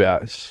 mate. Maybe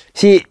that's.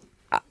 See,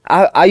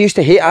 I used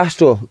to hate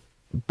Astro,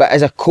 but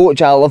as a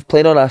coach, I love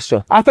playing on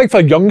Astro. I think for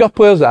younger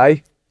players,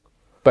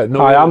 but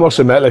no. I must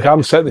admit, like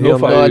I'm sitting here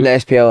now, on the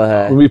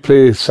SPL. When we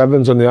play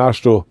sevens on the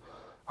Astro,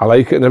 I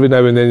like it, and every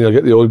now and then you'll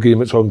get the odd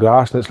game it's on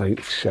grass, and it's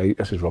like, shite,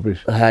 this is rubbish.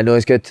 I know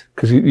it's good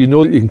because you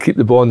know that you can keep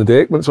the ball on the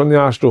deck when it's on the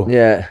Astro.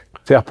 Yeah.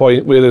 To a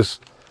point, whereas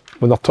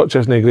when their touch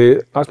isn't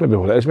great, that's maybe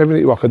what it is. Maybe we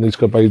need to work on these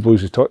goodbye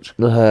boys' touch.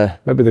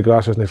 Maybe the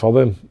grass isn't for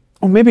them.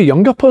 Or maybe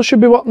younger players should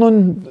be working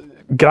on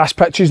grass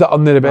pitches that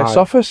aren't the best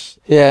surface.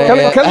 I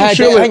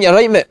think you're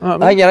right, mate. I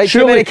think you're right.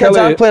 Too many kids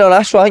are playing on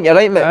Astro. I think you're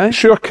right, mate.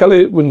 Sure,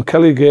 when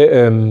Kelly get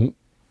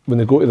when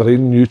they go to their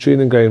new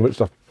training ground, which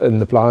they're in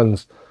the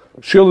plans,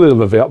 surely they'll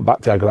revert back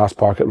to a grass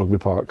park at Rugby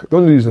Park. The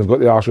only reason they've got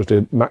the Arse is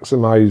to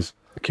maximise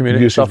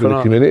community usage stuff with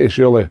the community,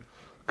 surely.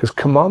 Because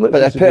come on, but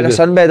they're putting a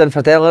sunbed in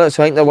for Dell,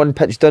 so I think they're one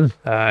pitch done.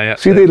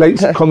 See, they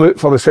lights that come out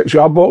for the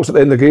 6-yard box at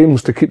the end of the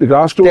games to keep the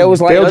grass growing. Dell's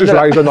just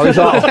lies on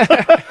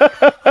that.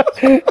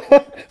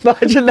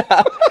 Imagine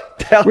that.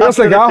 Where's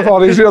the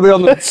gaffer? He's really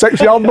on the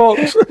 6-yard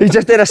box. He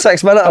just did a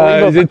 6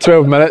 minute. He did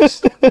 12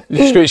 minutes. He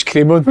just got his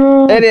cream on.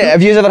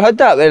 Have you ever had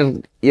that where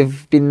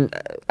you've been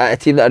at a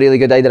team that are really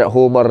good either at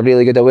home or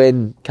really good away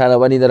and kind of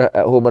win either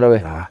at home or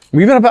away?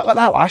 We were a bit like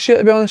that last year,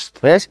 to be honest.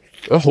 Yes.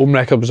 Our home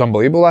record was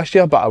unbelievable last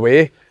year, but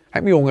away, I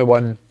think we only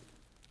won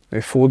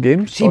 4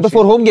 games. See,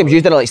 before home games,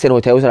 you didn't like staying in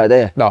hotels and that,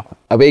 do you? No.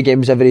 Away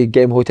games, every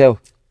game hotel?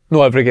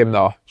 No, every game,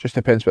 no. Just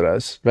depends where it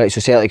is. Right, so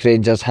Celtic,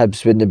 Rangers,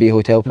 Hibs wouldn't be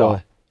hotel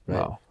probably? No.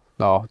 Right.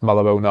 No,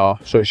 Motherwell, no.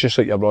 So it's just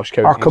like your Ross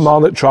Counties. Our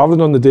command at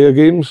travelling on the day of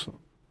games.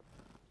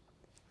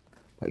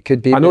 It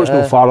could be. I know it's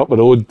not far up the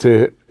road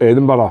to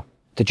Edinburgh.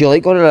 Did you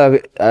like going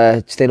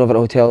to staying over at a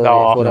hotel?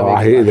 No,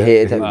 I hated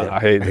it. I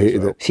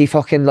hated it. See,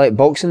 fucking like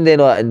Boxing Day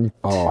and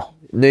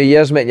New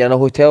Year's, mate, you're in a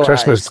hotel.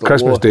 Christmas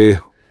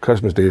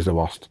Day is the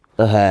worst.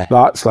 Uh-huh.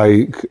 That's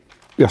like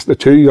the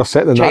two you're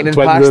sitting in China that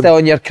twin pasta room.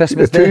 on your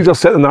Christmas the day. two you're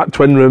sitting in that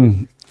twin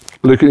room,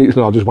 looking at each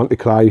other, I just want to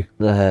cry.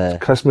 Uh-huh.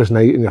 It's Christmas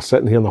night and you're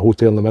sitting here in the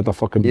hotel in the middle of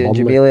fucking You and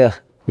Burnley. Jamelia.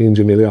 Me and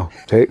Jamelia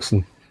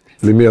texting.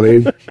 Leave me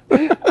alone.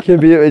 Could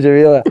be it with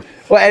Jamelia.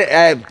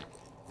 Well,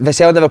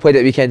 Vassell never played at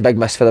the weekend. Big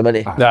miss for him,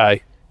 isn't he?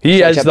 Aye. He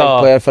Such is a big the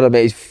player for him.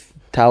 He's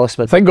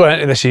talisman. I think going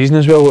into the season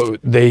as well,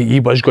 he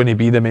was going to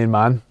be the main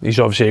man. He's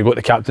obviously got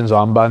the captain's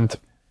armband.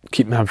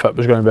 Keeping him fit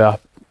was going to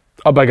be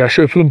a big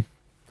issue for him.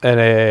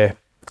 And I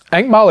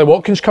think Marley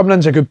Watkins coming in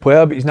is a good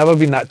player, but he's never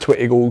been that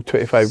 20 goal,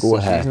 25 goal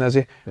a season, is he?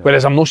 Yeah.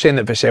 Whereas I'm not saying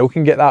that Vassell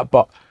can get that,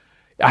 but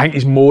I think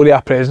he's more of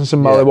a presence than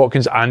Marley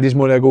Watkins, and he's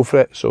more of a go for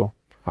it. So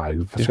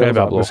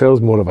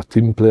Vassell's more of a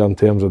team player in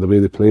terms of the way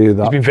they play.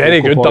 He's been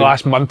very good the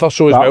last month or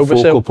so as well.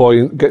 Focal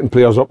point, getting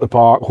players up the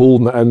park,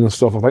 holding it in and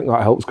stuff. I think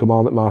that helps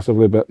command it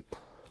massively. But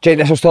do you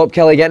think this will stop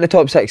Kelly getting the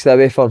top 6 the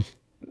away form?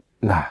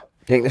 Nah.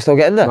 Do you think they're still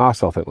getting there? Nah, I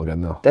still think they'll get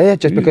in there. Do you?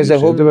 Just because their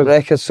home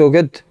record's so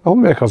good? The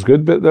home record's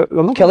good, but they're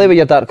not. Kelly with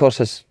your dark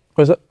horses.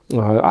 Was it?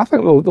 I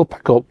think they'll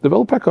pick up. They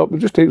will pick up. It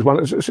just takes one.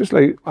 It's just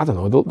like, I don't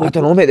know. I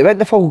don't know, mate. They went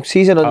the full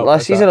season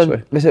last season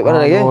and was it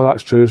winning again? No,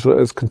 that's true. So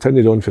it's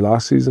continued on for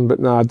last season. But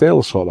nah,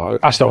 they'll sort that out.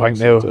 I still think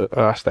they'll.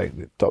 I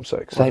think top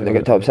 6. I think they'll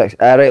get top 6.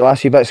 Right,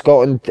 last few bits.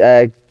 Scotland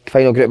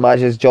final group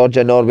matches.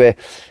 Georgia, Norway.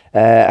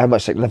 How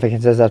much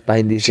significance is there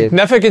behind these games?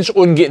 Significance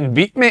on getting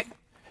beat, mate.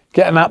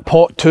 Getting that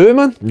pot 2,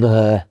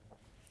 man.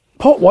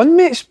 Pot 1,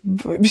 mate.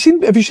 Have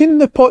you seen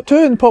the pot 2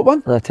 and pot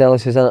 1? Tell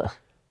us who's in it.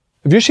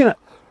 Have you seen it?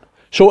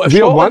 So if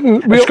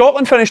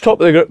Scotland finished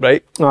top of the group,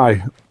 right?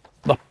 Aye.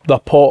 The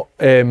pot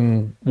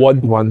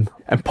 1.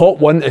 And pot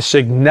 1 is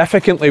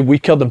significantly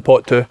weaker than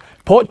pot 2.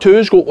 Pot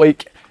 2's got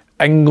like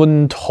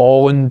England,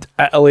 Holland,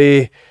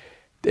 Italy,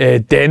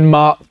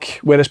 Denmark,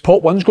 whereas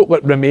pot 1's got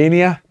like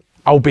Romania,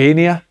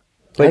 Albania.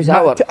 Like, how's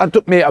that work?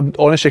 I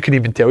honestly couldn't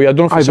even tell you. I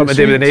don't know if it's something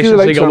to do with the Nations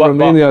League or what.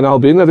 Romania and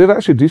Albania, they're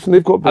actually decent.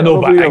 They've got. I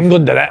know, but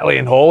England and Italy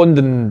and Holland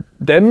and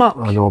Denmark.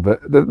 I know,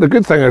 but the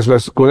good thing is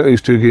this: going into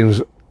these 2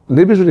 games,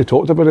 nobody's really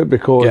talked about it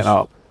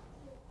because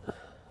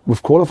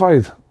we've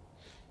qualified.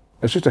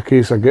 It's just a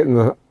case of getting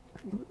the.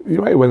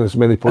 You might win as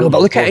many points. I know,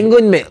 but look at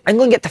England, mate.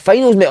 England get the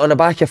finals, mate, on the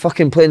back of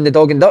fucking playing the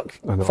dog and duck.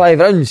 5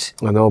 rounds.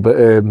 I know, but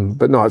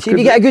no, it's see, good.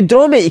 If you get a good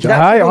draw, mate, you can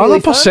actually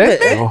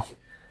 100%.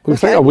 Well,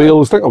 think of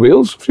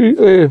Wales.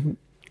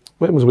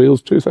 When was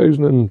Wales?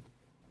 2000 and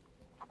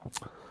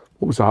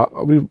what was that?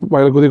 A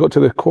while ago they got to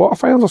the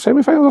quarterfinals or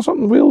semi-finals or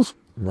something. Wales.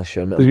 I'm not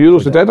sure. The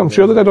Euros they did. I'm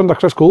sure they did under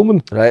Chris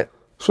Coleman. Right.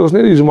 So there's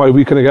no reason why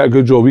we can't get a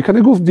good draw. We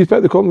can't go deep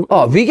at the competition.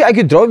 Oh, if we get a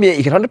good draw, mate,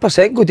 you can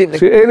 100% go deep.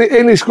 See,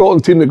 any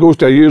Scotland team that goes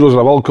to a Euros or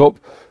a World Cup,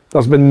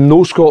 there's been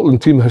no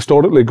Scotland team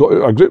historically got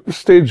out a group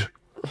stage.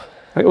 I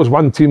think it was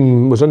one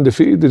team was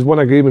undefeated. They won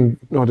a game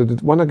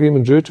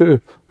and drew 2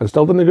 and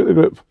still didn't get the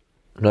group.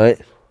 Right.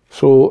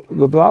 So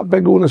that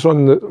big onus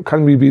on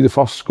can we be the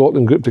first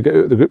Scotland group to get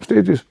out of the group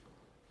stages?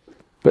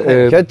 But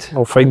good.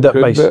 I'll find it,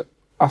 mate.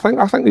 I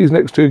think these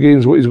next 2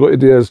 games, what he's got to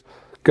do is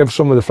give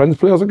some of the fringe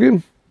players a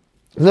game.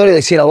 I've not really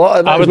seen a lot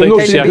of it. I would like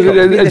to see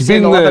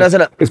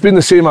it's been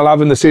the same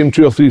 11, the same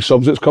 2 or 3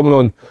 subs that's coming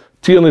on.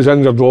 Tierney's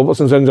injured,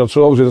 Robertson's injured,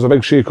 so obviously there's a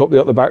big shake up there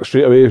at the back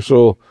straight away.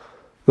 So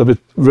there'll be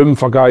room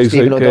for guys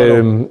like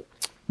the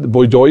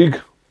boy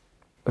Doig.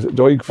 Is it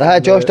Doig?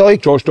 Josh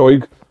Doig. Josh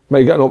Doig.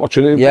 Might get an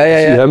opportunity to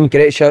see him.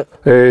 Great shot.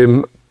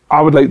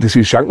 I would like to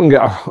see Shanklin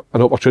get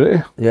an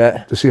opportunity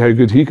to see how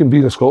good he can be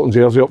in a Scotland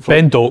jersey up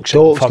front. Ben Doak's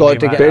got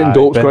to get Ben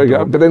Doak's got to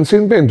get. But then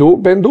seeing Ben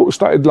Doak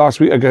started last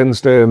week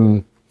against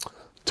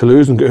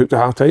Toulouse and got hooked at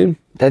half time.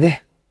 Did he?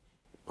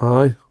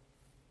 Aye.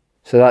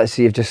 So that's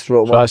you've just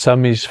wrote. So that's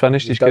him. He's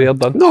finished. His career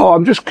done. No,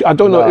 I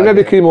don't know. He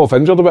maybe came off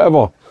injured or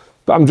whatever.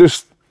 But I'm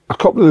just a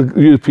couple of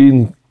the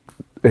European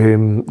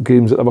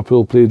games that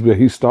Liverpool played where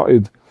he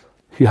started.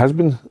 He has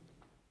been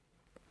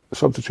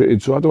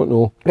substituted, so I don't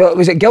know. Well,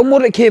 was it Gilmore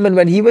that came in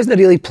when he wasn't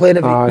really playing?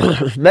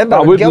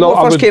 Remember when Gilmore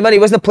first came in, he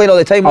wasn't playing all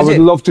the time, was he? I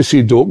would love to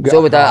see Doak get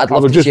I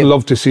would just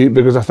love to see it,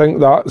 because I think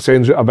that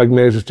sends out a big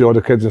message to all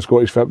the kids in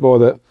Scottish football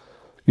that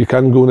you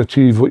can go and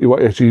achieve what you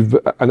want to achieve.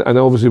 And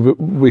obviously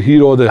we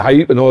hear all the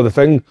hype and all the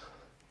thing.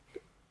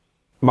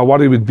 My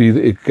worry would be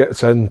that he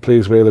gets in,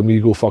 plays well, and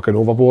we go fucking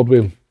overboard with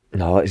him.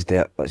 No, let's do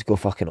it. Let's go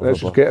fucking overboard.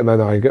 Let's just get him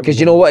in.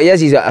 Because you know what he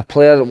is? He's a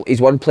player. He's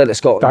one player that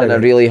Scotland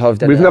didn't really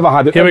have. We've never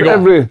had it. Here we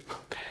go.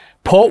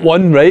 Pot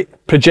 1, right?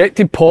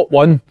 Projected pot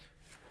 1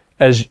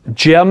 is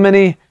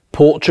Germany,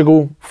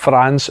 Portugal,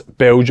 France,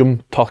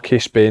 Belgium, Turkey,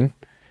 Spain.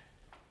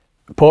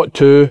 Pot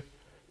 2,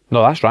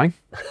 no, that's wrong.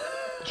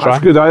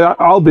 That's good.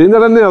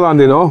 Albania in there,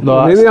 Andy, no?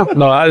 Romania?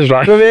 No, that is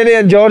right.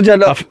 Romania and Georgia,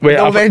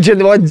 don't mention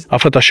the ones.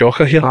 I've had a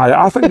shocker here.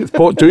 I think it's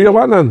pot 2 you're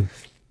wanting.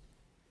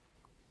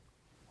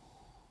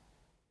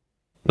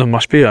 There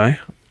must be, aye.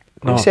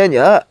 No. Who sent you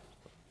that?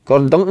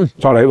 Gordon Duncan.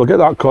 It's alright, we'll get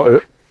that cut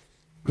out.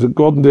 Is it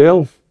Gordon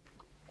Dale?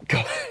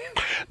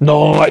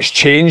 No, it's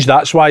changed,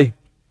 that's why.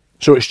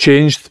 So it's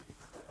changed.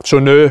 So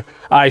now,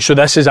 so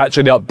this is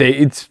actually the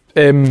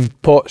updated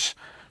pots.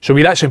 So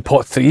we're actually in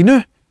pot 3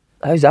 now.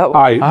 How's that?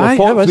 Aye, we're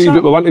pot 3,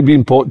 but we want to be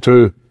in pot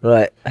 2.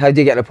 Right, how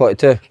do you get in a pot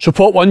 2? So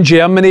pot 1,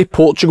 Germany,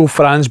 Portugal,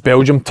 France,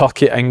 Belgium,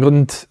 Turkey,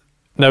 England.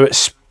 Now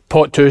it's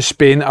pot 2,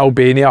 Spain,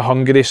 Albania,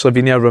 Hungary,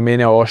 Slovenia,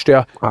 Romania,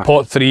 Austria. Aye.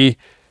 Pot 3,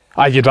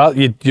 you'd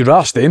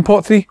rather stay in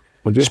pot 3.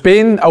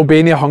 Spain,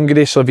 Albania,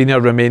 Hungary,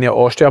 Slovenia, Romania,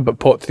 Austria, but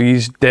pot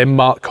 3's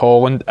Denmark,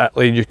 Holland,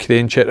 Italy,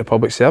 Ukraine, Czech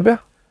Republic, Serbia.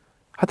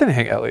 I didn't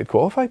think Italy had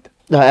qualified.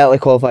 No, Italy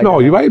qualified. No,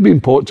 you might have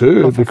been pot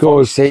 2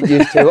 because...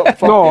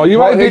 No, you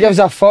might who gives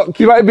a fuck?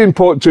 You might have been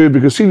pot 2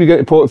 because see, if you get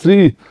to pot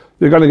 3,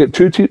 you're going to get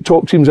 2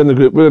 top teams in the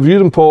group. Where if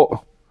you're in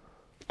pot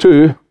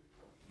 2,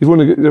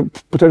 you're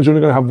potentially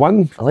only going to have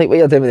 1. I like what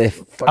you're doing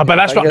with the... But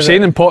that's what I'm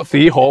saying, in pot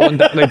 3,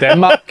 Holland, Italy,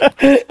 Denmark.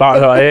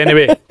 But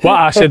anyway, what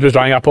I said was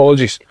wrong,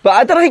 apologies. But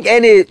I don't think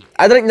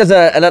there's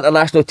an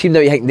international team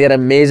that you think they're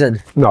amazing.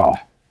 No.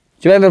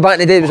 Do you remember back in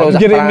the day it was always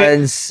a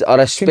France or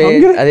a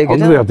Spain?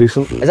 Hungary are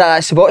decent. Is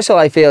that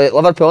Szoboszlai for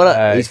Liverpool,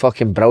 innit? He's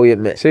fucking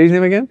brilliant, mate. Say his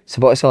name again?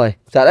 Szoboszlai.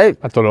 Is that right?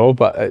 I don't know,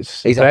 but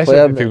he's a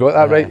player, if you've got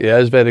that right. Yeah,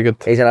 he's very good.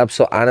 He's an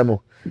absolute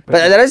animal.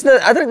 But I don't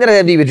think there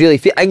anybody would really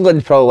fit.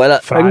 England probably,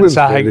 innit? France,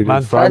 I think,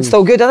 man. France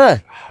still good,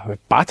 isn't it?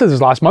 Battered us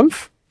last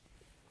month.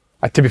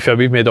 To be fair,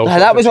 we've made all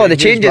that was all the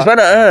changes, wasn't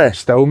it?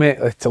 Still, mate,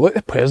 to look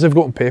at the players they've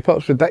got on paper,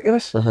 it's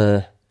ridiculous.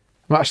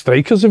 What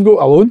strikers they've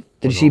got alone.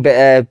 Did you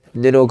see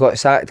Nuno got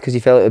sacked because he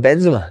fell out with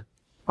Benzema?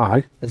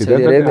 Aye.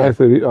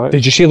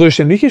 Did you see Luis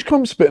Enrique's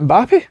comments about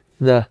Mbappe?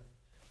 No.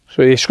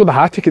 So he scored a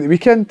hat-trick at the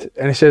weekend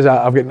and he says,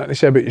 I've got nothing to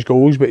say about his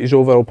goals, but his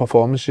overall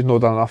performance is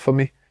not done enough for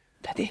me.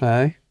 Did he?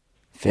 Aye.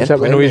 Fair play,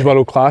 we know he's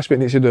world class, but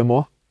he needs to do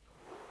more.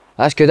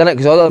 That's good, isn't it?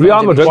 Because all the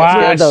Real Madrid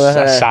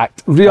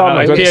sacked. Real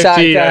Madrid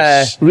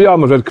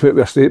came out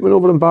with a statement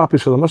over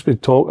Mbappe, so there must be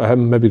talk of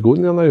him maybe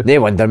going there now.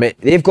 No wonder, mate.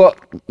 They've got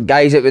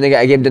guys that when they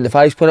get a game down the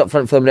fives playing up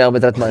front for them Real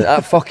Madrid, man.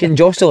 That fucking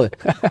Josselin.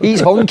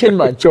 He's honking,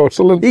 man.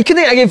 Josselin. He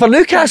couldn't get a game for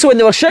Newcastle when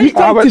they were shite. He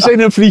tried to sign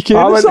him free kick.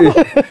 I went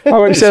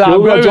to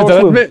school with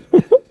Josselin. Mate.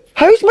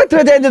 How's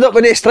Madrid ended up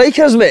with 8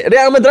 strikers, mate?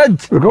 Real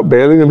Madrid. We've got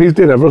Bellingham, he's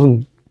doing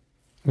everything.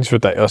 He's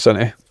ridiculous,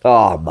 isn't he?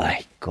 Oh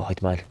my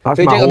God, man. That's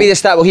Who do you think will be the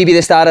star? Will he be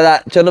the star of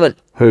that tournament?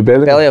 Who,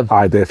 Bellingham?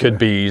 Aye, definitely. Could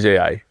be easy,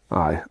 aye.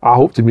 Aye. I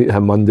hope to meet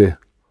him Monday.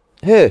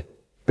 Who?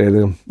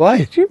 Bellingham. Why?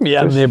 Did you meet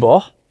him,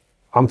 neighbour?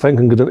 I'm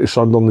thinking going into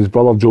Sunderland, his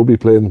brother Joby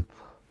playing.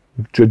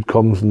 Jude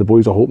comes and the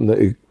boys are hoping that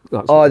he...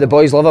 the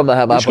boys love him.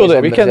 He scored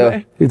at the weekend, didn't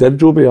he? He did,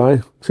 Joby,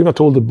 aye. See, I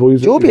told the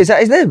boys... Joby, is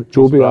that his name?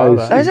 Joby,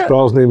 aye. His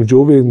brother's name is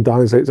Joby and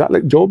Danny's like, is that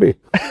like Joby?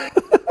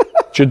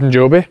 Jude and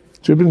Joby.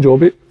 Jude and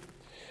Joby.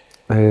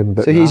 So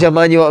he's your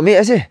man you want to meet,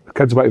 is he? The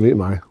kid's about to meet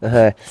him,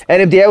 aye.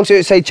 Anybody else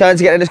outside chance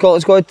of getting in the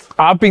Scotland squad?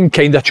 I've been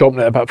kind of chopping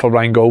it a bit for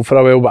Ryan Gold for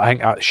a while, but I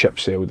think that ship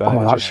sailed.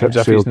 That ship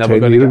sailed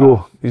 10 years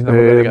ago. He's never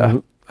going to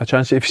get a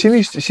chance. Have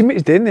you seen what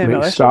he's doing there?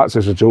 It starts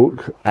as a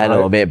joke. I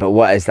know, mate, but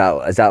what is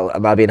that?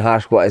 Am I being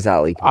harsh? What is that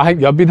like? I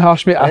think you've been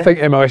harsh, mate. I think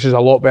MLS is a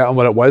lot better than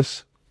what it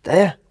was.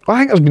 Yeah. I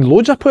think there's been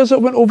loads of players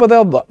that went over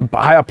there, but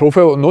higher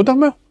profile and not done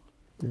well.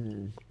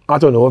 I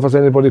don't know if there's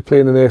anybody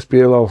playing in the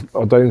SPL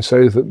or down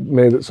south that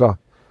made it so.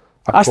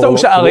 I still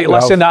sit like,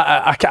 listen,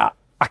 I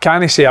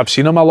can't say I've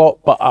seen him a lot,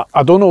 but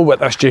I don't know what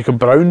this Jacob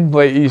Brown,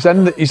 like he's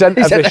in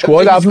every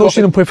squad. I've not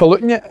seen him play for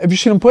Luton yet. Have you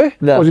seen him play?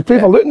 No. Was he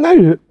playing for Luton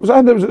now? Was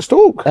it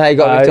Stoke? He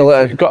got moved to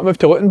Luton. Got moved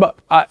to Luton, but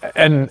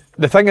and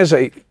the thing is,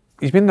 like,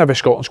 he's been in every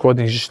Scotland squad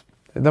and it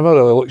never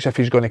really looks if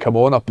he's going to come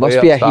on or play.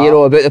 Must be a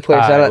hero about the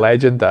place, isn't it?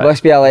 Legend.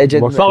 Must be a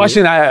legend. But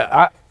listen,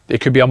 it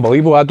could be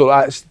unbelievable.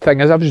 The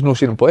thing is, I've just not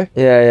seen him play.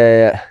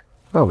 Yeah.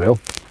 Oh well.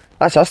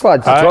 That's us,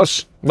 lads. That's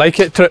us. Like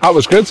it. That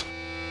was good.